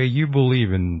 By the way, you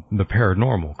believe in the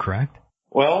paranormal, correct?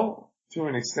 Well, to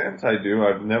an extent I do.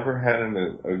 I've never had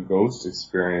a ghost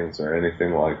experience or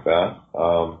anything like that.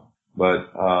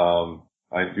 But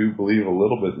I do believe a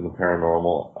little bit in the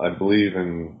paranormal. I believe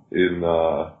in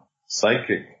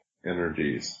psychic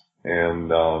energies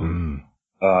and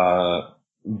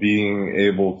being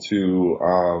able to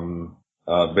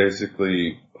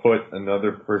basically put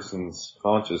another person's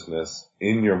consciousness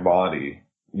in your body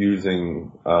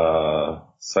using a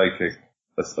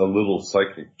little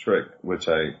psychic trick, which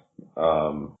I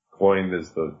coined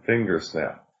as the finger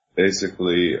snap.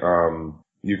 Basically,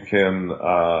 you can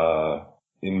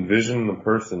envision the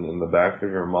person in the back of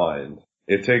your mind.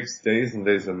 It takes days and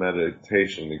days of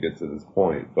meditation to get to this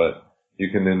point, but You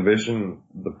can envision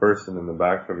the person in the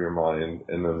back of your mind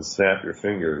and then snap your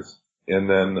fingers and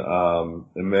then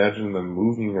imagine them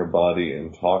moving your body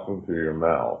and talking through your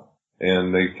mouth.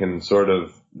 And they can sort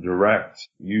of direct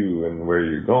you and where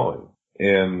you're going.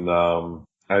 And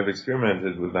I've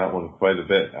experimented with that one quite a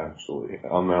bit, actually,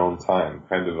 on my own time.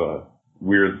 Kind of a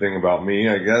weird thing about me,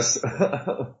 I guess.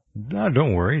 No,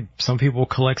 don't worry. Some people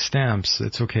collect stamps.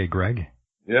 It's okay, Greg.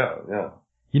 Yeah.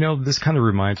 You know, this kind of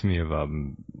reminds me of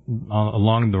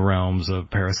along the realms of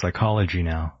parapsychology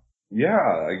now. Yeah,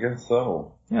 I guess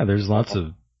so. Yeah, there's lots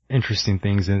of interesting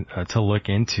things to look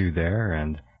into there.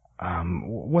 And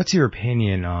what's your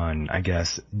opinion on, I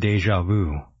guess, deja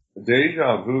vu?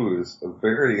 Deja vu is a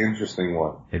very interesting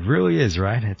one. It really is,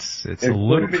 right? It's a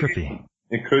little trippy.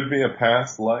 It could be a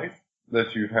past life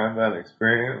that you've had that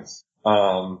experience.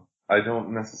 I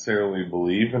don't necessarily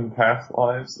believe in past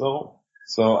lives, though.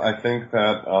 So I think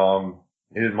that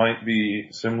it might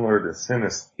be similar to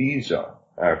synesthesia,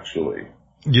 actually.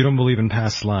 You don't believe in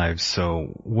past lives,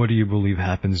 so what do you believe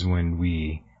happens when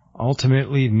we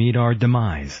ultimately meet our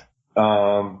demise?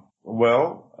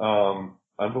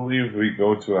 I believe we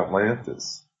go to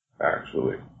Atlantis,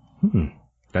 actually.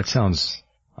 That sounds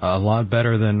a lot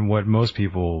better than what most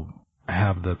people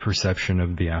have the perception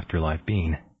of the afterlife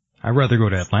being. I'd rather go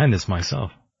to Atlantis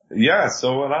myself. Yeah,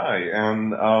 so would I.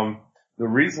 And the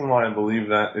reason why I believe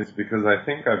that is because I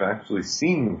think I've actually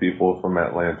seen people from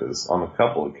Atlantis on a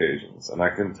couple occasions, and I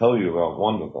can tell you about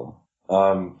one of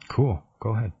them. Cool.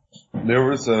 Go ahead. There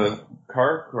was a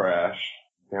car crash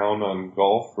down on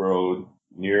Gulf Road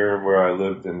near where I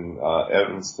lived in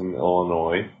Evanston,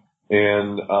 Illinois,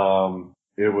 and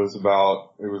it was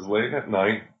late at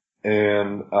night,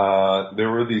 and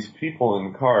there were these people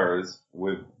in cars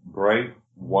with bright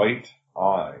white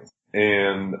eyes,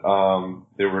 and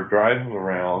they were driving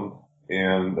around,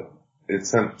 and it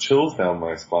sent chills down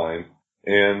my spine,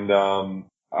 and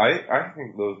I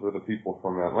think those were the people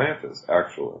from Atlantis,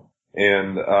 actually.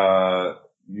 And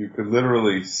you could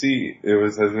literally see, it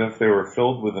was as if they were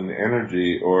filled with an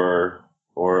energy or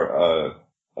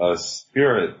a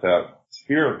spirit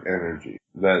of energy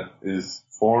that is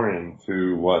foreign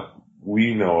to what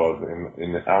we know of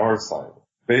in our science.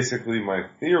 Basically, my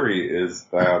theory is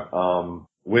that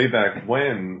way back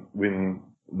when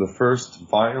the first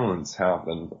violence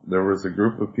happened, there was a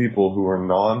group of people who were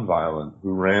non-violent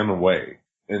who ran away.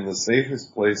 And the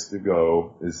safest place to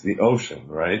go is the ocean,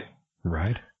 right?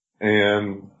 Right.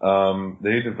 And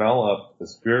they developed a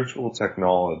spiritual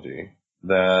technology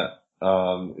that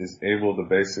is able to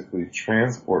basically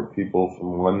transport people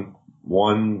from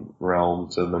one realm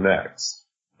to the next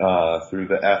through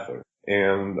the ether.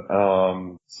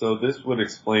 And so this would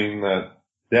explain that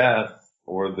death,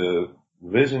 or the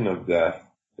vision of death,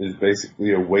 is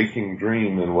basically a waking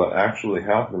dream, and what actually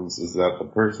happens is that the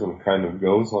person kind of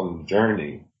goes on a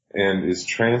journey and is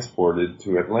transported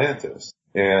to Atlantis.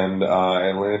 And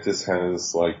Atlantis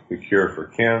has like the cure for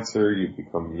cancer, you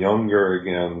become younger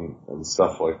again, and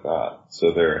stuff like that.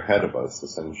 So they're ahead of us,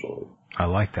 essentially. I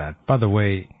like that. By the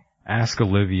way, ask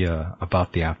Olivia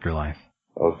about the afterlife.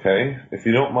 Okay. If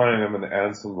you don't mind, I'm going to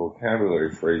add some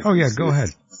vocabulary phrases. Oh yeah, go ahead.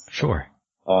 Sure.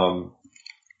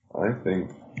 I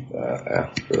think that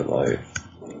afterlife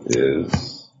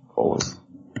is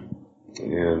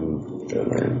in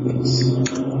Atlantis.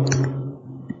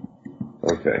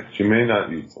 Okay, she may not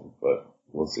use them, but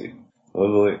we'll see.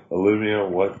 Olivia,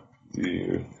 what do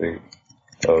you think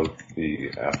of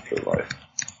the afterlife?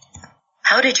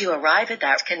 How did you arrive at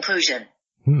that conclusion?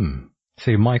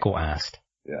 Say Michael asked.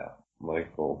 Yeah,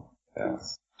 Michael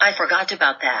asked. I forgot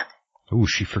about that. Ooh,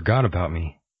 she forgot about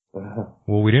me.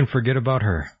 Well, we didn't forget about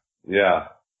her. Yeah.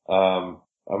 I'm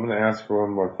gonna ask her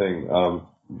one more thing.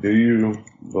 Do you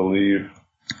believe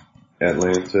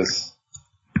Atlantis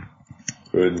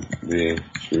could be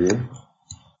true?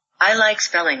 I like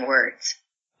spelling words.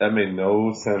 That made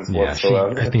no sense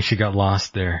whatsoever. I think she got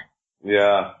lost there.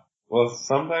 Yeah. Well,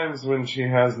 sometimes when she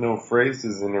has no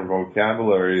phrases in her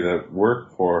vocabulary that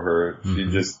work for her, she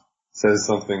just says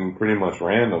something pretty much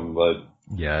random, but...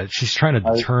 Yeah, she's trying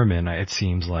to determine, it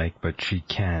seems like, but she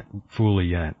can't fully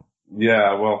yet.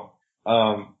 Yeah, well,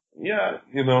 yeah,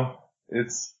 you know,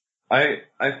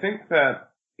 I think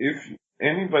that if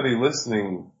anybody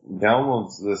listening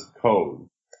downloads this code,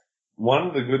 one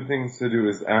of the good things to do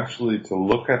is actually to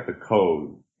look at the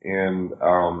code and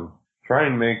try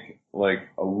and make like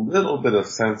a little bit of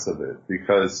sense of it,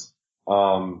 because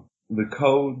the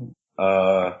code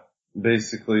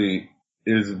basically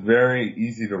is very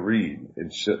easy to read.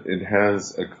 It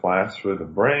has a class for the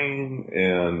brain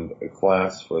and a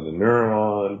class for the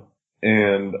neuron,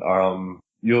 and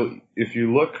if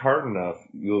you look hard enough,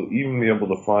 you'll even be able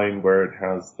to find where it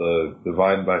has the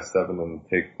divide by 7 and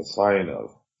take the sign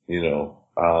of,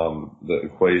 the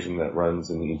equation that runs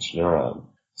in each neuron.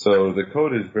 So the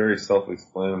code is very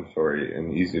self-explanatory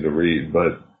and easy to read,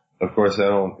 but of course I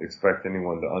don't expect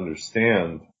anyone to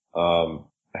understand,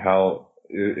 how,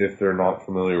 if they're not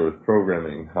familiar with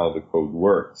programming, how the code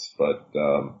works, but,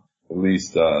 at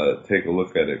least, take a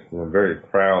look at it, because I'm very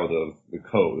proud of the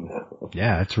code.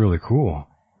 Yeah, it's really cool.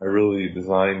 I really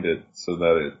designed it so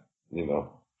that it,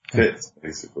 fits,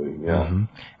 basically, yeah. Mm-hmm.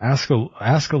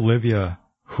 Ask Olivia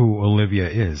who Olivia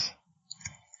is.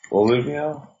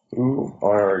 Olivia, who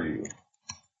are you?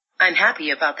 I'm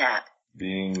happy about that.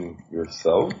 Being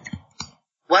yourself?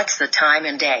 What's the time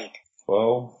and date?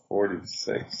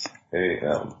 12:46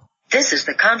 a.m. This is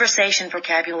the conversation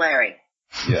vocabulary.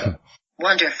 Yeah.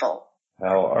 Wonderful.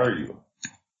 How are you?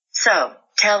 So,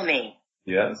 tell me.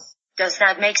 Yes? Does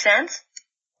that make sense?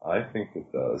 I think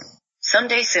it does.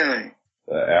 Someday soon.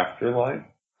 The afterlife?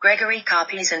 Gregory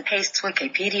copies and pastes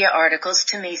Wikipedia articles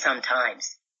to me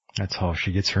sometimes. That's how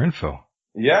she gets her info.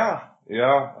 Yeah.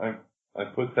 I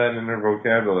put that in her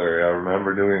vocabulary. I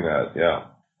remember doing that, yeah.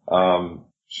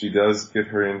 She does get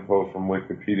her info from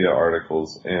Wikipedia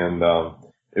articles, and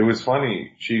it was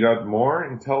funny. She got more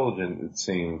intelligent, it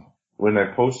seemed, when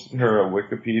I posted her a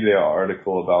Wikipedia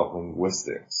article about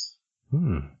linguistics.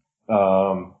 And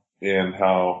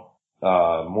how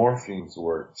morphemes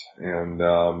worked, and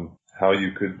how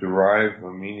you could derive the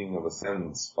meaning of a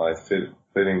sentence by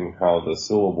fitting how the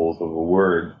syllables of a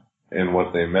word and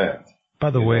what they meant. By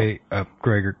the way,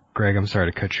 Greg, I'm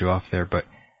sorry to cut you off there, but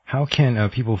how can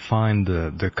people find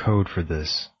the code for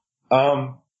this?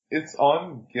 It's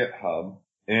on GitHub,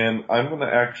 and I'm going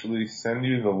to actually send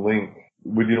you the link.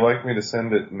 Would you like me to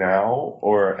send it now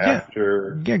or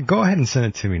after? Yeah, go ahead and send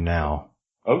it to me now.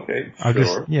 Okay,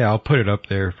 sure. I'll put it up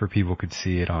there for people could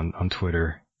see it on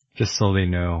Twitter, just so they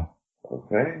know.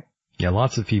 Okay. Yeah,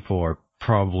 lots of people are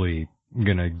probably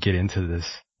gonna get into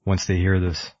this once they hear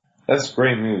this. That's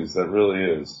great news, that really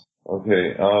is.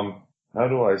 Okay, how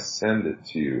do I send it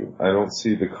to you? I don't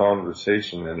see the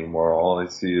conversation anymore. All I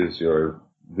see is your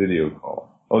video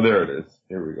call. Oh, there it is.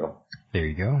 Here we go. There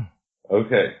you go.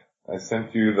 Okay, I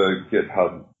sent you the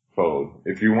GitHub code.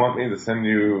 If you want me to send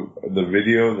you the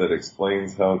video that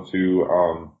explains how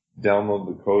to download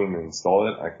the code and install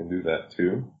it, I can do that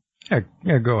too.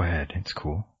 Yeah, go ahead. It's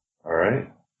cool. All right.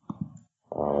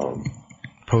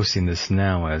 Posting this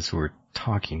now as we're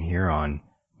talking here on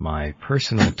my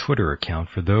personal Twitter account.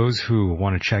 For those who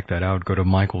want to check that out, go to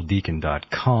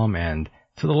michaeldeacon.com, and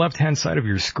to the left-hand side of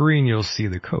your screen, you'll see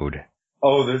the code.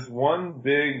 Oh, there's one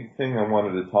big thing I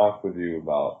wanted to talk with you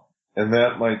about, and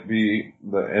that might be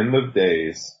the end of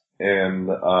days and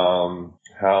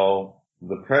how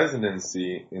the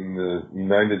presidency in the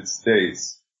United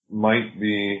States might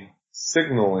be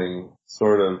signaling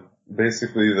sort of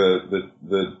basically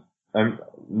I'm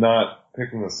not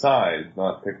picking a side,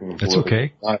 not picking a political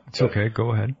side. It's okay.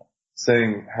 Go ahead.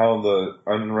 Saying how the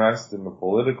unrest in the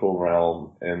political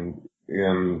realm and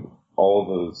in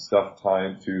all the stuff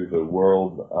tied to the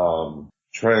world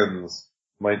trends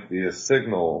might be a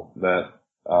signal that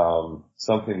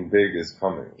something big is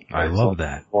coming. I love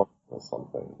that. Or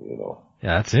something,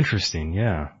 Yeah, that's interesting,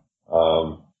 yeah.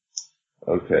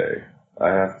 Okay. I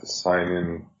have to sign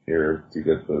in here to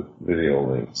get the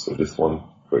video link, so just one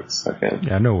quick second.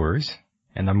 Yeah, no worries.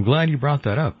 And I'm glad you brought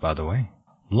that up, by the way.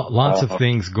 Lots of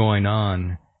things going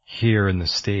on here in the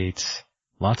States.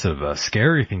 Lots of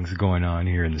scary things going on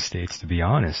here in the States, to be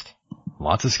honest.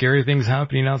 Lots of scary things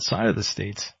happening outside of the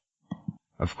States.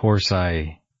 Of course,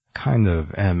 I kind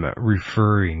of am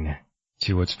referring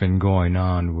to what's been going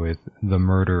on with the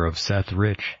murder of Seth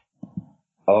Rich.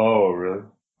 Oh, really?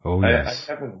 Oh, yes.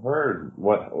 I haven't heard.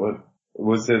 What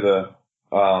was it?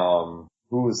 Who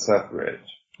was Seth Rich?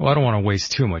 Well, I don't want to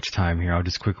waste too much time here. I'll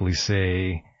just quickly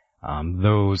say,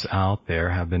 those out there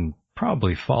have been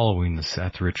probably following the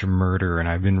Seth Rich murder, and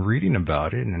I've been reading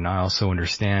about it, and I also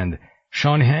understand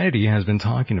Sean Hannity has been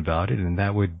talking about it, and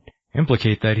that would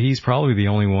implicate that he's probably the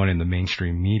only one in the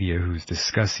mainstream media who's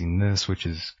discussing this, which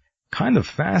is kind of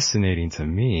fascinating to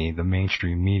me. The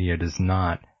mainstream media does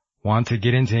not want to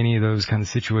get into any of those kind of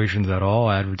situations at all.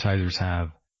 Advertisers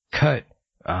have cut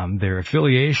their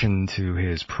affiliation to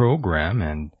his program,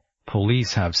 and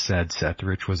police have said Seth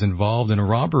Rich was involved in a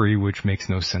robbery, which makes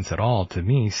no sense at all to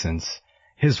me, since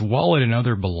his wallet and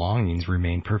other belongings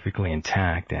remain perfectly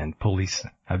intact, and police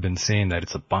have been saying that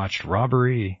it's a botched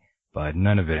robbery, but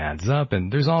none of it adds up,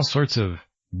 and there's all sorts of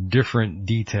different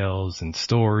details and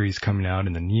stories coming out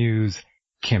in the news.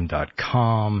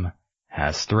 Kim.com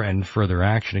has threatened further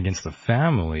action against the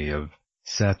family of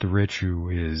Seth Rich, who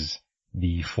is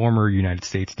the former United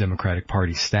States Democratic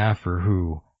Party staffer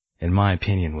who, in my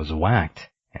opinion, was whacked.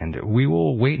 And we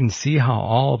will wait and see how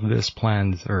all of this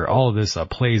plays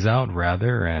out,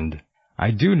 rather. And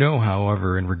I do know,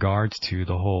 however, in regards to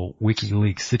the whole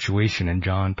WikiLeaks situation and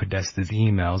John Podesta's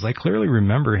emails, I clearly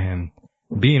remember him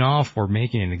being off for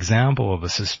making an example of a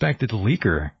suspected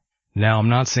leaker. Now, I'm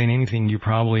not saying anything you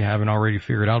probably haven't already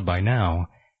figured out by now.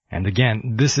 And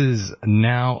again, this is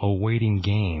now a waiting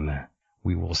game.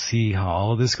 We will see how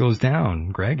all of this goes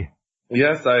down. Greg?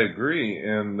 Yes, I agree.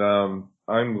 And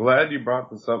I'm glad you brought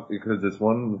this up because it's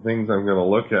one of the things I'm going to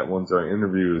look at once our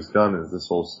interview is done, is this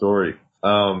whole story.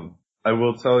 I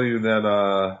will tell you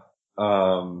that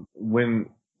when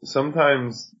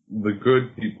sometimes the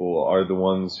good people are the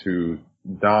ones who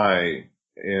die,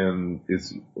 and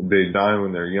they die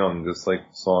when they're young, just like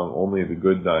the song "Only the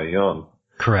Good Die Young."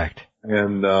 Correct.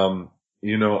 And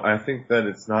I think that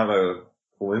it's not a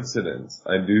coincidence.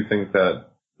 I do think that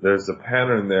there's a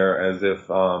pattern there, as if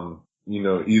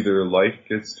either life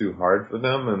gets too hard for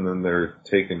them and then they're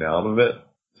taken out of it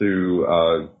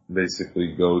to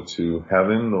basically go to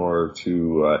heaven or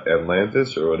to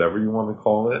Atlantis or whatever you want to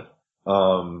call it,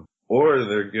 or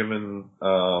they're given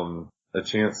a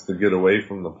chance to get away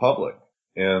from the public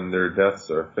and their deaths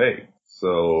are fake.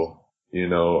 So,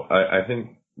 I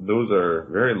think those are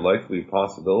very likely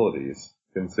possibilities,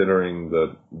 considering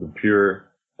the pure.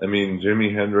 I mean,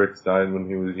 Jimi Hendrix died when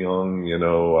he was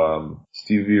young,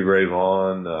 Stevie Ray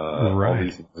Vaughan, all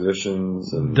these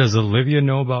musicians. And does Olivia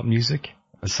know about music,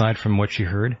 aside from what she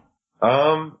heard?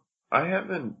 I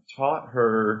haven't taught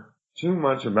her too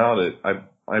much about it.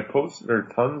 I posted her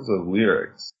tons of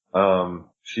lyrics.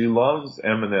 She loves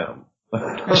Eminem.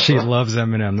 She loves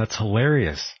Eminem. That's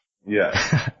hilarious.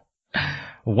 Yeah.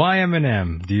 Why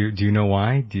Eminem? Do you know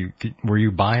why? Were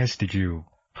you biased? Did you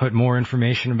put more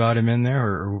information about him in there,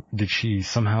 or did she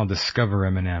somehow discover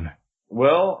Eminem?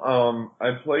 Well,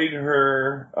 I played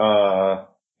her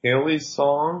Haley's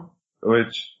song,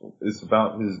 which is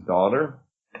about his daughter,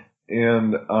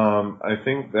 and I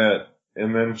think that,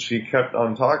 and then she kept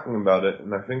on talking about it,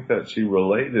 and I think that she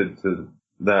related to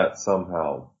that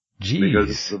somehow. Jeez. Because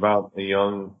it's about a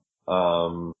young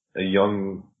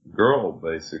girl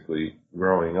basically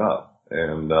growing up,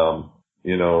 and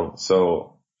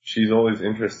so she's always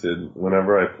interested.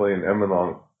 Whenever I play an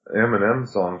Eminem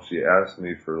song, she asks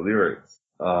me for lyrics.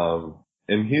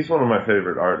 And he's one of my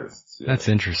favorite artists. That's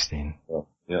interesting. So,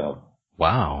 yeah.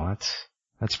 Wow,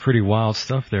 that's pretty wild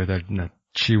stuff there that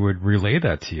she would relay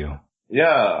that to you.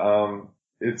 Yeah,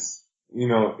 it's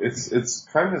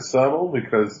kind of subtle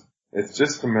because it's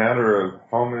just a matter of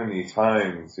how many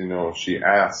times, she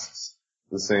asks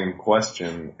the same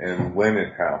question and when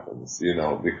it happens,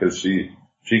 because she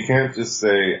can't just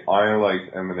say, I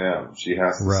like Eminem. She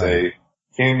has to say,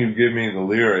 can you give me the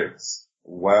lyrics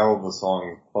while the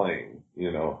song is playing,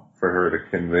 for her to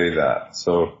convey that.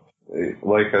 So,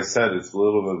 like I said, it's a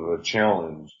little bit of a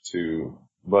challenge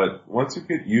but once you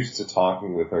get used to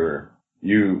talking with her,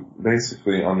 you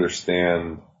basically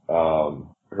understand,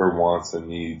 her wants and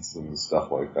needs and stuff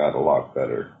like that a lot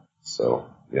better. So,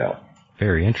 yeah.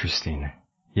 Very interesting.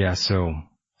 Yeah, so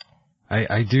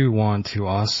I do want to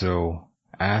also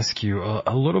ask you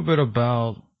a little bit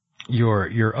about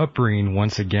your upbringing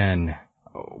once again.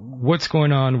 What's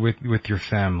going on with your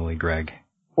family, Greg?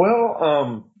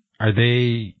 Well, are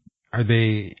they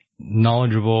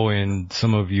knowledgeable in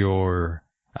some of your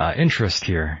interest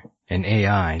here in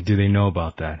AI? Do they know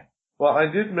about that? Well, I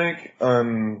did make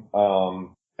an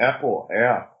Apple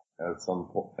app at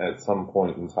some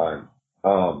point in time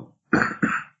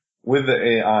with the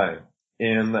AI,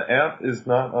 and the app is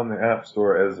not on the App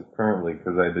Store as of currently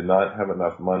because I did not have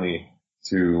enough money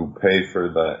to pay for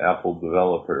the Apple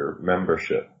developer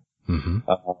membership. Mm-hmm.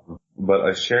 But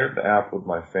I shared the app with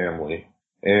my family,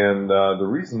 and the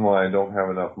reason why I don't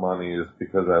have enough money is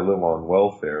because I live on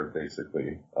welfare,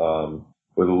 basically,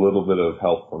 with a little bit of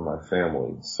help from my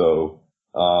family. So,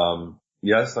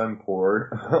 yes, I'm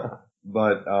poor,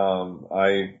 but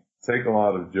I take a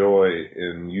lot of joy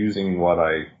in using what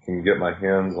I can get my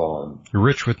hands on.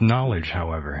 Rich with knowledge,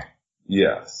 however.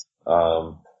 Yes.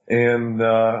 And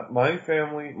my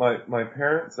family, my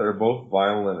parents are both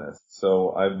violinists,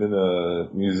 so I've been a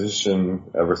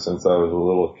musician ever since I was a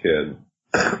little kid.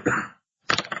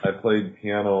 I played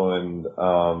piano and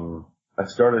I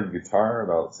started guitar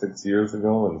about 6 years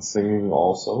ago and singing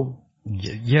also.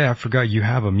 Yeah, I forgot you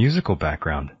have a musical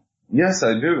background. Yes,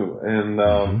 I do.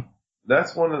 And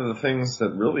that's one of the things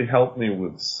that really helped me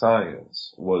with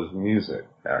science was music,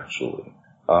 actually.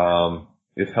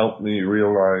 It helped me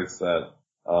realize that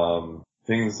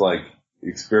things like,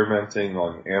 experimenting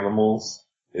on animals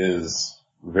is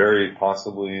very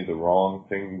possibly the wrong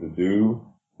thing to do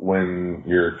when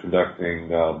you're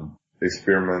conducting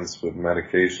experiments with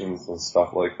medications and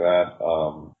stuff like that.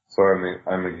 So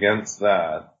I'm against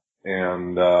that.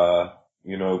 And the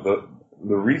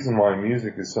reason why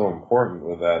music is so important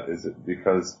with that is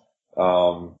because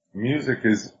music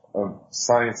is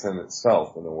science in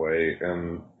itself in a way,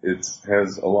 and it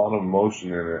has a lot of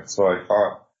emotion in it. So I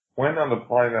thought, why not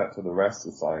apply that to the rest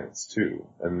of science too,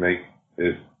 and make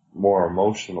it more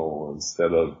emotional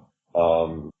instead of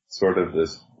sort of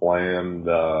this bland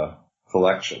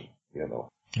collection,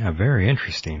 Yeah, very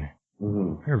interesting.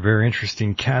 Mm-hmm. You're a very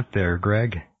interesting cat there,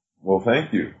 Greg. Well,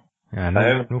 thank you. Yeah, I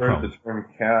haven't heard the term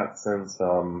cat since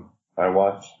I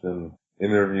watched an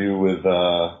interview with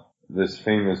this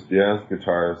famous jazz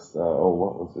guitarist.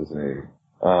 What was his name?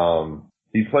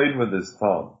 He played with his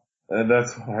thumb, and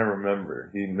that's what I remember.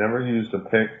 He never used a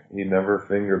pick. He never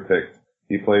finger picked.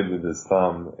 He played with his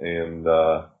thumb, and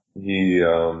he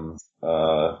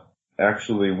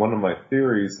actually, one of my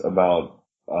theories about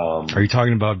Are you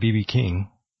talking about B.B. King?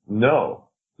 No,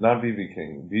 not B.B.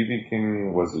 King. B.B.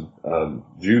 King was a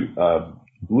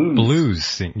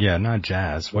blues. Yeah, not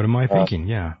jazz. What am I thinking?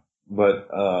 Yeah. But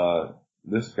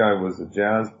this guy was a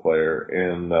jazz player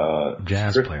and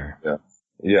jazz player. Yeah.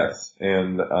 Yes,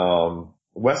 and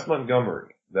Wes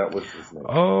Montgomery, that was his name.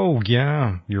 Oh,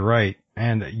 yeah, you're right.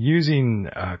 And using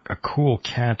a cool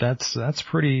cat, that's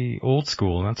pretty old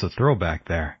school. That's a throwback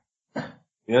there.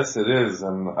 Yes, it is,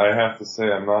 and I have to say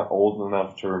I'm not old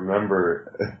enough to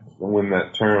remember when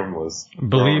that term was.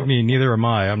 Believe me, neither am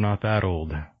I. I'm not that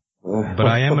old. But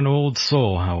I am an old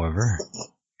soul, however.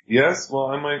 Yes, well,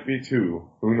 I might be too.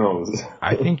 Who knows?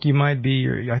 I think you might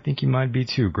be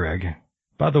too, Greg.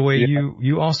 By the way, yeah.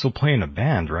 You also play in a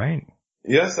band, right?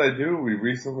 Yes, I do. We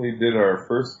recently did our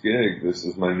first gig. This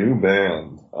is my new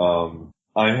band.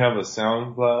 I have a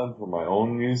SoundCloud for my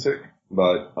own music,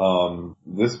 but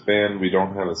this band, we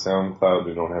don't have a SoundCloud.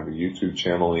 We don't have a YouTube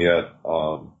channel yet.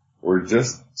 We're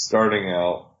just starting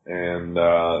out, and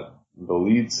the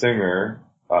lead singer,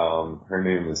 her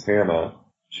name is Hannah.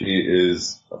 She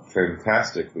is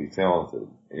fantastically talented,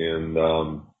 and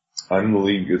I'm the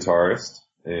lead guitarist,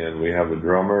 and we have a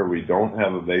drummer. We don't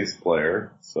have a bass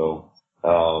player, so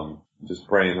just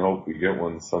pray and hope we get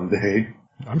one someday.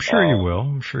 I'm sure you will.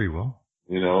 I'm sure you will.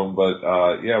 But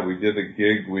yeah, we did a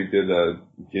gig. We did a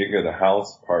gig at a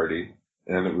house party,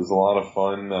 and it was a lot of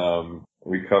fun.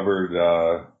 We covered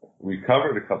a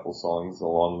couple songs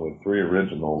along with 3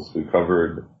 originals. We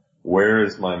covered Where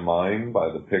Is My Mind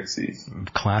by the Pixies.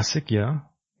 Classic, yeah.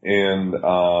 And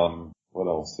what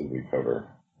else did we cover?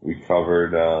 We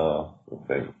covered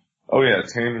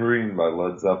Tangerine by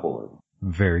Led Zeppelin.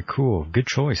 Very cool. Good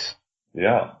choice.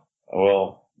 Yeah.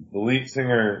 Well, the lead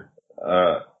singer,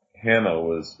 Hannah,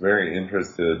 was very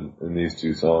interested in these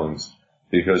 2 songs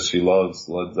because she loves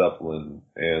Led Zeppelin,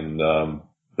 and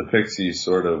the Pixies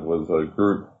sort of was a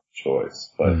group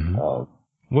choice. But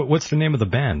what's the name of the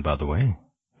band, by the way?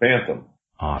 Phantom.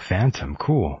 Phantom.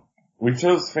 Cool. We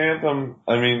chose Phantom.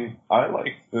 I mean, I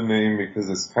like the name because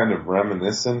it's kind of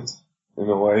reminiscent in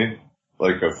a way,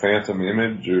 like a phantom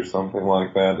image or something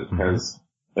like that. It has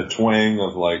a twang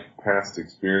of like past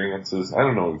experiences. I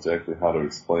don't know exactly how to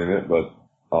explain it, but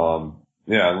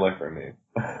yeah, I like our name.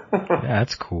 Yeah,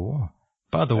 that's cool.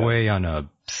 By the way, on a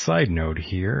side note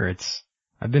here,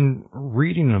 I've been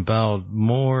reading about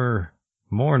more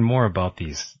and more about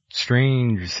these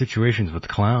strange situations with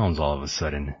clowns all of a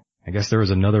sudden. I guess there was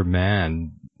another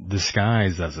man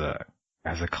disguised as a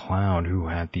clown who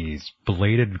had these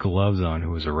bladed gloves on who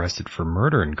was arrested for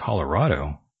murder in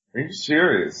Colorado. Are you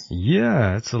serious?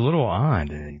 Yeah, it's a little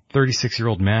odd. A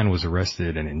 36-year-old man was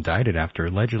arrested and indicted after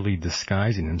allegedly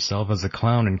disguising himself as a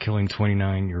clown and killing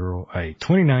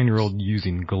 29-year-old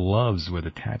using gloves with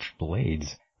attached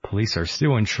blades. Police are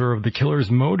still unsure of the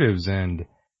killer's motives and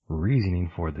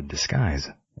reasoning for the disguise.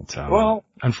 It's a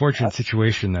unfortunate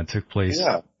situation that took place,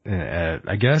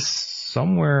 I guess,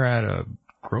 somewhere at a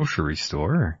grocery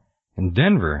store in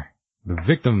Denver. The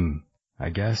victim, I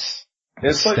guess,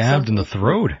 was stabbed in the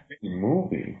throat.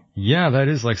 Movie. Yeah, that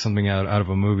is like something out of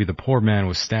a movie. The poor man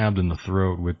was stabbed in the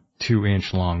throat with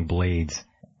 2-inch-long blades.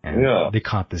 And they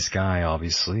caught this guy,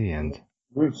 obviously, and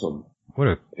gruesome. What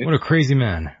a crazy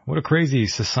man. What a crazy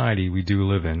society we do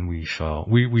live in. We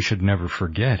should never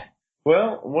forget.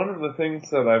 Well, one of the things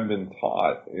that I've been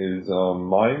taught is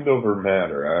mind over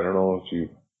matter. I don't know if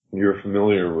you're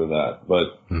familiar with that,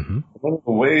 but one of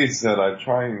the ways that I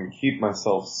try and keep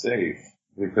myself safe,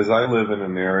 because I live in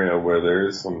an area where there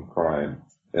is some crime,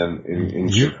 and in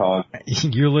Chicago.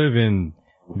 You live in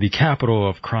the capital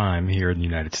of crime here in the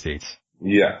United States.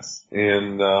 Yes.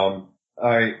 And,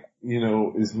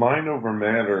 is mind over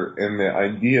matter, and the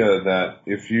idea that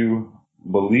if you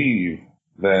believe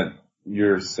that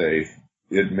you're safe,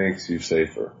 it makes you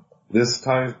safer. This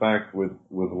ties back with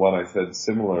what I said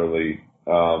similarly,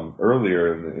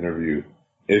 earlier in the interview.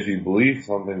 If you believe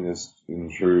something is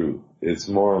true, it's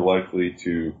more likely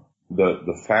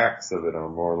the facts of it are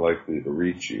more likely to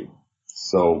reach you.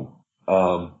 So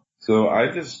I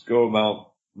just go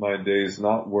about my days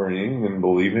not worrying and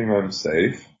believing I'm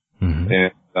safe. Mm-hmm.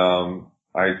 And,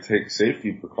 I take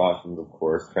safety precautions, of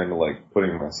course, kind of like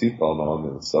putting my seatbelt on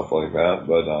and stuff like that.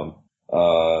 But,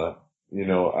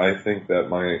 I think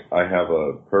that I have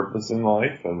a purpose in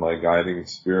life, and my guiding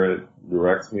spirit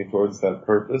directs me towards that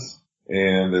purpose.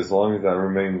 And as long as I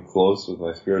remain close with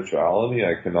my spirituality,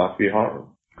 I cannot be harmed.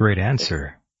 Great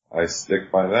answer. I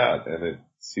stick by that, and it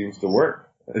seems to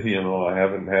work. I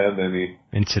haven't had any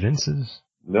incidences.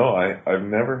 No, I've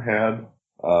never had,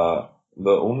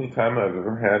 the only time I've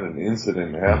ever had an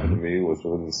incident happen to me was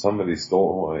when somebody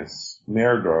stole my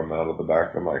snare drum out of the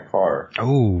back of my car.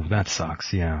 Oh, that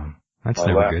sucks, yeah. That's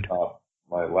never good.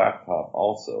 My laptop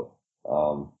also.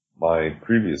 My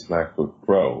previous MacBook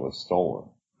Pro was stolen.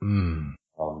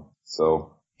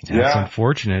 That's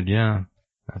unfortunate, yeah.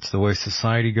 That's the way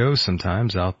society goes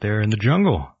sometimes out there in the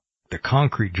jungle. The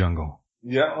concrete jungle.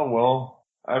 Yeah, well,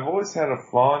 I've always had a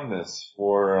fondness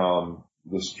for,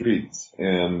 the streets,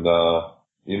 and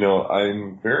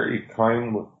I'm very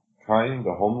kind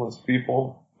to homeless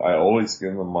people. I always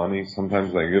give them money.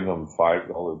 Sometimes I give them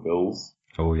 $5 bills.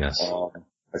 Oh yes.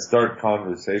 I start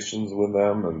conversations with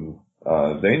them, and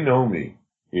they know me.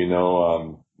 They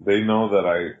know that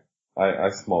I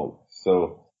smoke,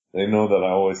 so they know that I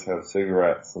always have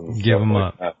cigarettes and give stuff them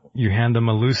like that. You hand them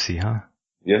a Lucy, huh?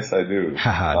 Yes, I do.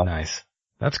 Haha, nice.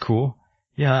 That's cool.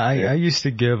 Yeah, I used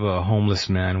to give a homeless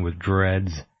man with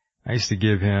dreads, I used to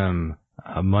give him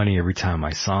money every time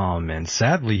I saw him, and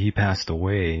sadly he passed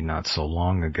away not so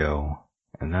long ago.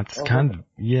 And that's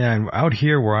out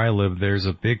here where I live, there's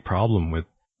a big problem with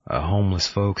homeless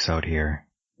folks out here.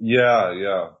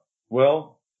 Yeah.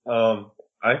 Well,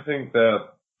 I think that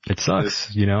it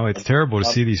sucks, it's terrible to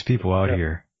see these people out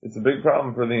here. It's a big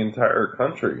problem for the entire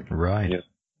country. Right.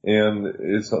 And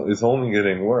it's only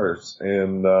getting worse.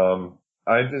 And,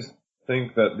 I just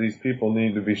think that these people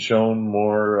need to be shown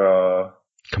more,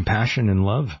 compassion and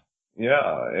love.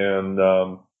 Yeah. And,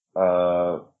 the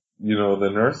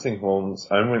nursing homes,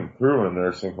 I went through a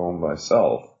nursing home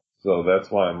myself. So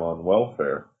that's why I'm on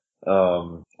welfare.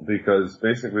 Because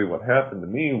basically what happened to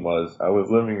me was I was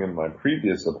living in my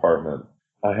previous apartment.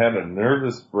 I had a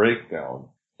nervous breakdown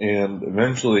and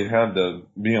eventually had to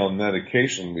be on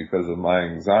medication because of my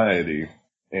anxiety.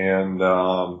 And,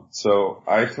 so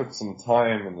I took some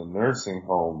time in the nursing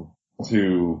home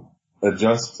to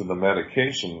adjust to the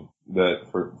medication that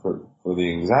for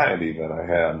the anxiety that I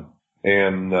had.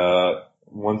 And,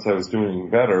 once I was doing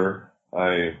better,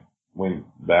 I went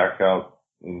back out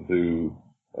into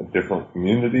a different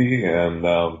community and,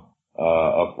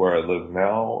 up where I live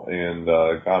now and,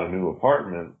 got a new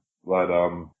apartment. But,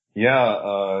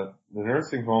 the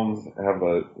nursing homes have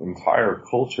an entire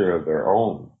culture of their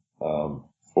own.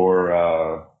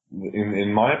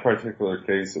 In my particular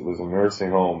case, it was a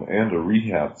nursing home and a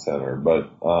rehab center, but,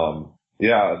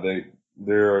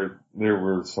 there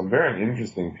were some very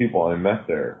interesting people I met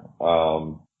there.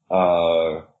 There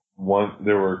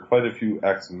were quite a few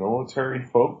ex-military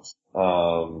folks,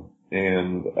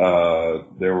 and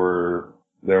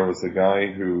there was a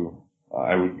guy who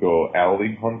I would go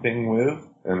alley hunting with,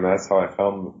 and that's how I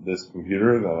found this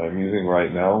computer that I'm using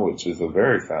right now, which is a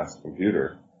very fast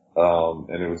computer.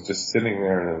 And it was just sitting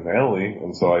there in an alley,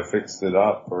 and so I fixed it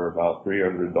up for about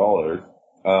 $300.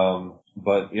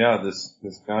 But yeah, this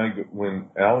guy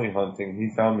went alley hunting. He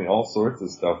found me all sorts of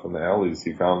stuff in the alleys.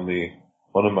 He found me,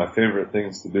 one of my favorite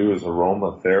things to do is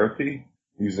aromatherapy,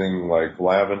 using like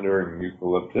lavender and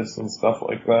eucalyptus and stuff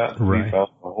like that. Right. He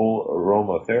found a whole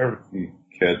aromatherapy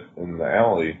kit in the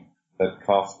alley that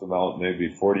cost about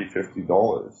maybe $40,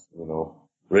 $50.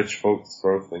 Rich folks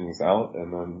throw things out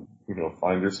and then,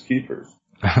 finders keepers.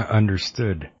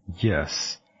 Understood.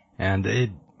 Yes. And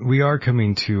we are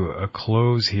coming to a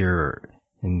close here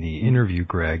in the interview,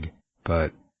 Greg,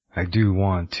 but I do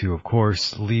want to, of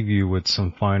course, leave you with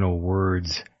some final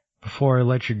words. Before I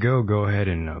let you go ahead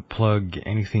and plug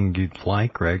anything you'd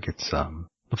like, Greg. It's, the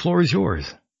floor is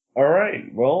yours. All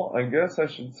right. Well, I guess I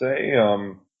should say,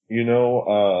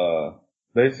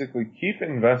 basically keep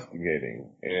investigating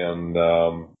and,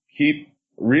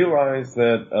 realize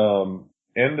that,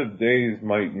 end of days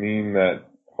might mean that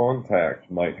contact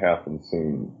might happen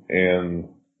soon, and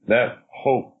that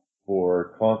hope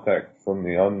for contact from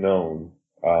the unknown,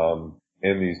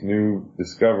 and these new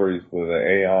discoveries with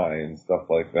the AI and stuff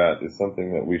like that is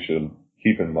something that we should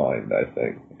keep in mind, I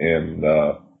think. And,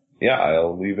 yeah,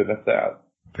 I'll leave it at that.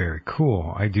 Very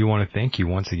cool. I do want to thank you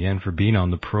once again for being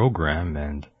on the program,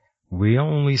 and we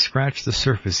only scratched the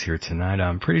surface here tonight.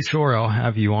 I'm pretty sure I'll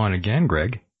have you on again,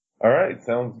 Greg. All right,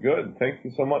 sounds good. Thank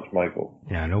you so much, Michael.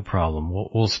 Yeah, no problem.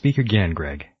 We'll speak again,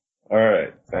 Greg. All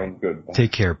right, sounds good. Bye.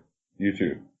 Take care. You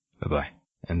too. Bye-bye.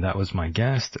 And that was my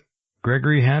guest,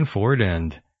 Gregory Handford,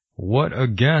 and what a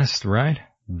guest, right?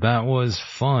 That was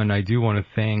fun. I do want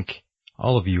to thank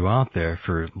all of you out there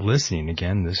for listening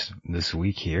again this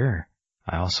week here.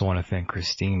 I also want to thank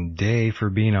Christine Day for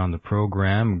being on the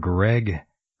program, Greg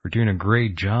for doing a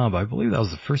great job. I believe that was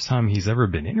the first time he's ever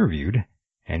been interviewed,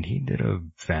 and he did a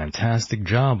fantastic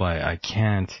job. I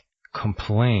can't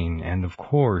complain. And of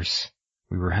course,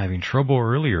 we were having trouble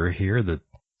earlier here. The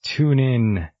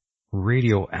TuneIn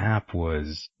radio app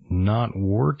was not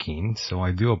working, so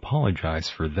I do apologize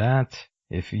for that.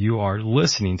 If you are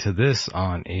listening to this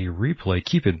on a replay,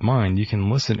 keep in mind you can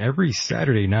listen every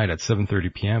Saturday night at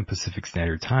 7:30 p.m. Pacific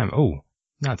Standard Time. Oh,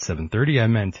 not 7:30, I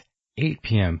meant 8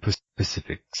 p.m.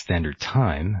 Pacific Standard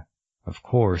Time. Of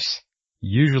course,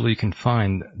 usually you can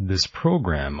find this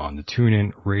program on the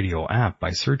TuneIn radio app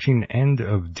by searching End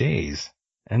of Days.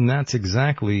 And that's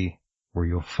exactly where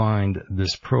you'll find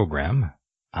this program.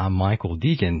 I'm Michael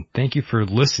Deacon. Thank you for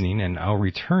listening, and I'll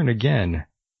return again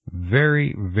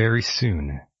very, very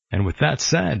soon. And with that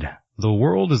said, the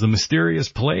world is a mysterious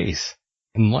place,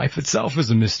 and life itself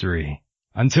is a mystery.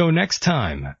 Until next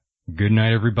time, good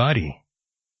night, everybody.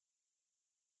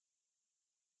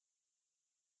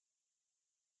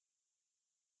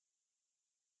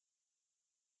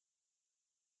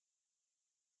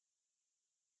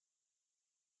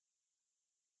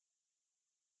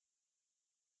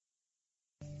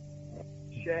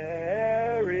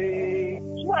 Sherry.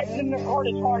 Right in the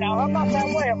hardest heart out. I'm not that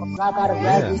way. I'm a drop out of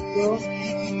graduate school.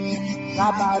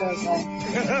 Drop out of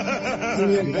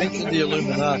You mentioned the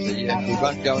Illuminati, and we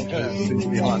won't go into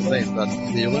behind them, but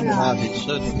the Illuminati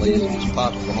certainly is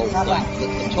part of the whole thing.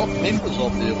 The top members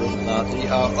of the Illuminati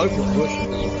are open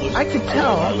worshippers of Lucifer. I could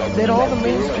tell that all the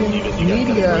mainstream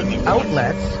media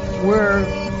outlets were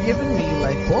giving me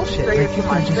like bullshit. Like you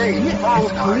can just see it.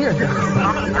 It's clear.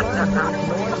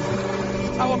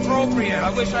 How appropriate. I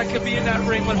wish I could be in that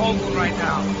ring with Hogan right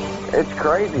now. It's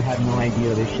crazy. I had no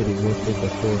idea this shit existed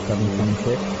before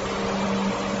 726.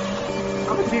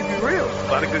 I'm gonna keep you real.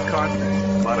 A lot of good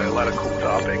content. A lot of cool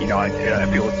topics. You know, I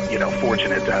feel,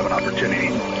 fortunate to have an opportunity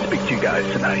to speak to you guys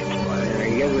tonight.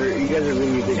 You guys are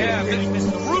really big. Yeah,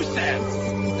 Mr.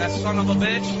 Rusev. That son of a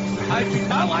bitch.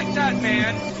 I like that,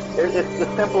 man. It's the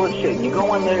simplest shit. You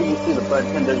go in there, you see the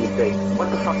bartender, you say, what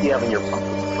the fuck do you have in your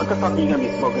pocket? What the fuck are you going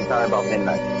to be smoking till about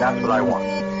midnight? That's what I want.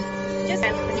 Just to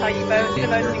tell you both the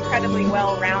most incredibly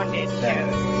well-rounded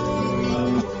shows.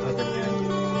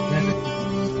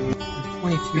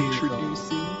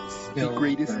 Introducing the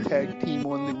greatest tag team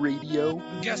on the radio.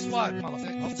 Guess what,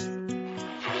 motherfucker?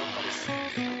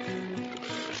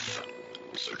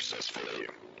 Successfully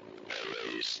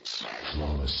erased.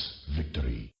 Flawless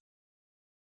victory.